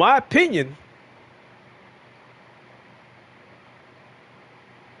 in my opinion,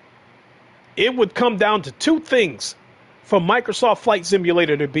 it would come down to two things for Microsoft Flight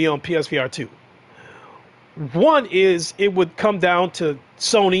Simulator to be on PSVR 2. One is it would come down to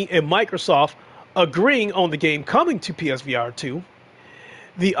Sony and Microsoft agreeing on the game coming to PSVR 2.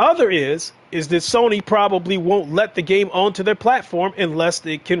 The other is that Sony probably won't let the game onto their platform unless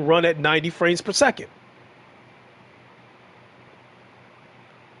it can run at 90 frames per second.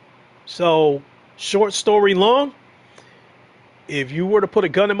 So, short story long, if you were to put a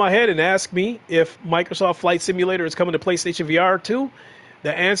gun in my head and ask me if Microsoft Flight Simulator is coming to PlayStation VR 2,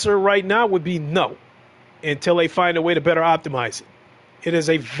 the answer right now would be no, until they find a way to better optimize it. It is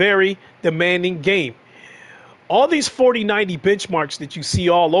a very demanding game. All these 4090 benchmarks that you see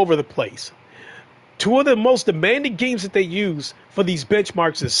all over the place, two of the most demanding games that they use for these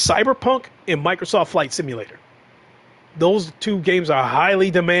benchmarks is Cyberpunk and Microsoft Flight Simulator. Those two games are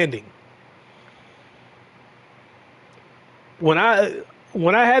highly demanding. When I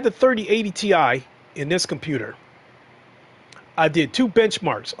had the 3080 Ti in this computer, I did two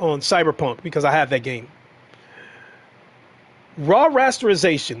benchmarks on Cyberpunk because I have that game. Raw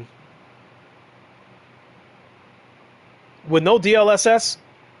rasterization with no DLSS,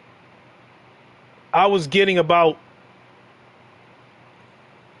 I was getting about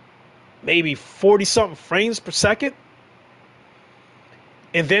maybe 40 something frames per second.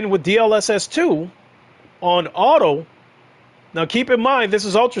 And then with DLSS 2 on auto, now keep in mind this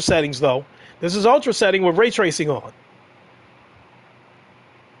is ultra settings though. This is ultra setting with ray tracing on.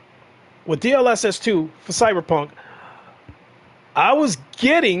 With DLSS 2 for Cyberpunk, I was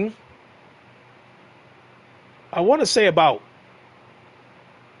getting, I want to say about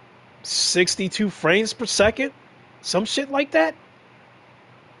 62 frames per second, some shit like that.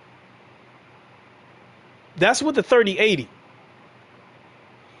 That's with the 3080.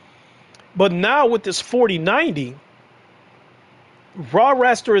 But now with this 4090, raw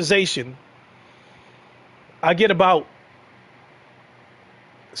rasterization, I get about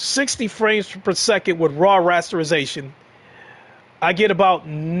 60 frames per second with raw rasterization. I get about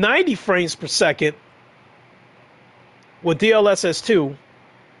 90 frames per second with DLSS2.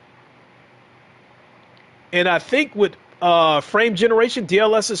 And I think with frame generation,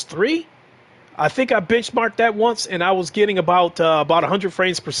 DLSS3, I think I benchmarked that once, and I was getting about 100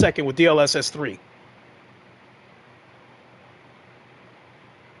 frames per second with DLSS3.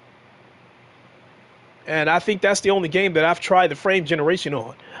 And I think that's the only game that I've tried the frame generation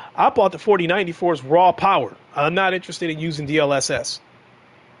on. I bought the 4090 for its raw power. I'm not interested in using DLSS.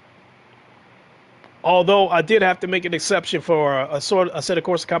 Although I did have to make an exception for a set of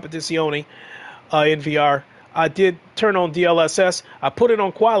Corsa Competizione in VR. I did turn on DLSS. I put it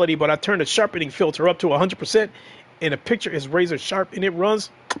on quality, but I turned the sharpening filter up to 100%, and the picture is razor sharp, and it runs.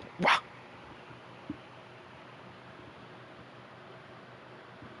 Wow.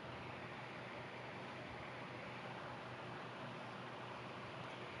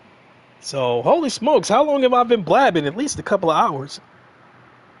 So, holy smokes, how long have I been blabbing? At least a couple of hours.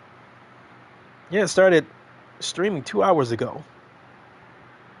 Yeah, it started streaming 2 hours ago.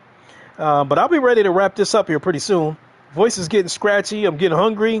 But I'll be ready to wrap this up here pretty soon. Voice is getting scratchy. I'm getting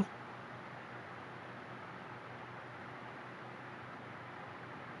hungry.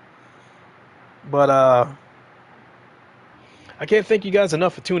 But I can't thank you guys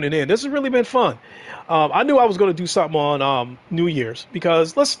enough for tuning in. This has really been fun. I knew I was going to do something on New Year's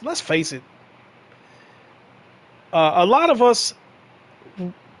because let's face it. A lot of us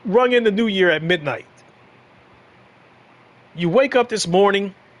rung in the New Year at midnight. You wake up this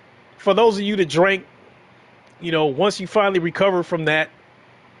morning. For those of you that drank, once you finally recover from that,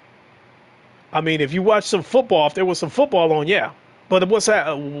 I mean, if you watch some football, if there was some football on, yeah. But what's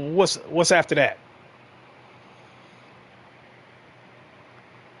after that?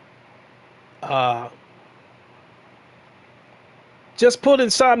 Just put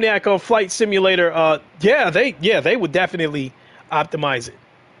Insomniac on Flight Simulator. They would definitely optimize it.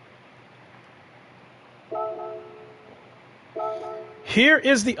 Here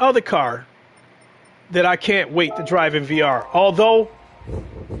is the other car that I can't wait to drive in VR. Although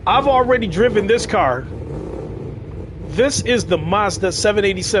I've already driven this car. This is the Mazda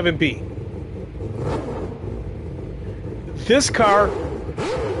 787B. This car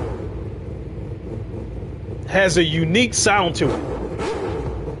has a unique sound to it.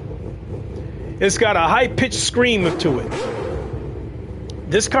 It's got a high-pitched scream to it.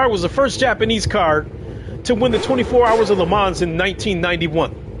 This car was the first Japanese car to win the 24 Hours of Le Mans in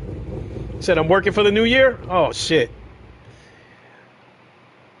 1991. Said, I'm working for the new year? Oh, shit.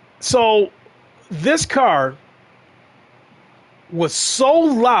 So, this car was so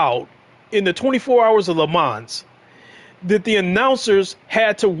loud in the 24 Hours of Le Mans that the announcers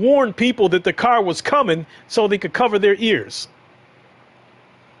had to warn people that the car was coming so they could cover their ears.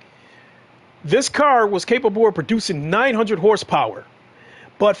 This car was capable of producing 900 horsepower.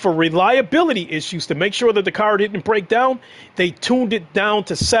 But for reliability issues, to make sure that the car didn't break down, they tuned it down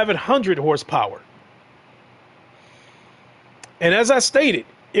to 700 horsepower. And as I stated,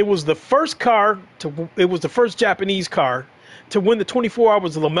 it was the first Japanese car to win the 24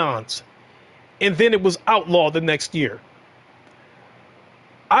 Hours of Le Mans. And then it was outlawed the next year.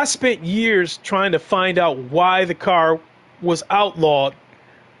 I spent years trying to find out why the car was outlawed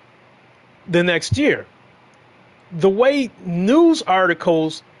the next year. The way news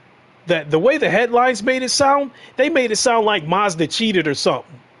articles, the way the headlines made it sound, they made it sound like Mazda cheated or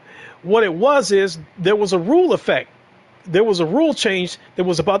something. What it was is there was a rule effect. There was a rule change that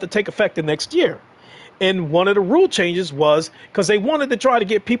was about to take effect the next year. And one of the rule changes was because they wanted to try to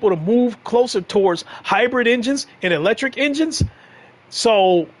get people to move closer towards hybrid engines and electric engines.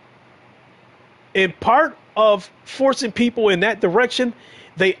 So in part of forcing people in that direction,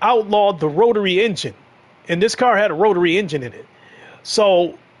 they outlawed the rotary engine. And this car had a rotary engine in it.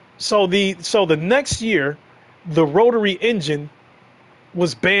 So the next year, the rotary engine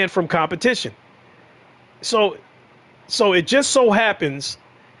was banned from competition. So it just so happens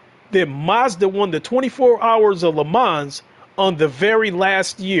that Mazda won the 24 Hours of Le Mans on the very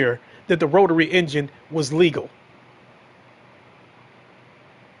last year that the rotary engine was legal.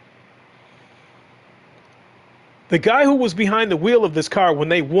 The guy who was behind the wheel of this car when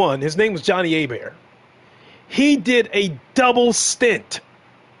they won, his name was Johnny Hebert. He did a double stint.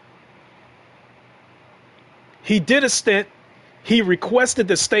 He did a stint He requested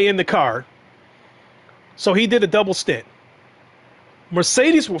to stay in the car. So he did a double stint.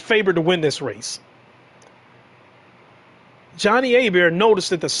 Mercedes were favored to win this race. Johnny Abear noticed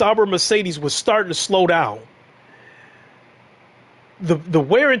that the Sauber Mercedes was starting to slow down. The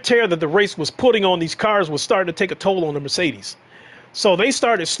wear and tear that the race was putting on these cars was starting to take a toll on the Mercedes. So they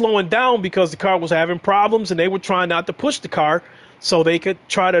started slowing down because the car was having problems, and they were trying not to push the car so they could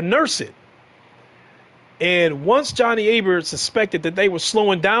try to nurse it. And once Johnny Abear suspected that they were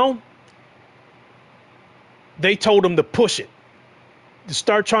slowing down, they told him to push it, to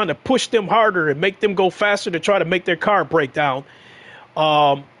start trying to push them harder and make them go faster to try to make their car break down.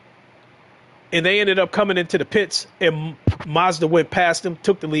 And they ended up coming into the pits, and Mazda went past them,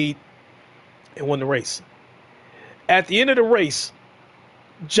 took the lead, and won the race. At the end of the race,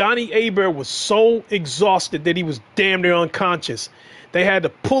 Johnny Abear was so exhausted that he was damn near unconscious. They had to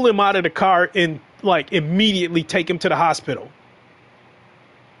pull him out of the car and immediately take him to the hospital.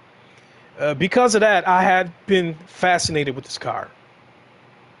 Because of that, I had been fascinated with this car.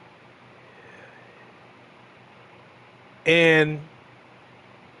 And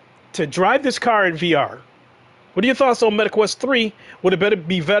to drive this car in VR, what are your thoughts on MetaQuest 3? Would it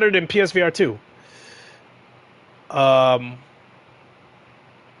be better than PSVR 2?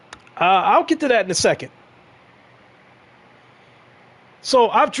 I'll get to that in a second. So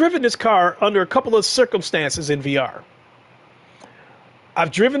I've driven this car under a couple of circumstances in VR.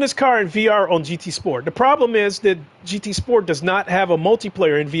 I've driven this car in VR on GT Sport. The problem is that GT Sport does not have a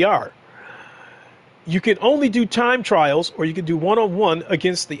multiplayer in VR. You can only do time trials, or you can do one-on-one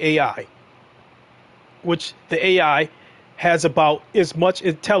against the AI, which the AI has about as much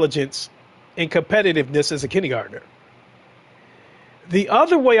intelligence and competitiveness as a kindergartner. The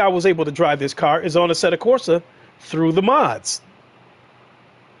other way I was able to drive this car is on Assetto Corsa through the mods.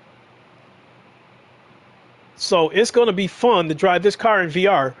 So it's going to be fun to drive this car in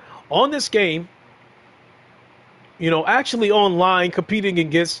VR on this game, actually online, competing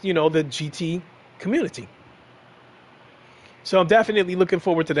against, the GT community. So I'm definitely looking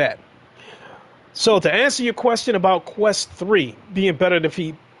forward to that. So to answer your question about Quest 3 being better than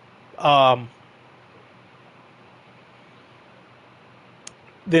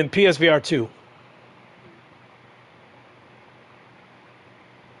PSVR 2.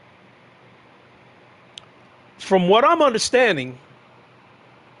 From what I'm understanding,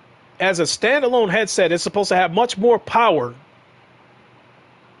 as a standalone headset, it's supposed to have much more power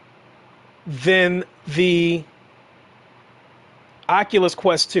than the Oculus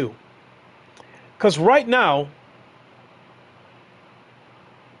Quest 2. Because right now,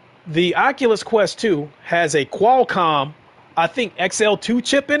 the Oculus Quest 2 has a Qualcomm, I think, XL2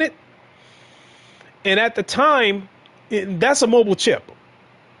 chip in it. And at the time, that's a mobile chip.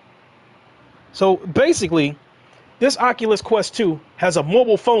 So basically, this Oculus Quest 2 has a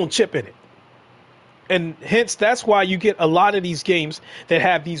mobile phone chip in it. And hence, that's why you get a lot of these games that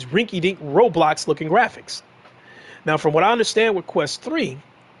have these rinky-dink Roblox-looking graphics. Now, from what I understand with Quest 3,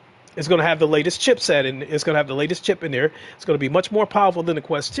 it's going to have the latest chipset, and it's going to have the latest chip in there. It's going to be much more powerful than the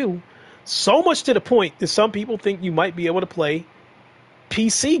Quest 2. So much to the point that some people think you might be able to play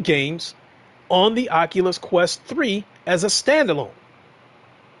PC games on the Oculus Quest 3 as a standalone.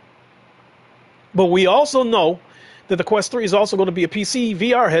 But we also know that the Quest 3 is also going to be a PC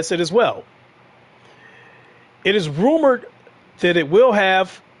VR headset as well. It is rumored that it will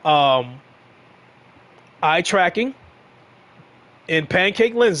have eye tracking and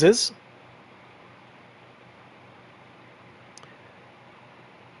pancake lenses.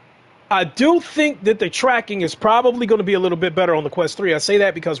 I do think that the tracking is probably going to be a little bit better on the Quest 3. I say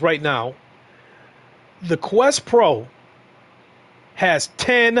that because right now, the Quest Pro has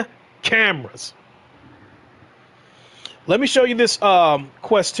 10 cameras. Let me show you this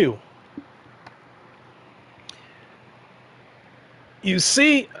Quest 2. You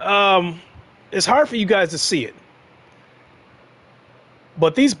see, it's hard for you guys to see it.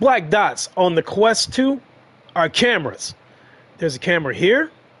 But these black dots on the Quest 2 are cameras. There's a camera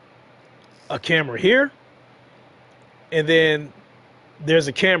here, a camera here, and then there's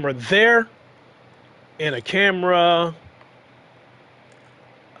a camera there, and a camera.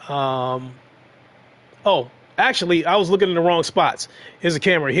 Oh, actually, I was looking in the wrong spots. Here's a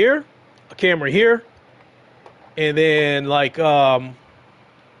camera here, and then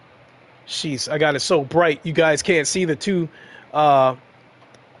jeez, I got it so bright you guys can't see the two.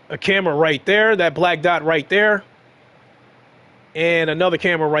 A camera right there, that black dot right there, and another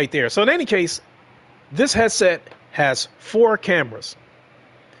camera right there. So in any case, this headset has 4 cameras.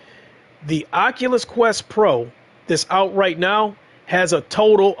 The Oculus Quest Pro, that's out right now, has a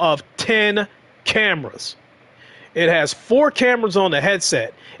total of 10 cameras. It has 4 cameras on the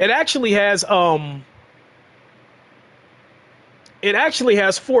headset. It actually has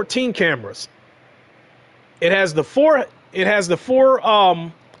 14 cameras. It has the four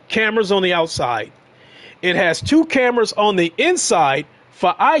cameras on the outside. It has 2 cameras on the inside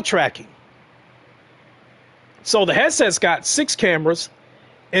for eye tracking. So the headset's got 6 cameras,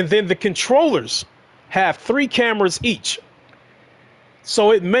 and then the controllers have 3 cameras each.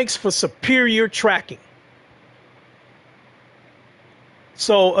 So it makes for superior tracking.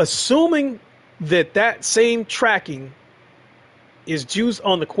 So assuming that same tracking is used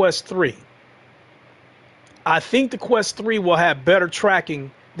on the Quest 3, I think the Quest 3 will have better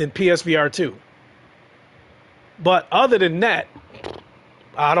tracking than PSVR 2. But other than that,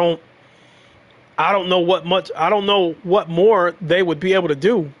 I don't know what more they would be able to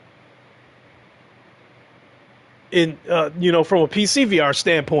do in from a PC VR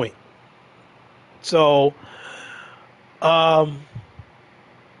standpoint. So but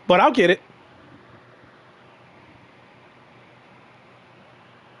I'll get it.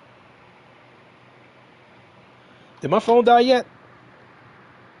 Did my phone die yet?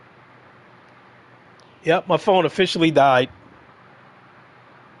 Yep, my phone officially died.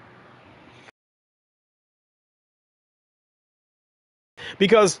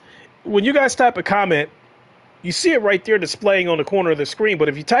 Because when you guys type a comment, you see it right there displaying on the corner of the screen. But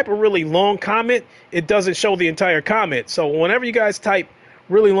if you type a really long comment, it doesn't show the entire comment. So whenever you guys type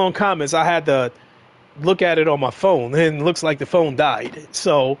really long comments, I had to look at it on my phone, and it looks like the phone died.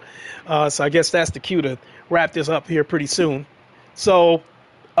 So I guess that's the cue to wrap this up here pretty soon. So,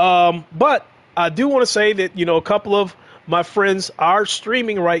 but I do want to say that, a couple of my friends are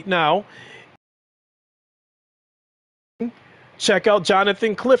streaming right now. Check out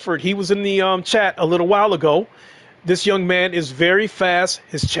Jonathan Clifford. He was in the chat a little while ago. This young man is very fast.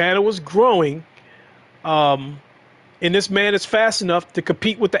 His channel is growing. And this man is fast enough to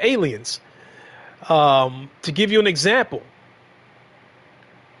compete with the aliens. To give you an example,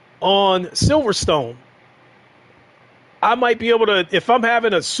 on Silverstone, I might be able to, if I'm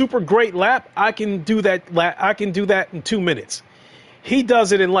having a super great lap, I can do that. I can do that in 2 minutes. He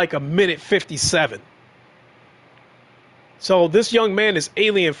does it in like 1:57. So this young man is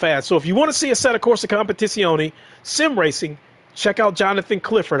alien fast. So if you want to see a set of Corsa Competizione sim racing, check out Jonathan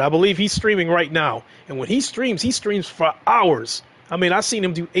Clifford. I believe he's streaming right now. And when he streams for hours. I mean, I've seen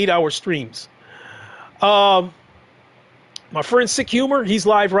him do 8-hour streams. My friend Sick Humor, he's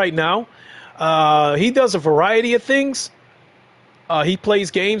live right now. He does a variety of things. He plays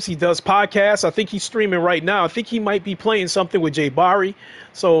games. He does podcasts. I think he's streaming right now. I think he might be playing something with Jay Barry.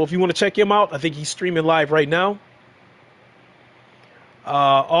 So if you want to check him out, I think he's streaming live right now.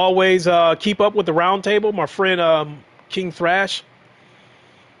 Always keep up with the Roundtable. My friend King Thrash,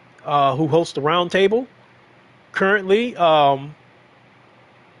 who hosts the Roundtable. Currently,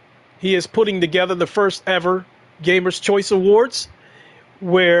 he is putting together the first ever Gamers' Choice Awards,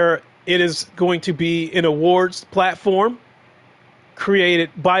 where it is going to be an awards platform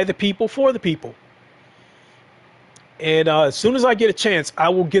created by the people for the people. And as soon as I get a chance, I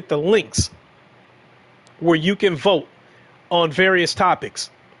will get the links where you can vote on various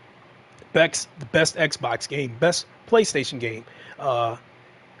topics. The best Xbox game, best PlayStation game,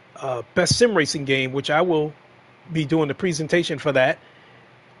 best sim racing game, which I will be doing the presentation for that.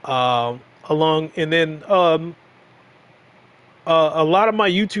 And then a lot of my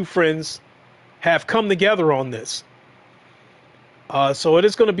YouTube friends have come together on this. So it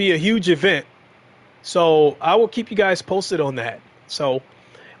is going to be a huge event. So I will keep you guys posted on that. So,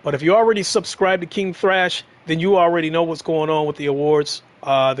 but if you already subscribed to King Thrash, then you already know what's going on with the awards,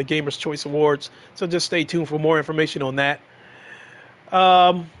 the Gamers' Choice Awards. So just stay tuned for more information on that.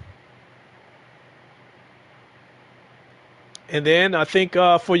 And then I think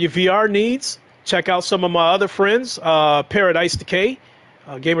for your VR needs, check out some of my other friends, Paradise Decay,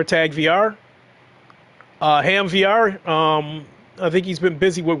 Gamertag VR, Ham VR. I think he's been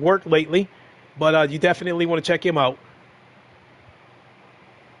busy with work lately, but you definitely want to check him out.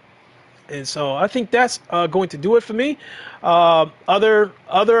 And so I think that's going to do it for me. Other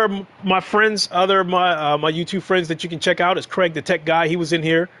my friends, my YouTube friends that you can check out is Craig the Tech Guy. He was in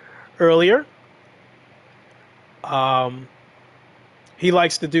here earlier. He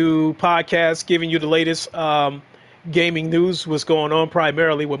likes to do podcasts, giving you the latest gaming news, what's going on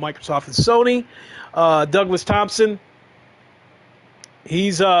primarily with Microsoft and Sony. Douglas Thompson,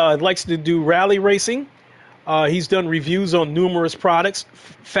 he's likes to do rally racing. He's done reviews on numerous products,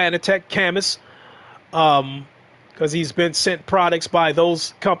 Fanatec, Camus, because he's been sent products by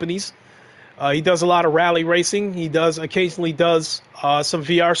those companies. He does a lot of rally racing. He occasionally does some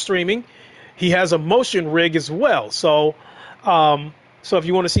VR streaming. he has a motion rig as well. So if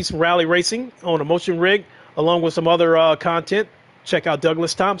you want to see some rally racing on a motion rig, along with some other content, check out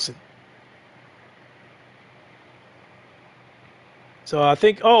Douglas Thompson. So I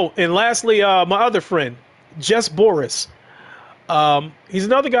think, oh, and lastly, my other friend, Jess Boris. He's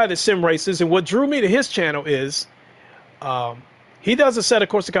another guy that sim races, and what drew me to his channel is he does a set of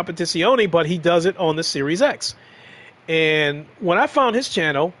Corsa Competizione, but he does it on the Series X. And when I found his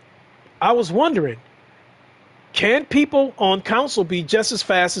channel, I was wondering, can people on console be just as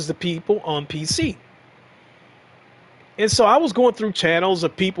fast as the people on PC? And so I was going through channels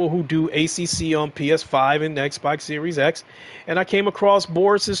of people who do ACC on PS5 and Xbox Series X, and I came across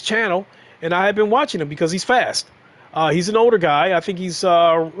Boris's channel, and I had been watching him because he's fast. He's an older guy. I think he's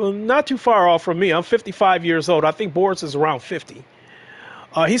not too far off from me. I'm 55 years old. I think Boris is around 50.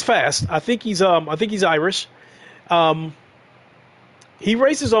 He's fast. I think he's Irish. He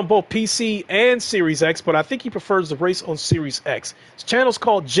races on both PC and Series X, but I think he prefers to race on Series X. His channel's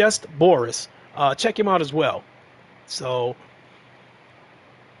called Just Boris. Check him out as well. So,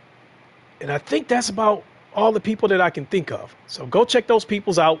 and I think that's about all the people that I can think of. So go check those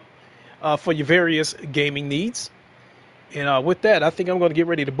peoples out for your various gaming needs. And with that, I think I'm going to get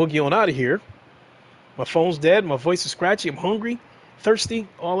ready to boogie on out of here. My phone's dead. My voice is scratchy. I'm hungry, thirsty,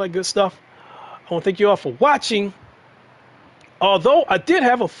 all that good stuff. I want to thank you all for watching. Although I did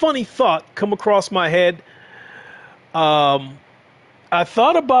have a funny thought come across my head. I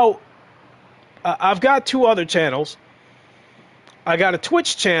thought about, I've got two other channels. I got a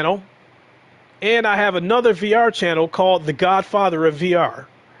Twitch channel, and I have another VR channel called The Godfather of VR.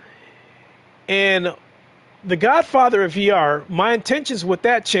 And The Godfather of VR, my intentions with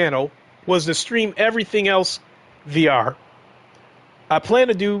that channel was to stream everything else VR. I plan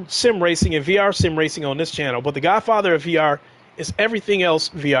to do sim racing and VR sim racing on this channel, but The Godfather of VR is everything else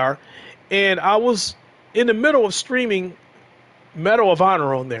VR. And I was in the middle of streaming Medal of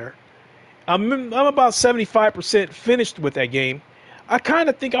Honor on there. I'm about 75% finished with that game. I kind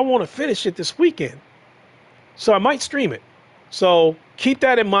of think I want to finish it this weekend, so I might stream it. So keep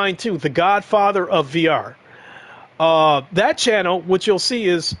that in mind too. The Godfather of VR. That channel, what you'll see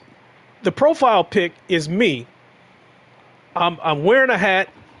is the profile pic is me. I'm wearing a hat,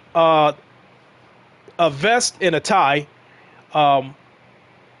 a vest, and a tie,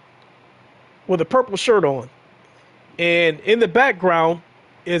 with a purple shirt on, and in the background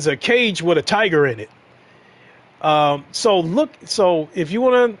is a cage with a tiger in it. So if you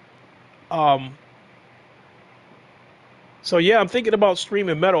want to, so yeah, I'm thinking about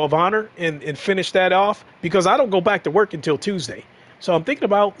streaming Medal of Honor and finish that off because I don't go back to work until Tuesday. So I'm thinking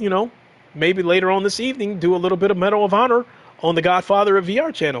about, maybe later on this evening, do a little bit of Medal of Honor on the Godfather of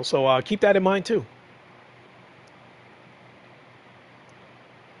VR channel. So keep that in mind too.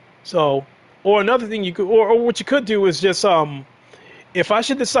 So, or another thing you could, or what you could do is just, if I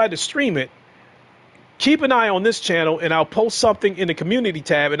should decide to stream it, keep an eye on this channel and I'll post something in the community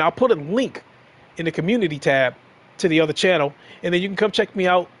tab and I'll put a link in the community tab to the other channel, and then you can come check me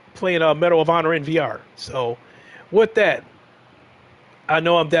out playing Medal of Honor in VR. So with that, I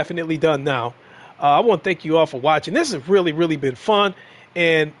know I'm definitely done now. I want to thank you all for watching. This has really, really been fun,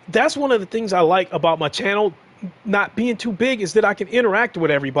 and that's one of the things I like about my channel not being too big is that I can interact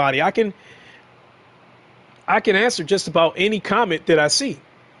with everybody. I can answer just about any comment that I see.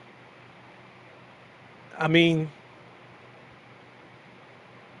 I mean,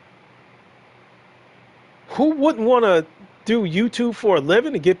 who wouldn't want to do YouTube for a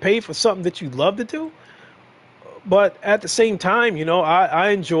living and get paid for something that you love to do? But at the same time, I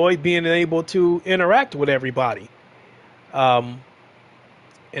enjoy being able to interact with everybody. And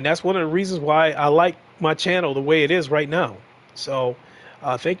that's one of the reasons why I like my channel the way it is right now. So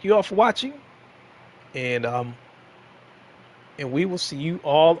thank you all for watching. And we will see you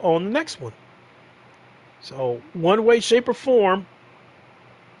all on the next one. So one way, shape, or form,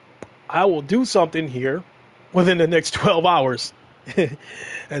 I will do something here within the next 12 hours.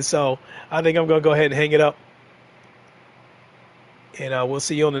 And so I think I'm going to go ahead and hang it up. And we'll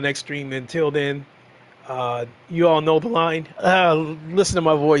see you on the next stream. Until then, you all know the line. Listen to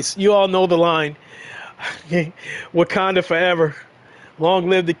my voice. You all know the line. Wakanda forever. Long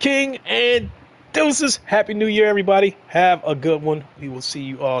live the king. And deuces. Happy New Year, everybody. Have a good one. We will see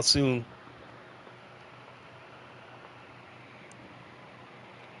you all soon.